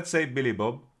 But let's say Billy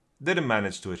Bob didn't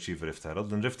manage to achieve Rift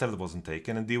Herald, and Rift Herald wasn't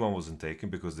taken, and D1 wasn't taken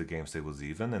because the game state was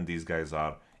even, and these guys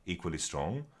are equally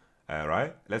strong,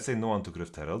 right? Let's say no one took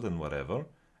Rift Herald and whatever,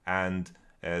 and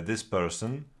this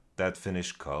person that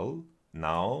finished Cull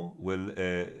now will,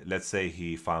 let's say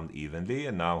he farmed evenly,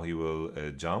 and now he will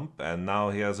jump, and now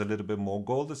he has a little bit more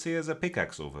gold. Let's say he has a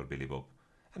pickaxe over Billy Bob.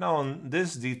 And now on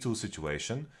this D2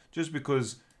 situation, just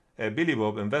because Billy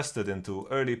Bob invested into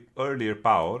earlier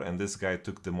power, and this guy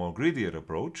took the more greedier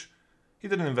approach, he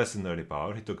didn't invest in early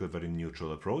power. He took a very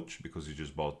neutral approach because he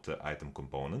just bought item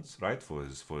components, right, for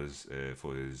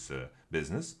his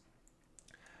business.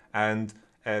 And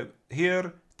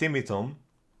here, Timmy Tom,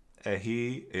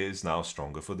 he is now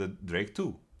stronger for the Drake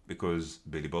 2 because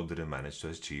Billy Bob didn't manage to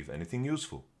achieve anything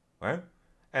useful, right?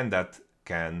 And that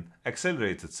can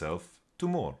accelerate itself to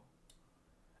more.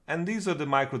 And these are the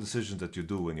micro decisions that you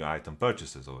do when your item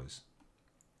purchases always.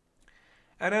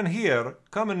 And then here,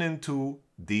 coming into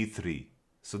D3.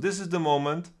 So this is the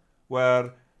moment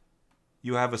where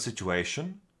you have a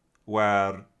situation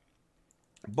where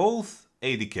both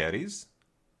AD carries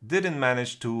didn't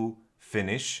manage to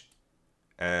finish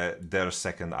their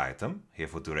second item here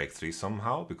for Drake 3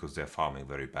 somehow because they're farming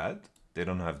very bad. They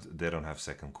don't have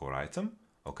second core item.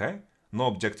 Okay, no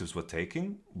objectives were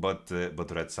taken, but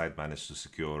red side managed to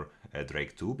secure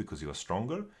Drake 2 because he was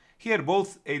stronger. Here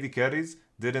both AD carries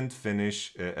didn't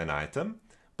finish an item,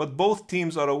 but both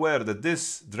teams are aware that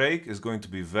this Drake is going to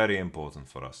be very important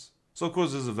for us. So of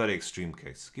course this is a very extreme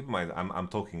case. Keep in mind I'm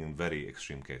talking in very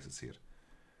extreme cases here.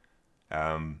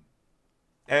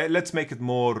 Let's make it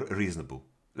more reasonable.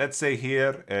 Let's say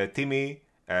here Timmy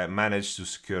managed to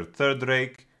secure third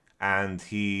Drake, and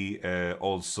he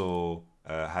also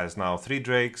has now 3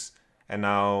 Drakes, and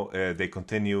now they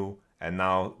continue, and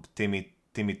now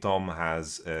Timmy Tom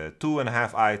has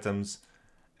 2.5 items,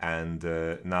 and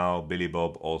now Billy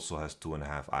Bob also has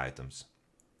 2.5 items.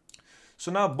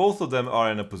 So now both of them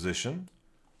are in a position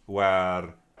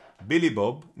where Billy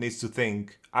Bob needs to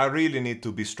think, I really need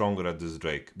to be stronger at this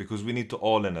Drake because we need to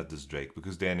all in at this Drake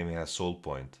because the enemy has soul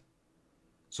point.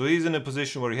 So he's in a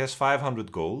position where he has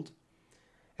 500 gold.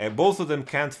 Both of them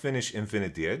can't finish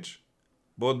Infinity Edge.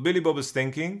 But Billy Bob is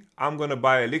thinking, I'm going to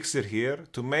buy Elixir here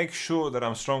to make sure that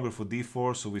I'm stronger for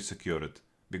D4 so we secure it.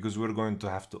 Because we're going to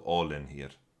have to all in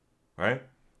here. Right?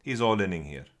 He's all in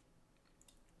here.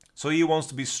 So he wants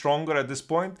to be stronger at this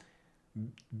point.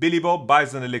 Billy Bob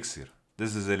buys an Elixir.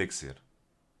 This is Elixir.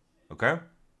 Okay?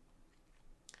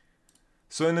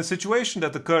 So in a situation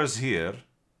that occurs here,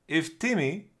 if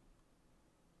Timmy,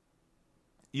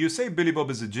 you say Billy Bob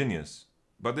is a genius,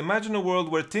 but imagine a world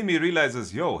where Timmy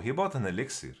realizes, yo, he bought an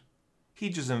Elixir. He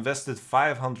just invested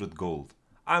 500 gold.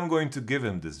 I'm going to give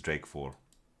him this Drake 4.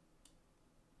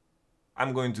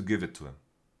 I'm going to give it to him.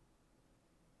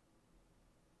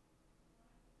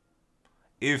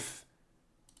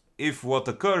 If what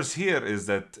occurs here is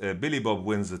that Billy Bob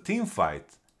wins the team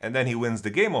fight and then he wins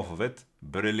the game off of it,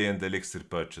 brilliant Elixir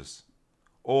purchase.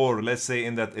 Or let's say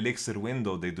in that Elixir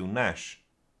window they do Nash,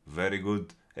 very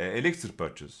good Elixir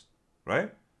purchase,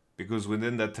 right? Because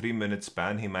within that 3-minute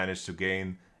span he managed to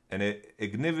gain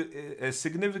a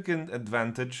significant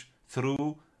advantage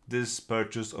through this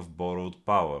purchase of borrowed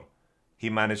power. He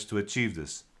managed to achieve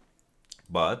this.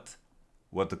 But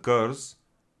what occurs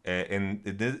In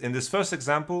this first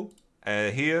example,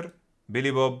 here,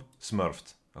 Billy Bob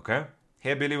smurfed, okay?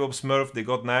 Here, Billy Bob smurfed, they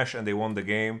got Nash and they won the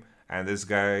game, and this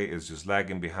guy is just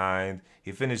lagging behind.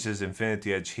 He finishes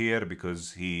Infinity Edge here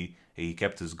because he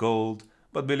kept his gold,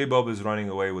 but Billy Bob is running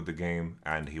away with the game,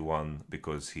 and he won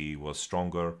because he was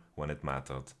stronger when it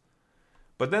mattered.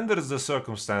 But then there is the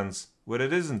circumstance where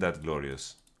it isn't that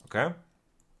glorious, okay?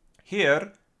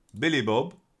 Here, Billy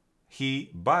Bob, he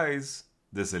buys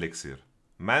this elixir,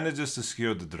 manages to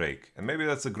secure the Drake, and maybe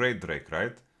that's a great Drake,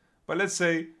 right? But let's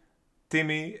say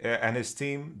Timmy and his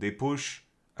team, they push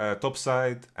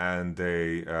topside and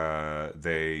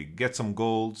they get some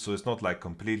gold, so it's not like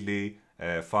completely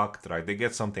fucked, right? They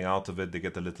get something out of it, they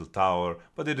get a little tower,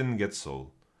 but they didn't get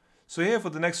soul. So here for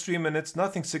the next 3 minutes,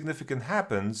 nothing significant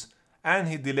happens, and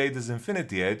he delayed his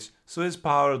Infinity Edge, so his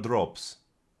power drops.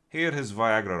 Here his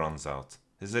Viagra runs out,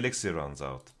 his elixir runs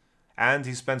out, and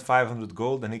he spent 500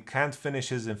 gold and he can't finish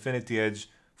his Infinity Edge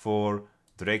for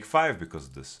Drake 5 because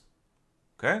of this.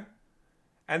 Okay?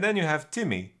 And then you have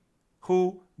Timmy,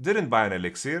 who didn't buy an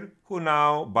elixir, who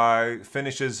now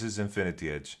finishes his Infinity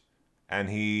Edge. And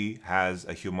he has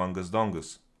a humongous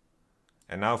dongus.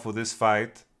 And now for this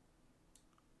fight,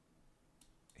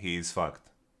 he is fucked.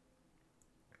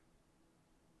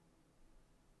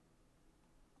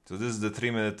 So this is the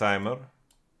 3-minute timer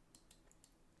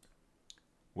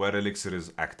where elixir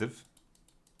is active.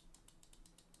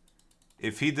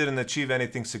 If he didn't achieve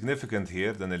anything significant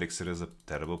here, then elixir is a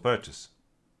terrible purchase.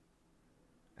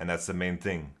 And that's the main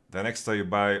thing. The next time you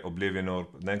buy Oblivion or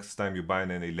next time you buy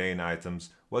any lane items,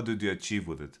 what did you achieve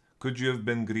with it? Could you have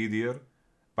been greedier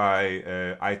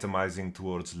by itemizing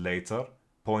towards later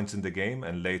points in the game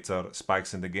and later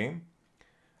spikes in the game?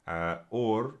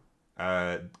 Or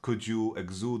could you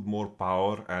exude more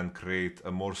power and create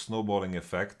a more snowballing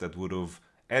effect that would have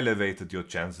elevated your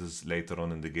chances later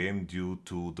on in the game due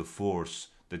to the force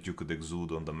that you could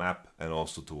exude on the map and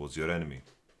also towards your enemy?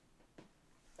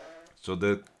 So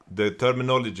the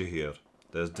terminology here,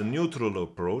 there's the neutral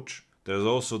approach, there's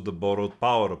also the borrowed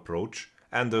power approach,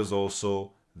 and there's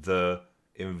also the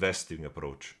investing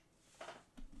approach.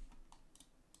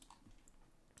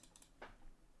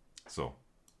 So,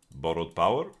 borrowed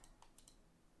power.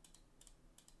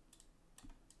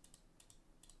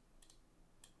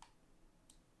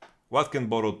 What can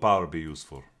borrowed power be used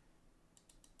for?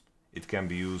 It can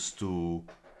be used to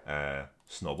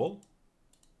snowball.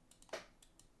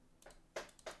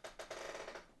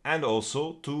 And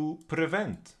also to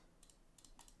prevent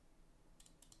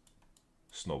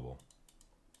snowball.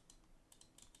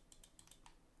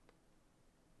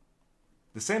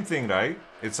 The same thing, right?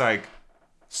 It's like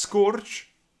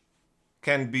Scorch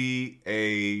can be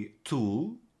a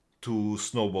tool to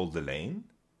snowball the lane,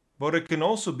 but it can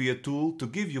also be a tool to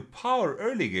give you power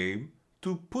early game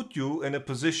to put you in a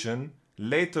position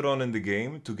later on in the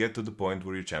game to get to the point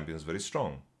where your champion is very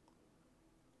strong.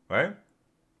 Right?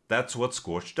 That's what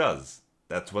Scorch does.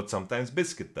 That's what sometimes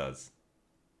Biscuit does.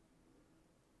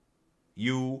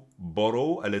 You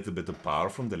borrow a little bit of power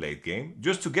from the late game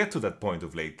just to get to that point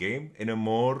of late game in a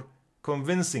more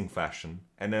convincing fashion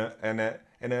and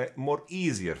a more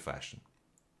easier fashion.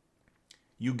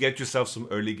 You get yourself some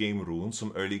early game runes,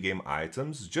 some early game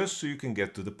items, just so you can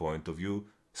get to the point of you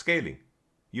scaling.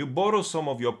 You borrow some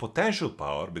of your potential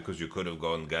power because you could have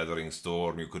gone Gathering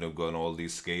Storm, you could have gone all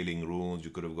these scaling runes,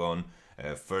 you could have gone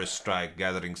First Strike,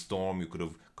 Gathering Storm, you could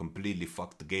have completely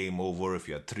fucked the game over if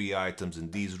you had 3 items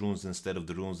in these runes instead of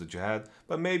the runes that you had.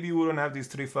 But maybe you wouldn't have these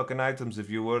 3 fucking items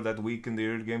if you were that weak in the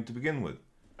early game to begin with.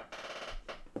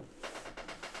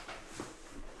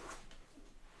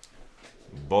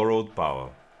 Borrowed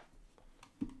power.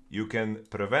 You can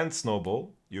prevent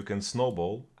snowball, you can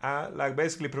snowball, like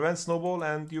basically prevent snowball,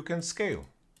 and you can scale.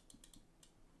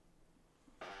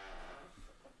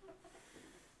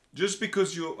 Just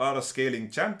because you are a scaling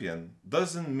champion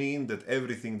doesn't mean that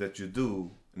everything that you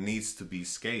do needs to be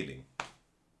scaling.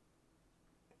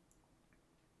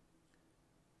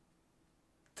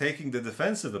 Taking the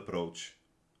defensive approach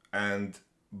and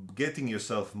getting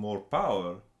yourself more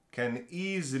power can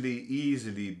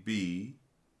easily be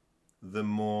the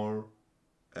more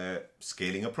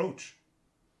scaling approach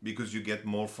because you get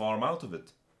more farm out of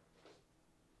it.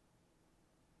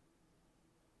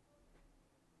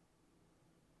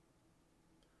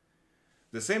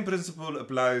 The same principle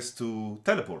applies to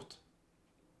teleport.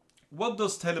 What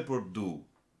does teleport do,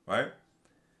 right?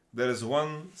 There is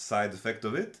one side effect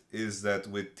of it, is that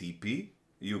with TP,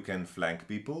 you can flank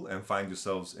people and find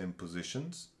yourselves in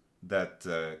positions that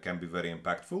can be very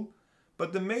impactful.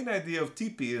 But the main idea of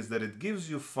TP is that it gives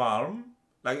you farm,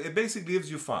 like it basically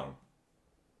gives you farm.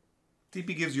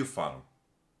 TP gives you farm.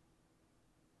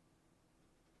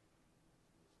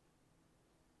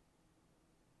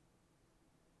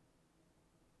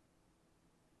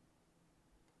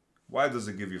 Why does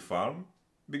it give you farm?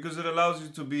 Because it allows you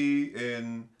to be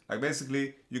in, like,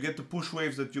 basically you get to push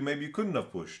waves that you maybe couldn't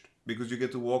have pushed, because you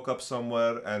get to walk up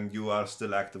somewhere and you are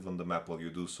still active on the map while you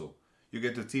do so. You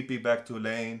get to TP back to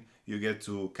lane, you get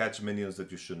to catch minions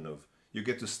that you shouldn't have. You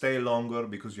get to stay longer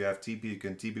because you have TP, you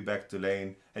can TP back to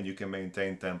lane and you can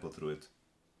maintain tempo through it.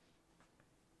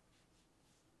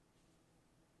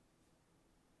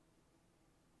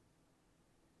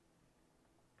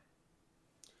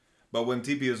 But when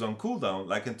TP is on cooldown,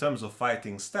 like in terms of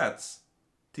fighting stats,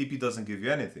 TP doesn't give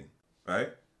you anything,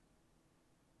 right?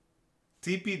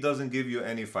 TP doesn't give you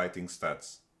any fighting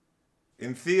stats.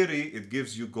 In theory, it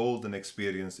gives you gold and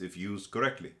experience if used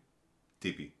correctly.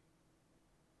 TP.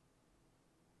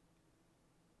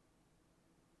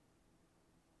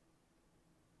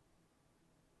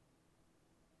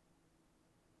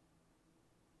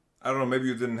 I don't know, maybe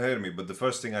you didn't hear me, but the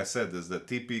first thing I said is that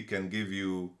TP can give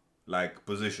you, like,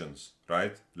 positions,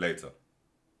 right? Later.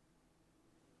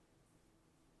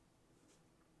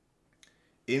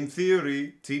 In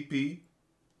theory, TP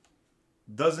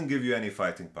doesn't give you any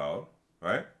fighting power,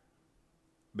 right?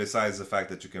 Besides the fact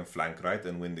that you can flank right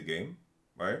and win the game,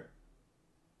 right?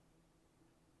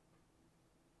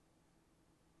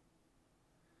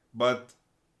 But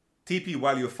TP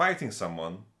while you're fighting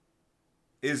someone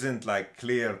isn't like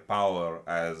clear power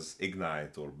as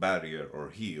ignite or barrier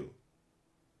or heal.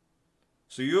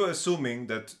 So you're assuming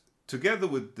that together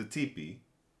with the TP,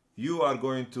 you are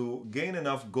going to gain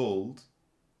enough gold,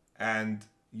 and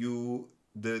the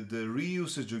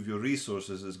reusage of your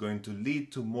resources is going to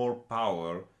lead to more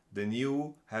power than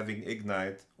you having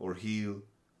ignite or heal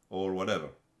or whatever,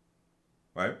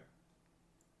 right?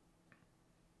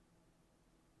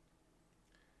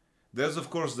 There's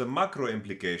of course the macro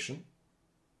implication,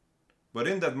 but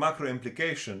in that macro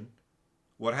implication,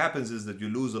 what happens is that you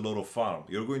lose a lot of farm.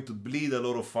 You're going to bleed a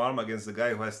lot of farm against the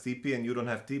guy who has TP, and you don't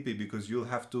have TP because you'll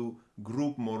have to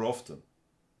group more often.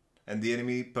 And the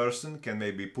enemy person can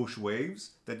maybe push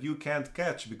waves that you can't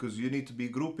catch because you need to be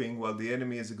grouping while the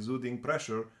enemy is exuding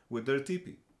pressure with their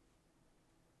TP.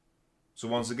 So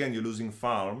once again, you're losing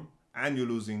farm, and you're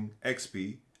losing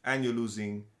XP, and you're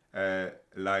losing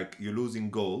you're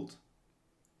losing gold.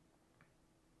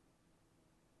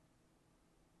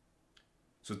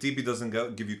 So TP doesn't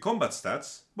give you combat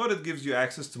stats, but it gives you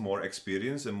access to more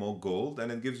experience and more gold,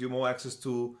 and it gives you more access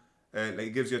to,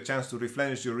 it gives you a chance to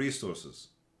replenish your resources,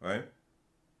 right?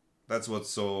 That's what's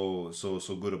so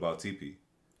good about TP.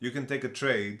 You can take a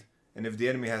trade, and if the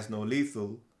enemy has no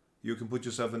lethal, you can put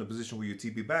yourself in a position where you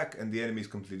TP back, and the enemy is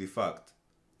completely fucked.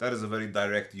 That is a very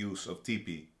direct use of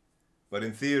TP. But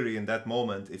in theory, in that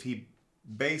moment, if he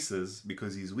bases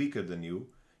because he's weaker than you,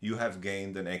 you have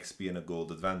gained an XP and a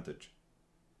gold advantage.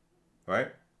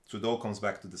 Right? So it all comes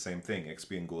back to the same thing,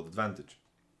 XP and gold advantage.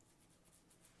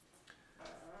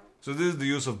 So this is the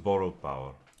use of borrowed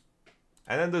power.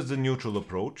 And then there's the neutral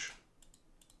approach.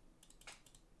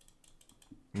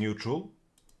 Neutral.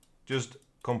 Just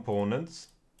components.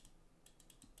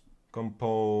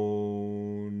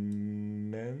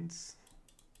 Components.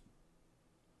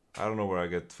 I don't know where I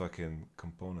get fucking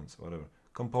components, whatever.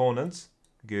 Components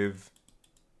give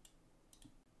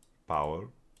power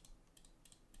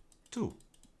 2.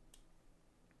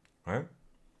 Right?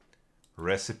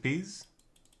 Recipes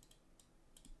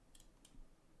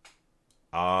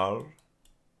are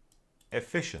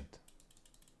efficient.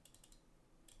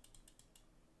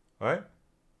 Right?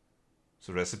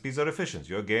 So recipes are efficient.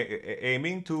 You're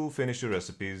aiming to finish your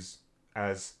recipes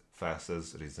as fast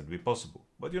as reasonably possible.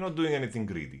 But you're not doing anything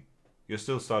greedy. You're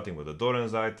still starting with a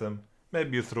Doran's item.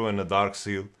 Maybe you throw in a Dark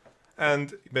Seal.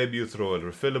 And maybe you throw a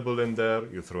refillable in there.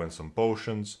 You throw in some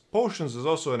potions. Potions is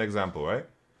also an example, right?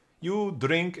 You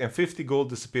drink and 50 gold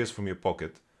disappears from your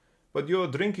pocket. But you're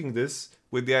drinking this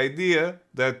with the idea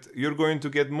that you're going to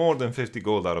get more than 50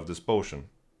 gold out of this potion.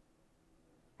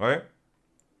 Right?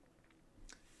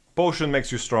 Potion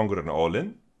makes you stronger in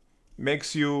all-in.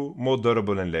 Makes you more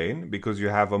durable in lane because you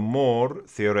have a more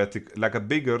theoretic, like a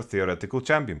bigger theoretical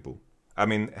champion pool. I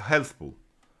mean, health pool.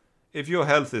 If your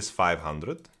health is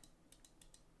 500,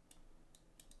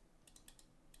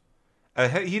 a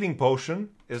healing potion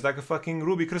is like a fucking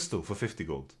ruby crystal for 50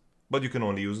 gold. But you can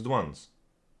only use it once.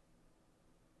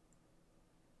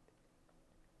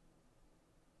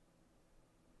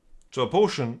 So a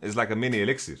potion is like a mini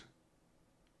elixir.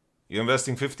 You're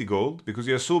investing 50 gold because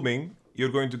you're assuming you're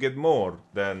going to get more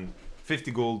than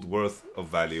 50 gold worth of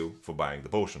value for buying the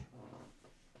potion.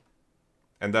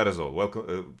 And that is all.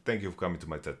 Welcome. Thank you for coming to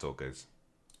my TED Talk, guys.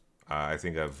 I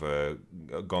think I've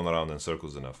gone around in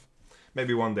circles enough.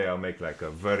 Maybe one day I'll make like a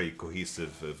very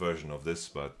cohesive version of this,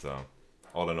 but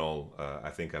all in all, I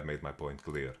think I've made my point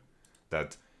clear.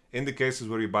 that in the cases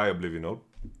where you buy Oblivion Orb,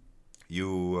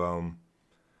 you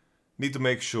need to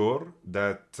make sure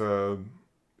that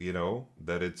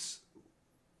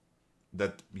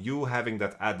that you having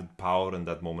that added power in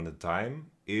that moment in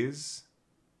time is,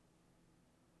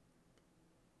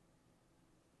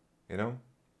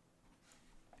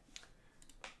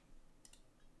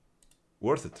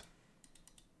 worth it.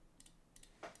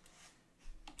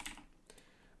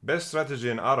 Best strategy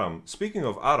in Aram. Speaking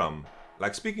of Aram,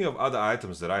 speaking of other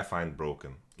items that I find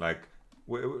broken,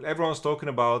 everyone's talking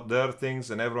about their things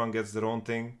and everyone gets their own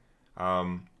thing.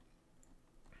 I'm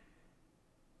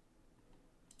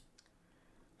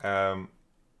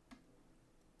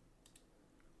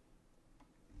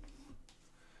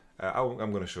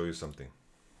going to show you something.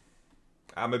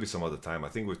 Maybe some other time. I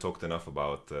think we've talked enough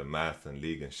about math and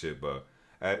league and shit, but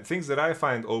things that I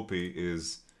find OP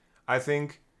is, I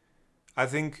think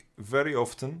very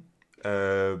often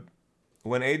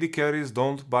when AD carries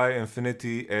don't buy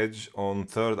Infinity Edge on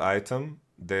third item,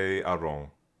 they are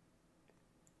wrong.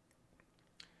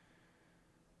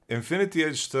 Infinity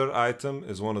Edge third item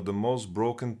is one of the most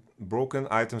broken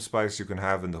item spikes you can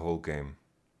have in the whole game.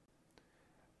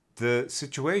 The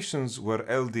situations where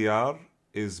LDR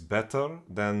is better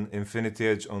than Infinity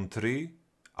Edge on 3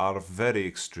 are very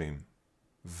extreme.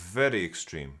 Very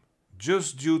extreme.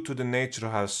 Just due to the nature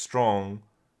of how strong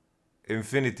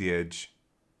Infinity Edge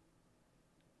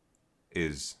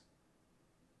is.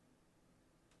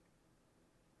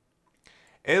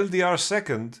 LDR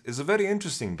second is a very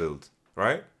interesting build,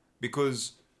 right?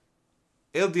 Because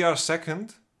LDR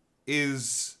second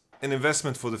is an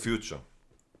investment for the future.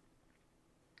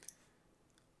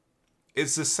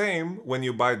 It's the same when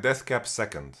you buy Deathcap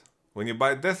second. When you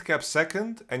buy Deathcap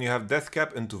second and you have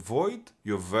Deathcap into Void,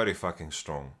 you're very fucking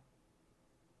strong.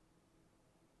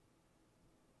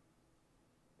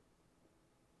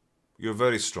 You're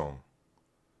very strong.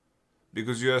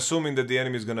 Because you're assuming that the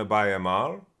enemy is going to buy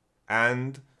MR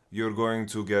and you're going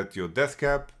to get your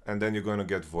Deathcap and then you're going to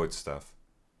get Void stuff.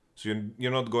 So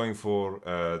you're not going for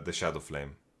the Shadow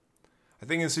Flame. I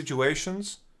think in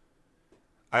situations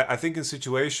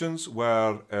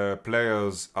where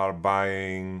players are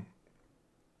buying,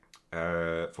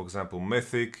 for example,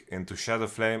 Mythic into Shadow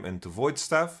Flame into Void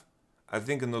Staff, I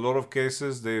think in a lot of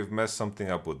cases they've messed something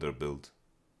up with their build.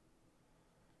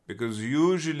 Because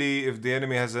usually if the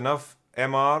enemy has enough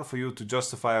MR for you to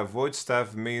justify a Void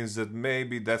Staff, means that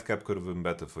maybe Deathcap could have been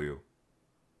better for you.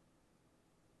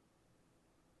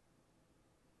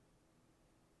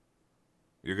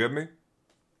 You get me?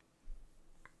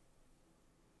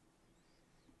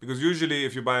 Because usually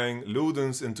if you're buying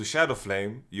Ludens into Shadow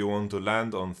Flame, you want to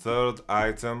land on third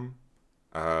item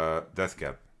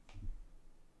Deathcap.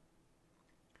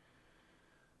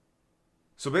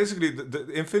 So basically the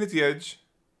Infinity Edge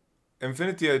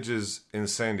is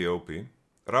insanely OP.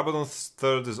 Rabadon's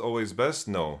third is always best?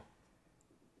 No.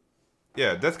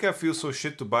 Yeah, Deathcap feels so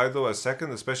shit to buy though as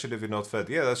second, especially if you're not fed.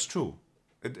 Yeah, that's true.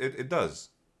 It does.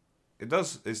 It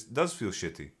does feel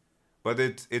shitty. But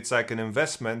it's like an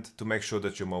investment to make sure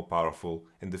that you're more powerful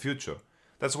in the future.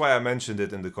 That's why I mentioned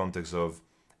it in the context of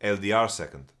LDR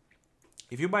second.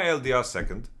 If you buy LDR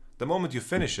second, the moment you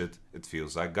finish it, it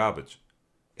feels like garbage.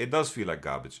 It does feel like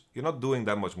garbage. You're not doing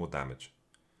that much more damage.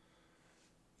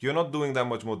 You're not doing that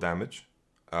much more damage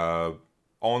on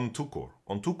 2-core.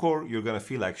 On 2-core, you're going to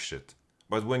feel like shit.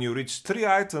 But when you reach 3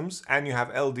 items and you have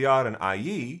LDR and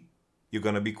IE, you're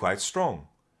going to be quite strong.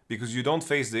 Because you don't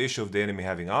face the issue of the enemy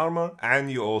having armor, and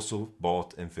you also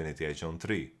bought Infinity Edge on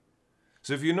 3.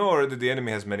 So if you know already the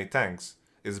enemy has many tanks,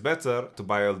 it's better to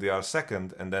buy LDR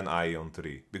second and then IE on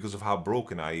 3, because of how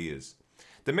broken IE is.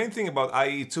 The main thing about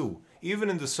IE too, even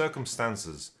in the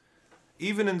circumstances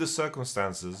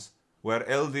where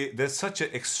there's such an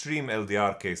extreme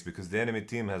LDR case, because the enemy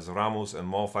team has Ramos and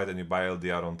Morphite and you buy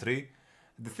LDR on 3,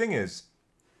 the thing is,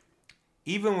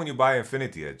 even when you buy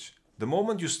Infinity Edge, the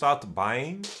moment you start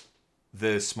buying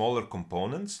the smaller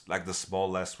components, like the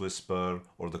Small Last Whisper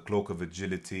or the Cloak of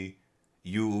Agility,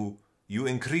 you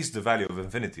increase the value of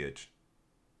Infinity Edge.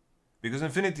 Because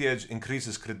Infinity Edge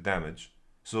increases crit damage,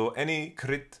 so any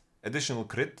additional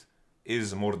crit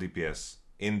is more DPS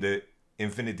in the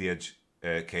Infinity Edge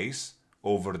case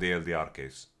over the LDR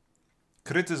case.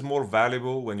 Crit is more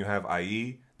valuable when you have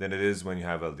IE than it is when you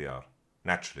have LDR,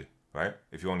 naturally, right?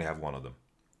 If you only have one of them.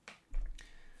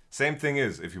 Same thing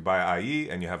is, if you buy IE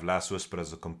and you have Last Whisper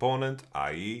as a component,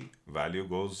 IE value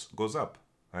goes up,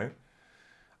 right?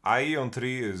 IE on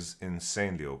 3 is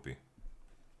insanely OP.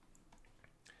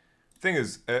 Thing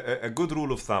is, a good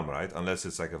rule of thumb, right? Unless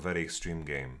it's like a very extreme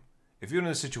game. If you're in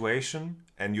a situation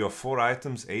and you have 4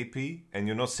 items AP and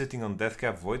you're not sitting on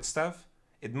Deathcap Void Staff,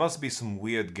 it must be some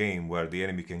weird game where the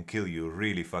enemy can kill you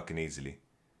really fucking easily.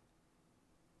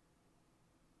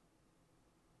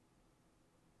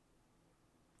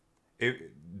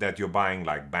 That you're buying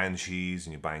like Banshees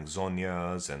and you're buying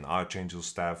Zonias and Archangel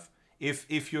Staff.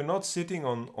 If you're not sitting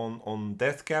on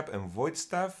Death Cap and Void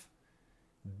Staff,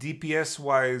 DPS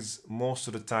wise, most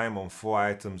of the time on 4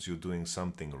 items you're doing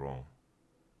something wrong.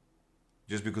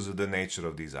 Just because of the nature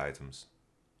of these items.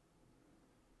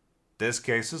 There's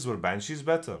cases where Banshee is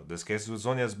better. There's cases where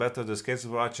Zonya is better. There's cases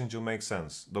where Archangel makes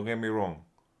sense. Don't get me wrong.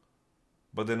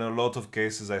 But in a lot of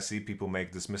cases I see people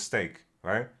make this mistake,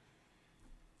 right?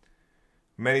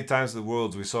 Many times in the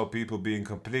world we saw people being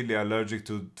completely allergic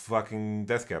to fucking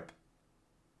Deathcap.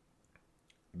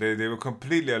 They were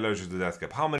completely allergic to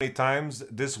Deathcap. How many times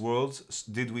this world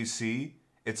did we see?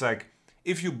 It's like,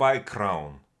 if you buy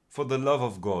Crown, for the love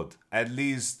of God, at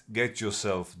least get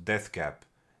yourself Deathcap.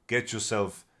 Get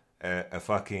yourself a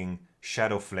fucking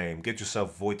Shadow Flame. Get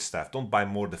yourself Void Staff. Don't buy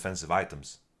more defensive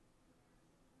items.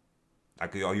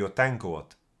 Like, are you a tank or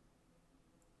what?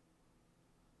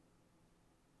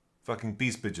 Fucking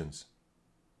Peace Pigeons.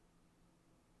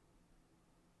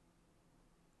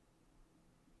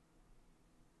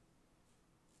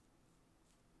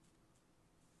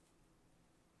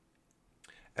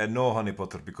 And no, Honey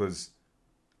Potter, because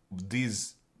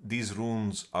these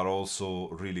runes are also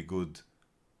really good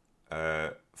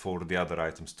for the other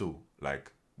items too.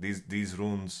 Like these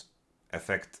runes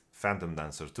affect Phantom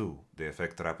Dancer too. They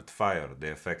affect Rapid Fire. They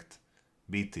affect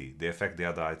BT. They affect the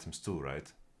other items too,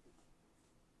 right?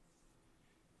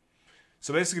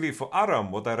 So basically, for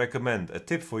Aram, what I recommend, a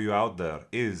tip for you out there,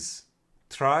 is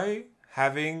try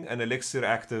having an elixir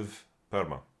active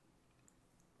perma.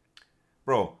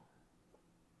 Bro,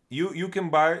 you can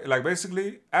buy, like,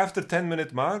 basically after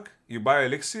 10-minute mark you buy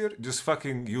elixir, just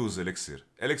fucking use elixir.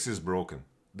 Elixir is broken.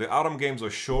 The Aram games are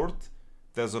short,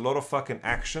 there's a lot of fucking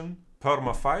action,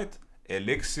 perma fight.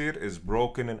 Elixir is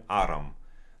broken in Aram.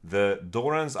 The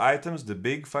Doran's items, the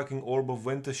big fucking Orb of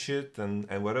Winter shit and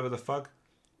whatever the fuck,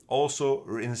 also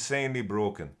insanely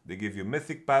broken. They give you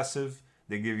mythic passive,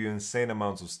 they give you insane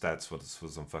amounts of stats for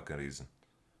some fucking reason.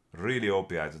 Really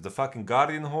OP items. The fucking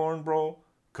Guardian Horn, bro,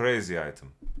 crazy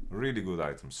item. Really good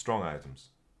items, strong items.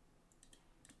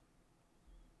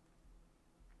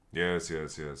 Yes.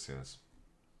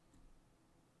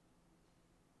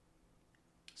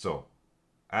 So,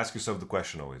 ask yourself the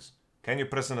question always. Can you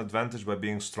press an advantage by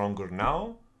being stronger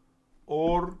now?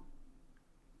 Or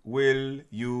will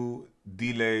you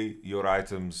delay your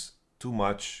items too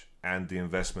much and the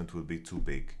investment will be too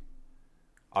big?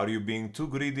 Are you being too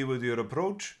greedy with your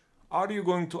approach? Are you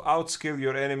going to outskill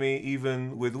your enemy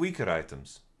even with weaker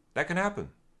items? That can happen.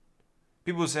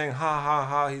 People saying,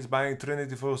 ha, he's buying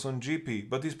Trinity Force on GP,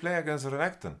 but he's playing against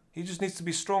Renekton. He just needs to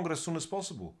be stronger as soon as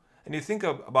possible. And you think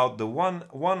about the one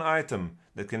item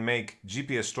that can make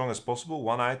GP as strong as possible,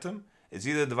 one item, it's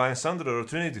either Divine Sunder or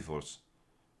Trinity Force.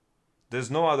 There's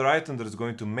no other item that is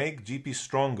going to make GP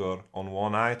stronger on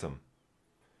one item.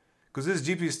 Because this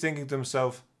GP is thinking to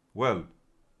himself, well,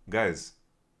 guys,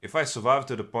 if I survive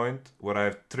to the point where I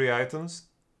have 3 items,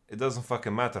 it doesn't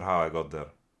fucking matter how I got there.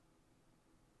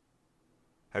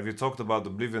 Have you talked about the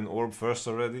Oblivion Orb first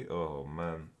already? Oh,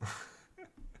 man.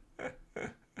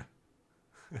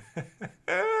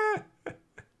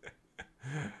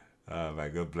 Oh,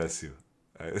 man, God bless you.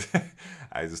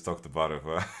 I just talked about it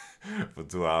for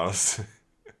 2 hours.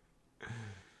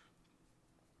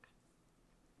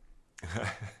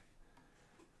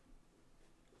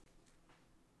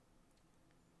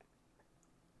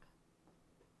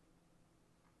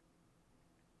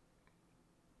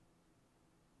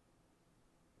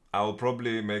 I will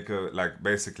probably make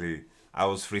basically, I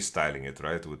was freestyling it,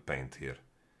 right, with paint here.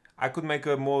 I could make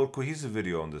a more cohesive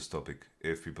video on this topic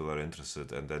if people are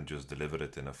interested and then just deliver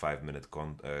it in a 5-minute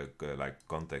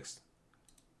context.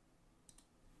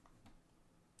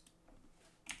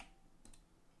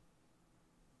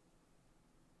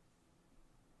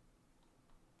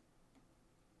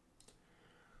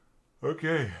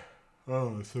 Okay. Oh,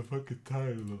 I'm so fucking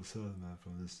tired of myself, man,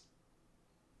 from this.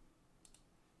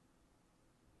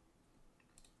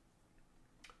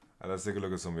 Let's take a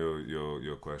look at some of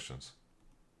your questions.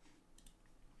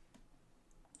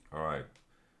 Alright.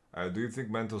 Do you think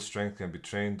mental strength can be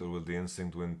trained, or will the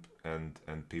instinct win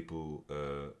and people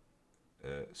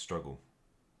struggle?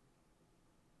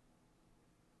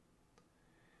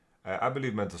 I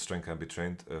believe mental strength can be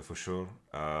trained for sure.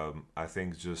 I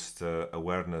think just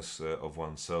awareness of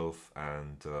oneself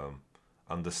and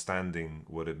understanding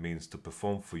what it means to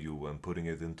perform for you and putting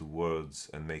it into words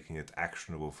and making it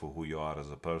actionable for who you are as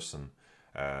a person.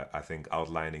 I think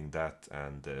outlining that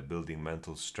and building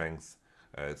mental strength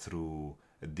through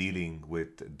dealing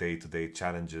with day-to-day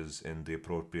challenges in the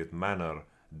appropriate manner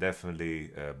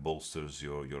definitely bolsters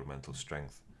your mental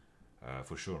strength,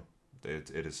 for sure.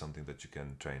 It is something that you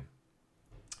can train.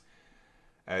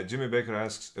 Jimmy Baker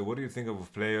asks, what do you think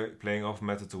of playing off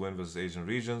meta to win versus Asian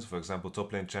regions? For example,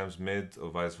 top lane champs mid or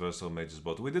vice versa, or mages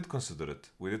bot. We did consider it.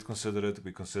 We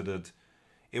considered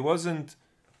it wasn't,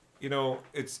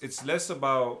 it's less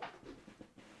about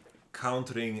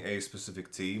countering a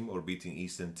specific team or beating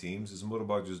Eastern teams. It's more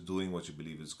about just doing what you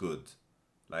believe is good.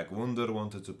 Like Wunder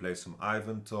wanted to play some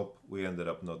Ivan top. We ended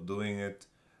up not doing it.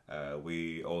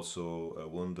 We also,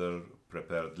 Wunder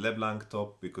prepared LeBlanc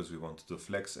top because we wanted to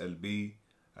flex LB.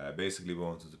 Basically, we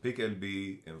wanted to pick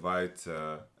LB, invite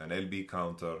an LB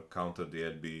counter the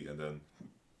LB, and then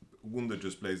Wunder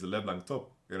just plays the LeBlanc top.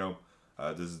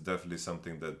 This is definitely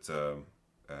something that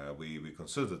we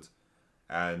considered.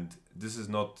 And this is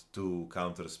not to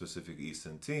counter a specific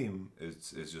Eastern team.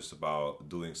 It's just about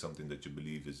doing something that you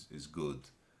believe is good.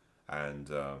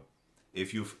 And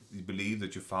if you believe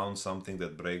that you found something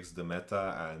that breaks the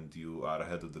meta and you are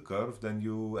ahead of the curve, then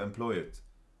you employ it.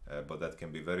 But that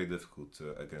can be very difficult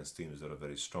against teams that are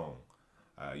very strong.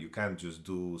 You can't just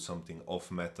do something off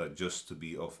meta just to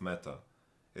be off meta.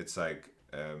 It's like,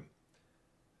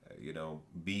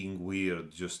 being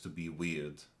weird just to be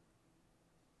weird.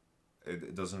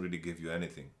 It doesn't really give you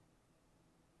anything.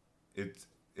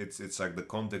 It's like the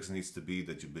context needs to be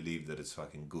that you believe that it's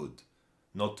fucking good.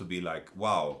 Not to be like,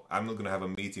 wow, I'm not gonna have a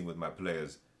meeting with my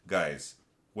players. Guys,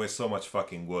 we're so much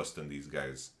fucking worse than these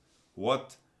guys.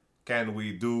 What can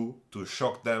we do to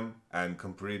shock them and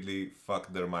completely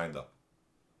fuck their mind up?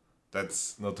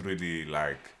 That's not really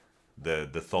like the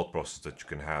thought process that you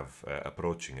can have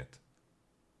approaching it.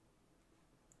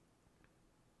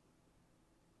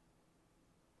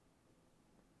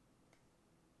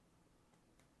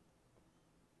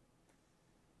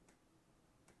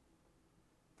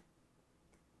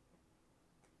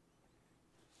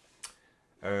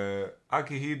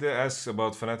 Akihide asks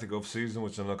about Fnatic off-season,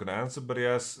 which I'm not going to answer, but he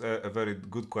asks a very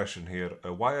good question here.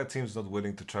 Why are teams not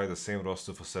willing to try the same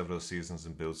roster for several seasons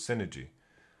and build synergy?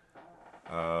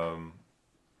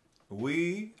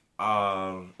 We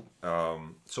are...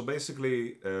 so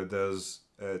basically, there's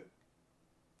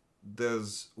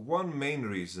one main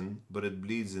reason, but it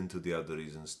bleeds into the other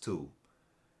reasons too.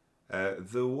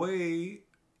 The way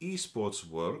esports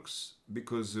works,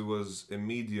 because it was a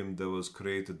medium that was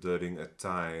created during a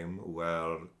time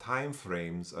where time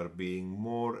frames are being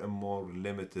more and more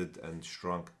limited and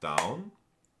shrunk down.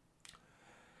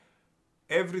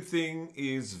 Everything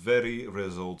is very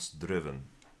results driven,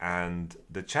 and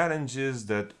the challenge is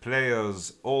that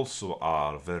players also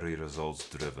are very results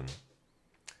driven,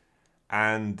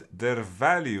 and their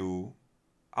value,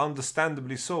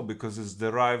 understandably so, because it's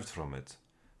derived from it.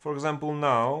 For example,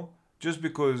 now, just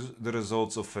because the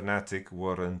results of Fnatic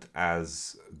weren't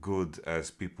as good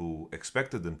as people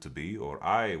expected them to be, or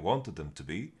I wanted them to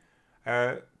be,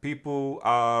 people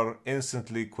are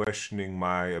instantly questioning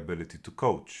my ability to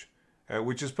coach,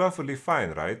 which is perfectly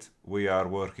fine, right? We are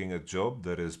working a job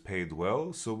that is paid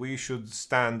well, so we should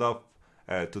stand up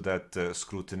to that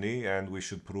scrutiny and we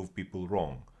should prove people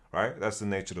wrong, right? That's the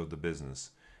nature of the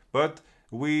business. But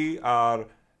we are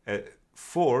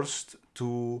forced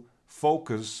to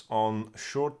focus on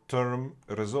short-term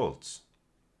results.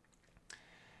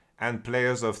 And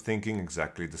players are thinking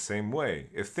exactly the same way.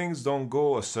 If things don't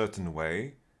go a certain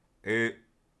way, you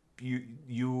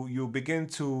begin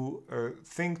to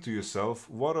think to yourself,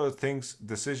 what are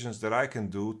decisions that I can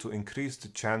do to increase the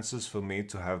chances for me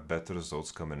to have better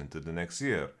results coming into the next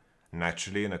year?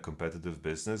 Naturally, in a competitive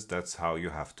business, that's how you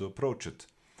have to approach it.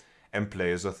 And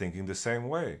players are thinking the same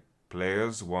way.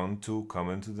 Players want to come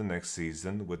into the next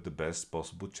season with the best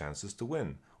possible chances to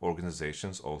win.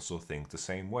 Organizations also think the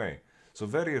same way. So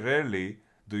very rarely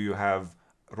do you have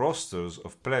rosters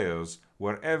of players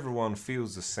where everyone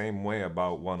feels the same way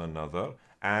about one another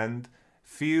and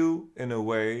feel in a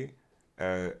way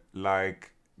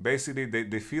like basically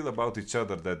they feel about each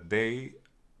other that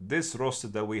this roster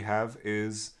that we have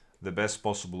is the best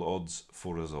possible odds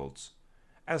for results.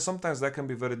 And sometimes that can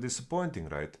be very disappointing,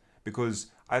 right? Because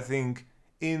I think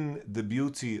in the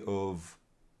beauty of,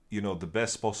 the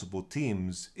best possible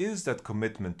teams is that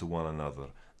commitment to one another.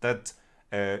 That,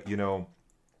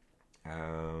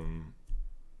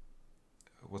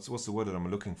 what's the word that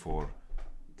I'm looking for?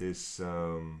 This,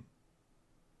 I'm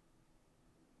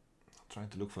trying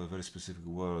to look for a very specific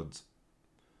word.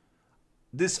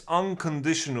 This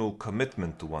unconditional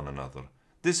commitment to one another.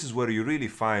 This is where you really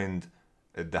find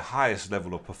the highest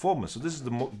level of performance. So this is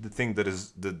the thing that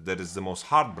is the most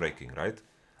heartbreaking, right?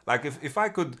 Like if I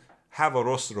could have a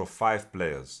roster of 5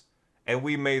 players, and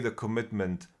we made a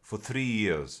commitment for 3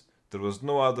 years. There was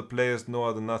no other players, no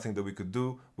other nothing that we could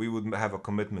do. We would have a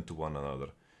commitment to one another.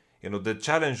 The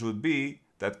challenge would be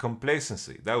that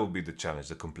complacency. That would be the challenge,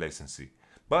 the complacency.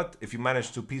 But if you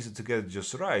manage to piece it together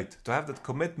just right, to have that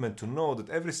commitment to know that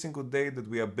every single day that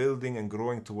we are building and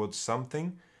growing towards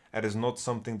something, and is not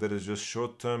something that is just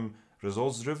short-term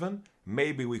results driven,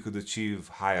 maybe we could achieve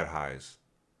higher highs.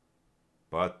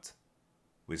 But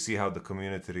we see how the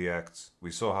community reacts.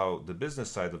 We saw how the business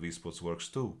side of esports works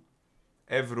too.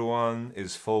 Everyone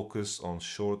is focused on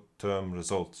short-term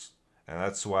results. And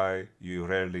that's why you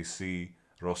rarely see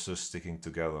rosters sticking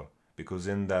together. Because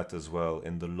in that as well,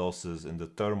 in the losses, in the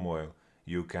turmoil,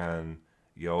 you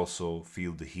also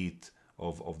feel the heat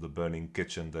of the burning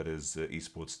kitchen that is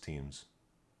esports teams.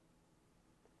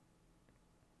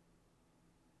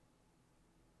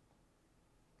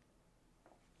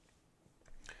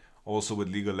 Also with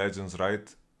League of Legends,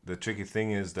 right? The tricky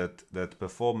thing is that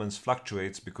performance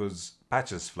fluctuates because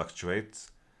patches fluctuate,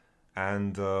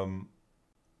 and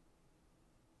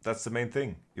that's the main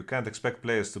thing. You can't expect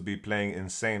players to be playing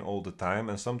insane all the time,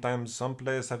 and sometimes some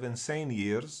players have insane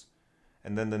years,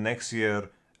 and then the next year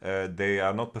they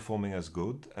are not performing as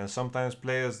good, and sometimes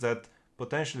players that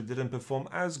potentially didn't perform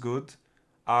as good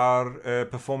are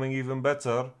performing even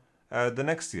better the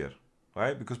next year,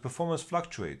 right? Because performance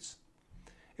fluctuates.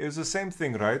 It's the same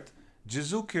thing, right?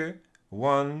 Jizuke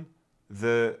won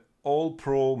the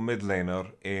All-Pro mid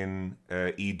laner in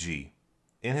EG.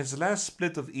 In his last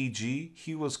split of EG,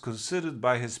 he was considered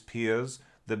by his peers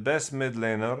the best mid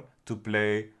laner to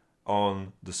play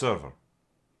on the server.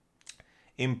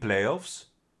 In playoffs,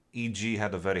 EG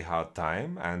had a very hard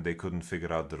time and they couldn't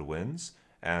figure out their wins,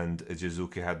 and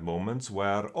Jizuke had moments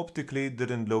where optically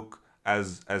didn't look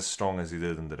as strong as he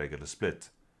did in the regular split.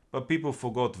 But people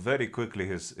forgot very quickly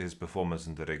his performance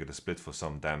in the regular split for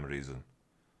some damn reason.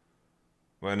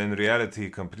 When in reality he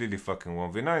completely fucking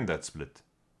 1v9 that split.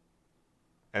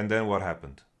 And then what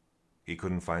happened? He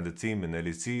couldn't find a team in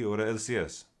LEC or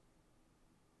LCS.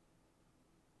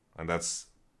 And that's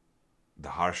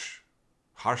the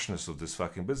harshness of this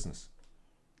fucking business.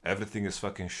 Everything is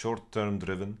fucking short-term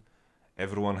driven.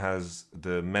 Everyone has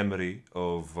the memory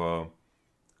of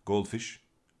goldfish,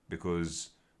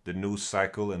 because the news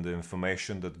cycle and the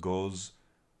information that goes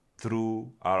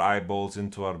through our eyeballs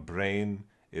into our brain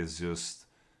is just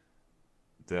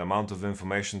the amount of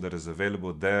information that is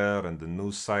available there, and the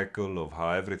news cycle of how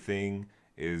everything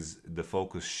is, the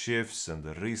focus shifts and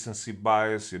the recency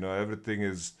bias, everything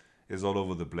is all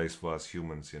over the place for us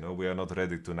humans. We are not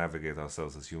ready to navigate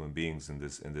ourselves as human beings in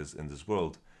this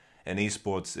world. And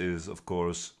esports is, of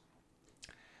course,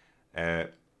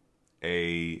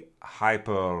 a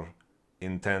hyper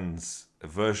intense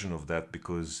version of that,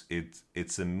 because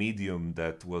it's a medium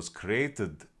that was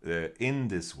created in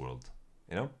this world,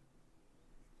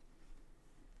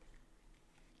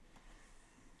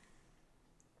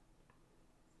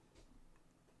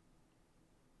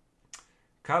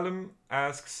 Callum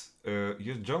asks,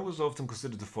 your junglers are often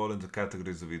considered to fall into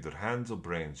categories of either hands or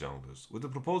brain junglers. With the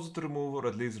proposal to remove or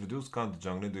at least reduce counter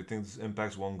jungling, do you think this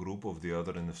impacts one group or the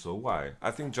other, and if so, why?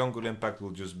 I think jungle impact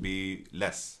will just be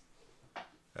less.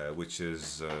 Which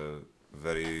is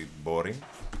very boring.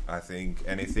 I think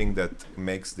anything that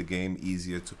makes the game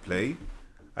easier to play,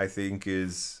 I think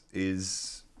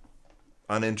is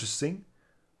uninteresting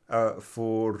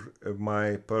for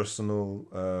my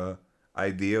personal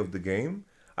idea of the game.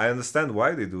 I understand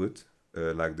why they do it.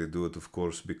 Like they do it, of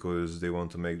course, because they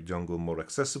want to make jungle more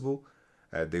accessible.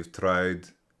 They've tried.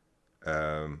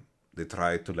 They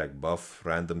try to buff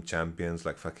random champions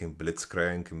like fucking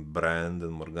Blitzcrank and Brand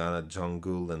and Morgana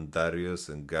Jungle and Darius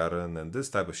and Garen and this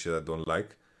type of shit I don't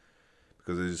like,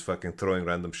 because they're just fucking throwing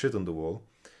random shit on the wall,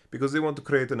 because they want to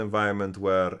create an environment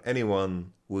where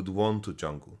anyone would want to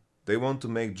jungle. They want to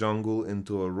make jungle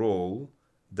into a role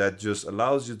that just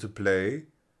allows you to play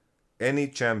any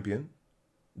champion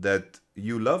that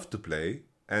you love to play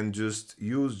and just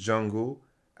use jungle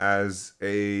as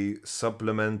a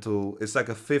supplemental. It's like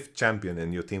a fifth champion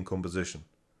in your team composition.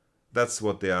 That's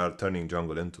what they are turning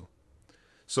jungle into.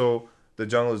 So the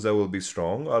junglers that will be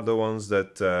strong are the ones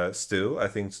that still, I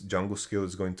think jungle skill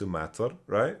is going to matter,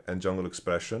 right? And jungle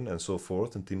expression and so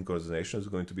forth, and team coordination is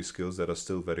going to be skills that are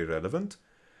still very relevant.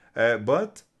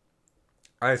 But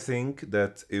I think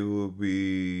that it will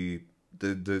be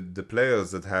the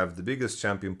players that have the biggest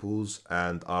champion pools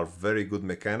and are very good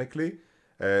mechanically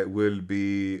will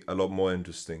be a lot more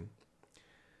interesting.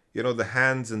 The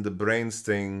hands and the brains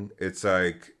thing, it's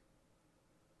like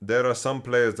there are some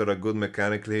players that are good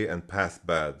mechanically and path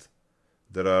bad.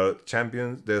 There are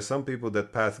champions. There are some people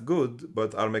that path good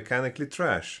but are mechanically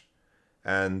trash,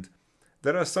 and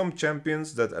there are some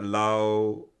champions that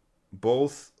allow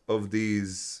both of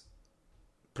these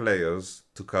players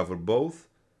to cover both,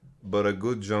 but a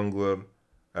good jungler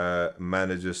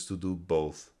manages to do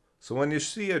both. So when you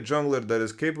see a jungler that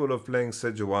is capable of playing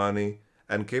Sejuani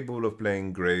and capable of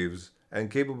playing Graves and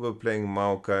capable of playing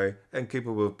Maokai and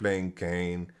capable of playing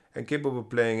Kane and capable of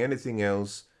playing anything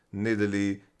else,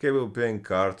 Nidalee, capable of playing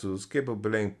Karthus, capable of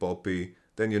playing Poppy,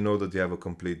 then you know that you have a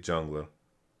complete jungler.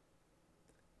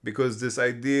 Because this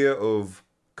idea of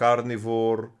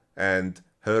carnivore and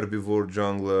herbivore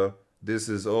jungler, this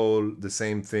is all the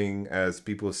same thing as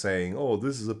people saying, "Oh,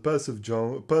 this is a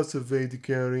passive AD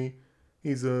carry.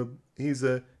 He's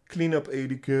a cleanup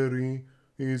AD carry.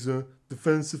 He's a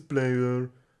defensive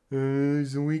player.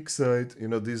 He's a weak side."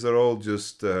 These are all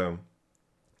just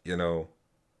you know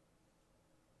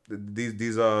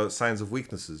these are signs of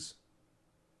weaknesses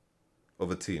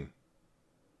of a team.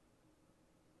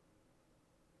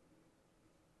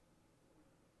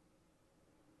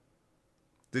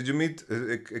 Did you meet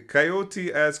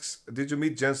Coyote asks, did you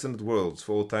meet Jensen at Worlds?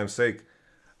 For old time's sake,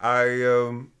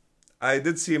 I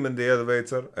did see him in the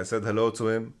elevator. I said hello to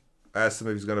him. I asked him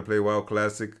if he's gonna play WoW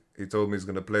Classic. He told me he's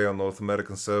gonna play on North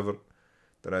American server.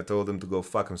 Then I told him to go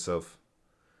fuck himself,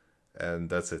 and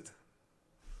that's it.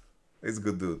 He's a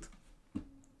good dude.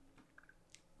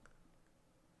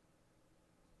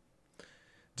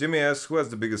 Jimmy asks, who has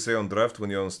the biggest say on draft when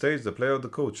you're on stage, the player or the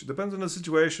coach? It depends on the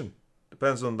situation.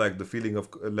 Depends on like the feeling of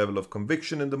level of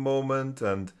conviction in the moment,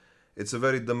 and it's a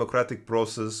very democratic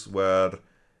process where,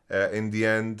 in the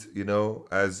end,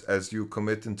 as you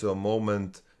commit into a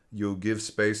moment, you give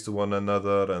space to one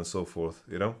another and so forth.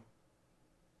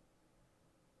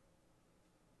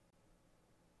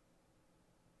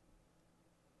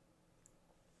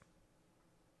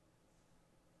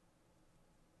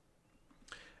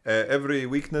 Every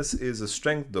weakness is a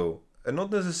strength, though, and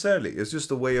not necessarily. It's just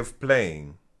a way of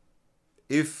playing.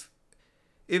 If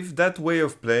that way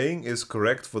of playing is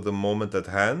correct for the moment at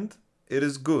hand, it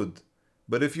is good.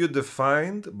 But if you're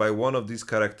defined by one of these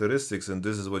characteristics and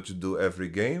this is what you do every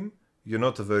game, you're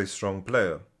not a very strong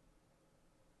player.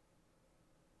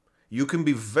 You can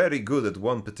be very good at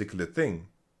one particular thing,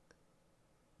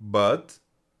 but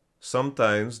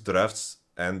sometimes drafts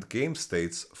and game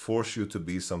states force you to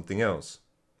be something else.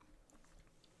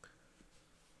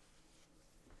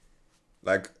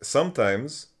 Like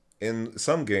sometimes in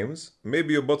some games,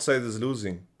 maybe your bot side is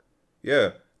losing.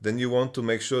 Yeah, then you want to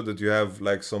make sure that you have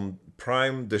like some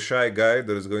prime the shy guy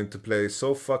that is going to play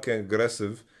so fucking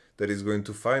aggressive that he's going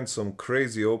to find some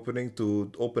crazy opening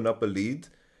to open up a lead.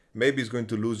 Maybe he's going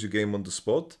to lose your game on the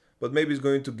spot, but maybe he's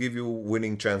going to give you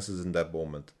winning chances in that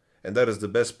moment. And that is the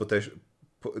best potential.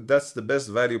 That's the best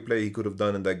value play he could have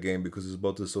done in that game because his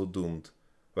bot is so doomed,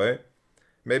 right?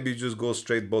 Maybe you just go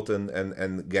straight bot and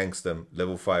ganks them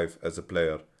level 5 as a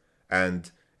player.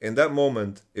 And in that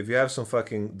moment, if you have some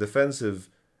fucking defensive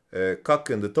cuck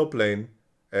in the top lane,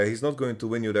 he's not going to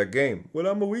win you that game. Well,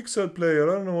 I'm a weak side player.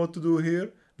 I don't know what to do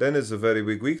here. Then it's a very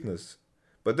big weakness.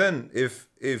 But then if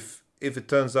it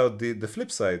turns out the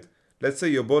flip side, let's say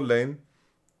your bot lane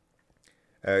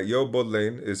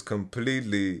is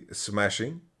completely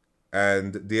smashing,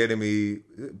 and the enemy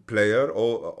player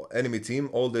or enemy team,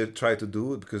 all they try to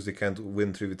do, because they can't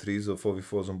win 3v3s or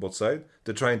 4v4s on both sides,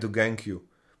 they're trying to gank you.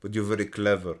 But you're very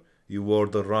clever. You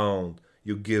ward around.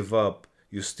 You give up.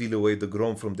 You steal away the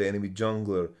Grom from the enemy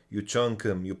jungler. You chunk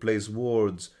him. You place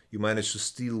wards. You manage to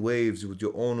steal waves with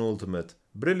your own ultimate.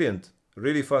 Brilliant.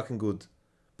 Really fucking good.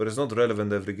 But it's not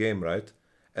relevant every game, right?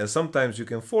 And sometimes you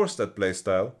can force that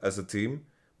playstyle as a team,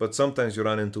 but sometimes you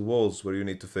run into walls where you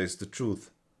need to face the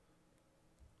truth.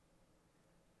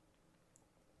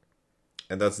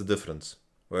 And that's the difference,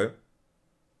 right?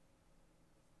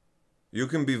 You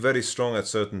can be very strong at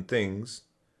certain things,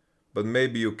 but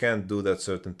maybe you can't do that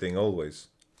certain thing always.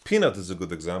 Peanut is a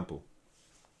good example.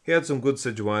 He had some good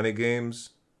Sejuani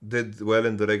games, did well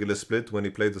in the regular split when he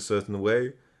played a certain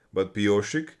way, but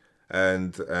Pioshik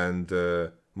and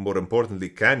more importantly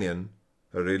Canyon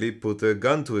really put a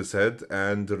gun to his head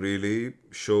and really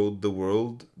showed the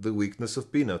world the weakness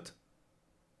of Peanut.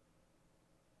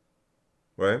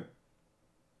 Right?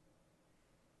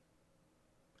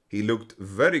 He looked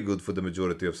very good for the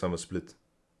majority of Summer Split,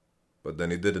 but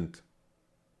then he didn't.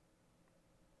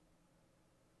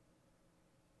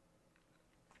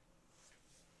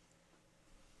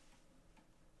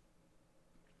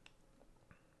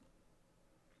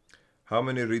 How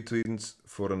many retweets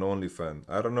for an OnlyFan?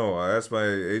 I don't know. I asked my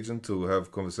agent to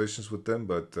have conversations with them,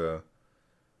 but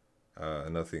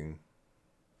nothing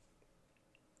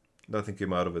Nothing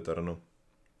came out of it. I don't know.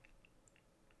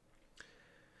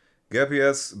 Gappy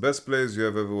asks, best players you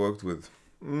have ever worked with.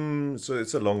 So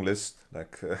it's a long list.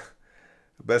 Like,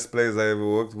 best players I ever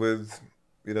worked with.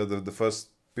 You know, the first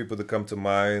people that come to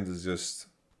mind is just,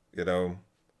 you know,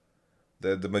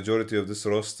 the majority of this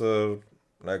roster.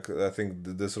 Like, I think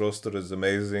this roster is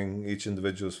amazing. Each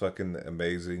individual is fucking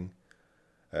amazing.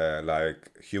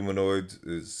 Like, Humanoid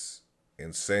is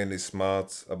insanely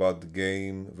smart about the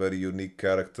game. Very unique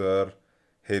character.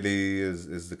 Haley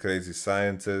is the crazy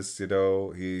scientist, you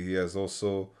know. He has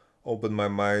also opened my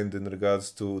mind in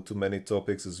regards to many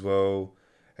topics as well.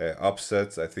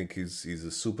 Upsets, I think he's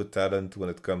a super talent when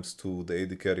it comes to the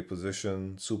AD carry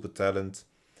position. Super talent.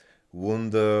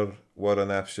 Wunder, what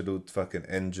an absolute fucking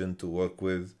engine to work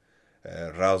with.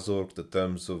 Razork, the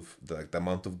terms of the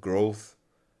amount of growth,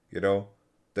 you know.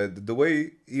 The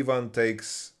way Ivan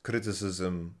takes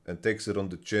criticism and takes it on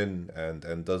the chin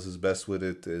and does his best with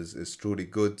it is truly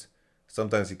good.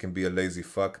 Sometimes he can be a lazy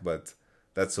fuck, but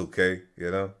that's okay, you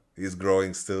know. He's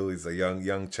growing still. He's a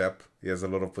young chap. He has a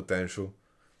lot of potential.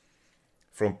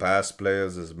 From past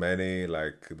players, there's many,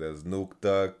 like there's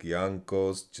Nukdak,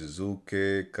 Yankos,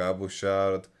 Chizuke,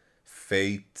 Kabushard,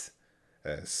 Fate,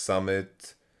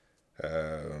 Summit,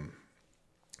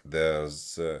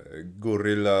 there's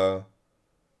Gorilla,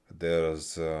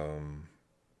 there's, you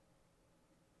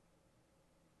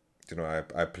know,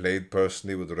 I played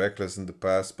personally with Reckless in the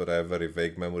past, but I have very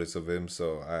vague memories of him,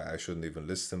 so I shouldn't even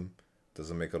list him.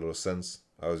 Doesn't make a lot of sense.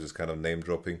 I was just kind of name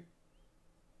dropping.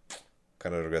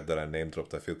 Kind of regret that I name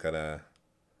dropped. I feel kind of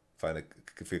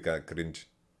cringe.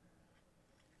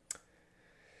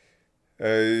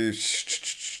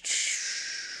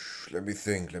 Let me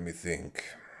think.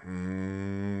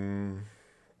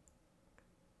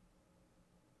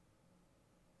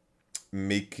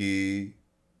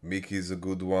 Mickey's a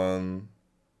good one.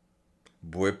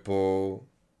 Buepo.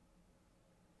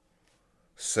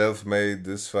 Self-made,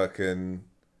 this fucking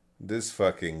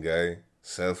guy.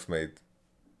 Self-made.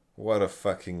 What a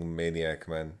fucking maniac,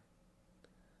 man.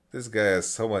 This guy has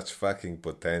so much fucking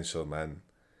potential, man.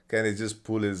 Can he just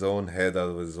pull his own head out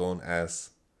of his own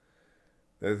ass?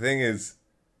 The thing is,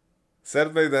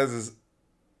 Selfmade has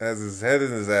his head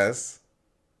in his ass,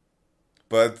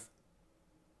 but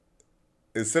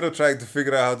instead of trying to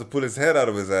figure out how to pull his head out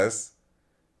of his ass,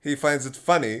 he finds it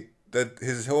funny that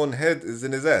his own head is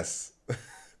in his ass.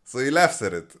 So he laughs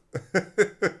at it.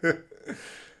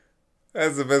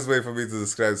 That's the best way for me to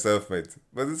describe Selfmade.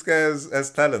 But this guy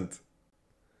has talent.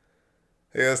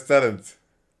 He has talent.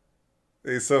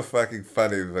 He's so fucking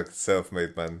funny, like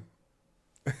Selfmade, man.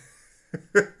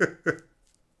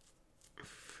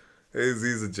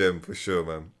 he's a gem for sure,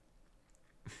 man.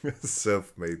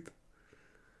 Self-made.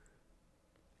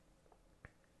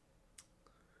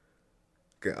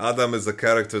 Okay, Adam is a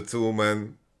character too,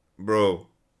 man. Bro.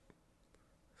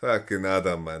 Fucking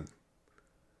Adam, man.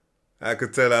 I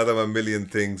could tell Adam a million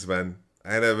things, man.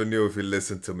 I never knew if he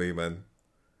listened to me, man.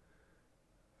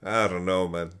 I don't know,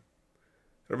 man.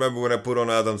 Remember when I put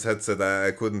on Adam's headset, I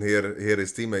couldn't hear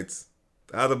his teammates.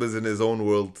 Adam is in his own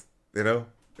world, you know?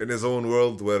 In his own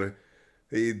world where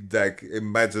he, like,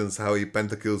 imagines how he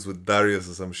pentakills with Darius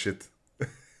or some shit.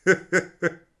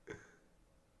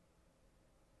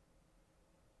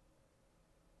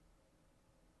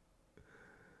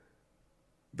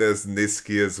 There's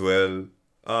Niski as well.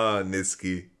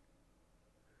 Niski.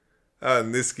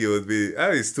 Niski would be...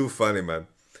 he's too funny, man.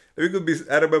 We could be...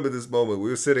 I remember this moment. We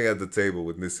were sitting at the table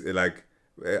with Niski, like...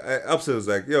 Upset was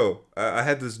like, yo, I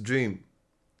had this dream.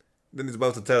 Then he's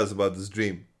about to tell us about this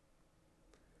dream.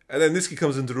 And then Niski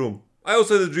comes into the room. I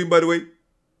also had a dream, by the way.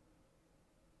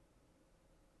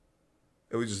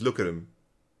 And we just look at him.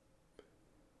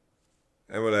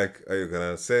 And we're like, are you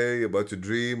gonna say about your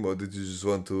dream, or did you just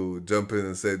want to jump in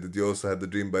and say that you also had the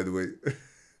dream, by the way?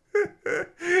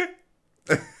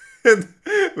 And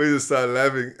we just started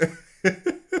laughing.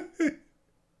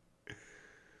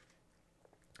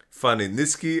 Funny,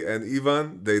 Niski and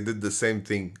Ivan, they did the same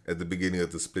thing at the beginning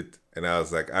of the split. And I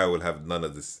was like, I will have none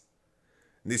of this.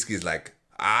 Niski's like,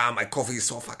 my coffee is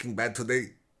so fucking bad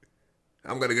today.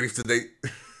 I'm gonna grief today.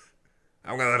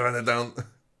 I'm gonna run it down.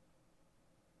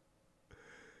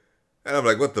 And I'm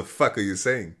like, what the fuck are you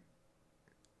saying?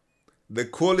 The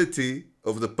quality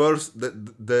of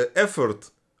the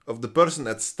effort of the person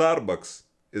at Starbucks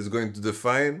is going to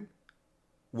define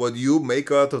what you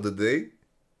make out of the day.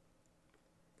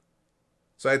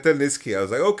 So I tell Niski, I was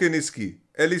like, okay, Niski,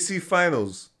 LEC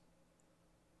finals.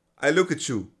 I look at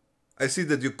you. I see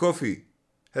that your coffee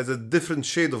has a different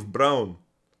shade of brown.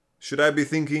 Should I be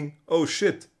thinking, oh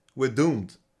shit, we're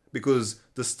doomed because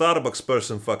the Starbucks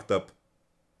person fucked up?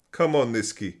 Come on,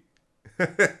 Niski.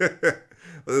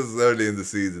 This is early in the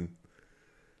season.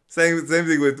 Same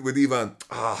thing with Ivan.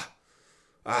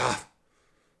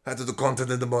 Had to do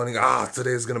content in the morning.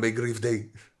 Today is gonna be grief day.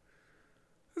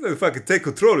 Fucking take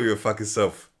control of your fucking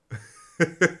self.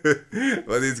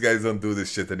 But these guys don't do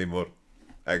this shit anymore.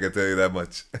 I can tell you that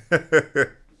much.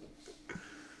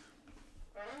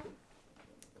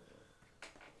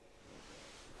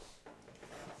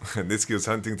 Nitsky was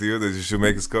hunting to you that you should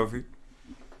make his coffee?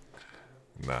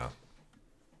 Nah.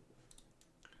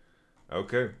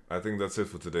 Okay, I think that's it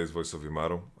for today's Voice of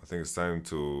Yamato. I think it's time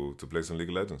to play some League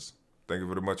of Legends. Thank you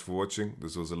very much for watching.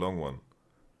 This was a long one.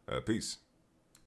 Peace.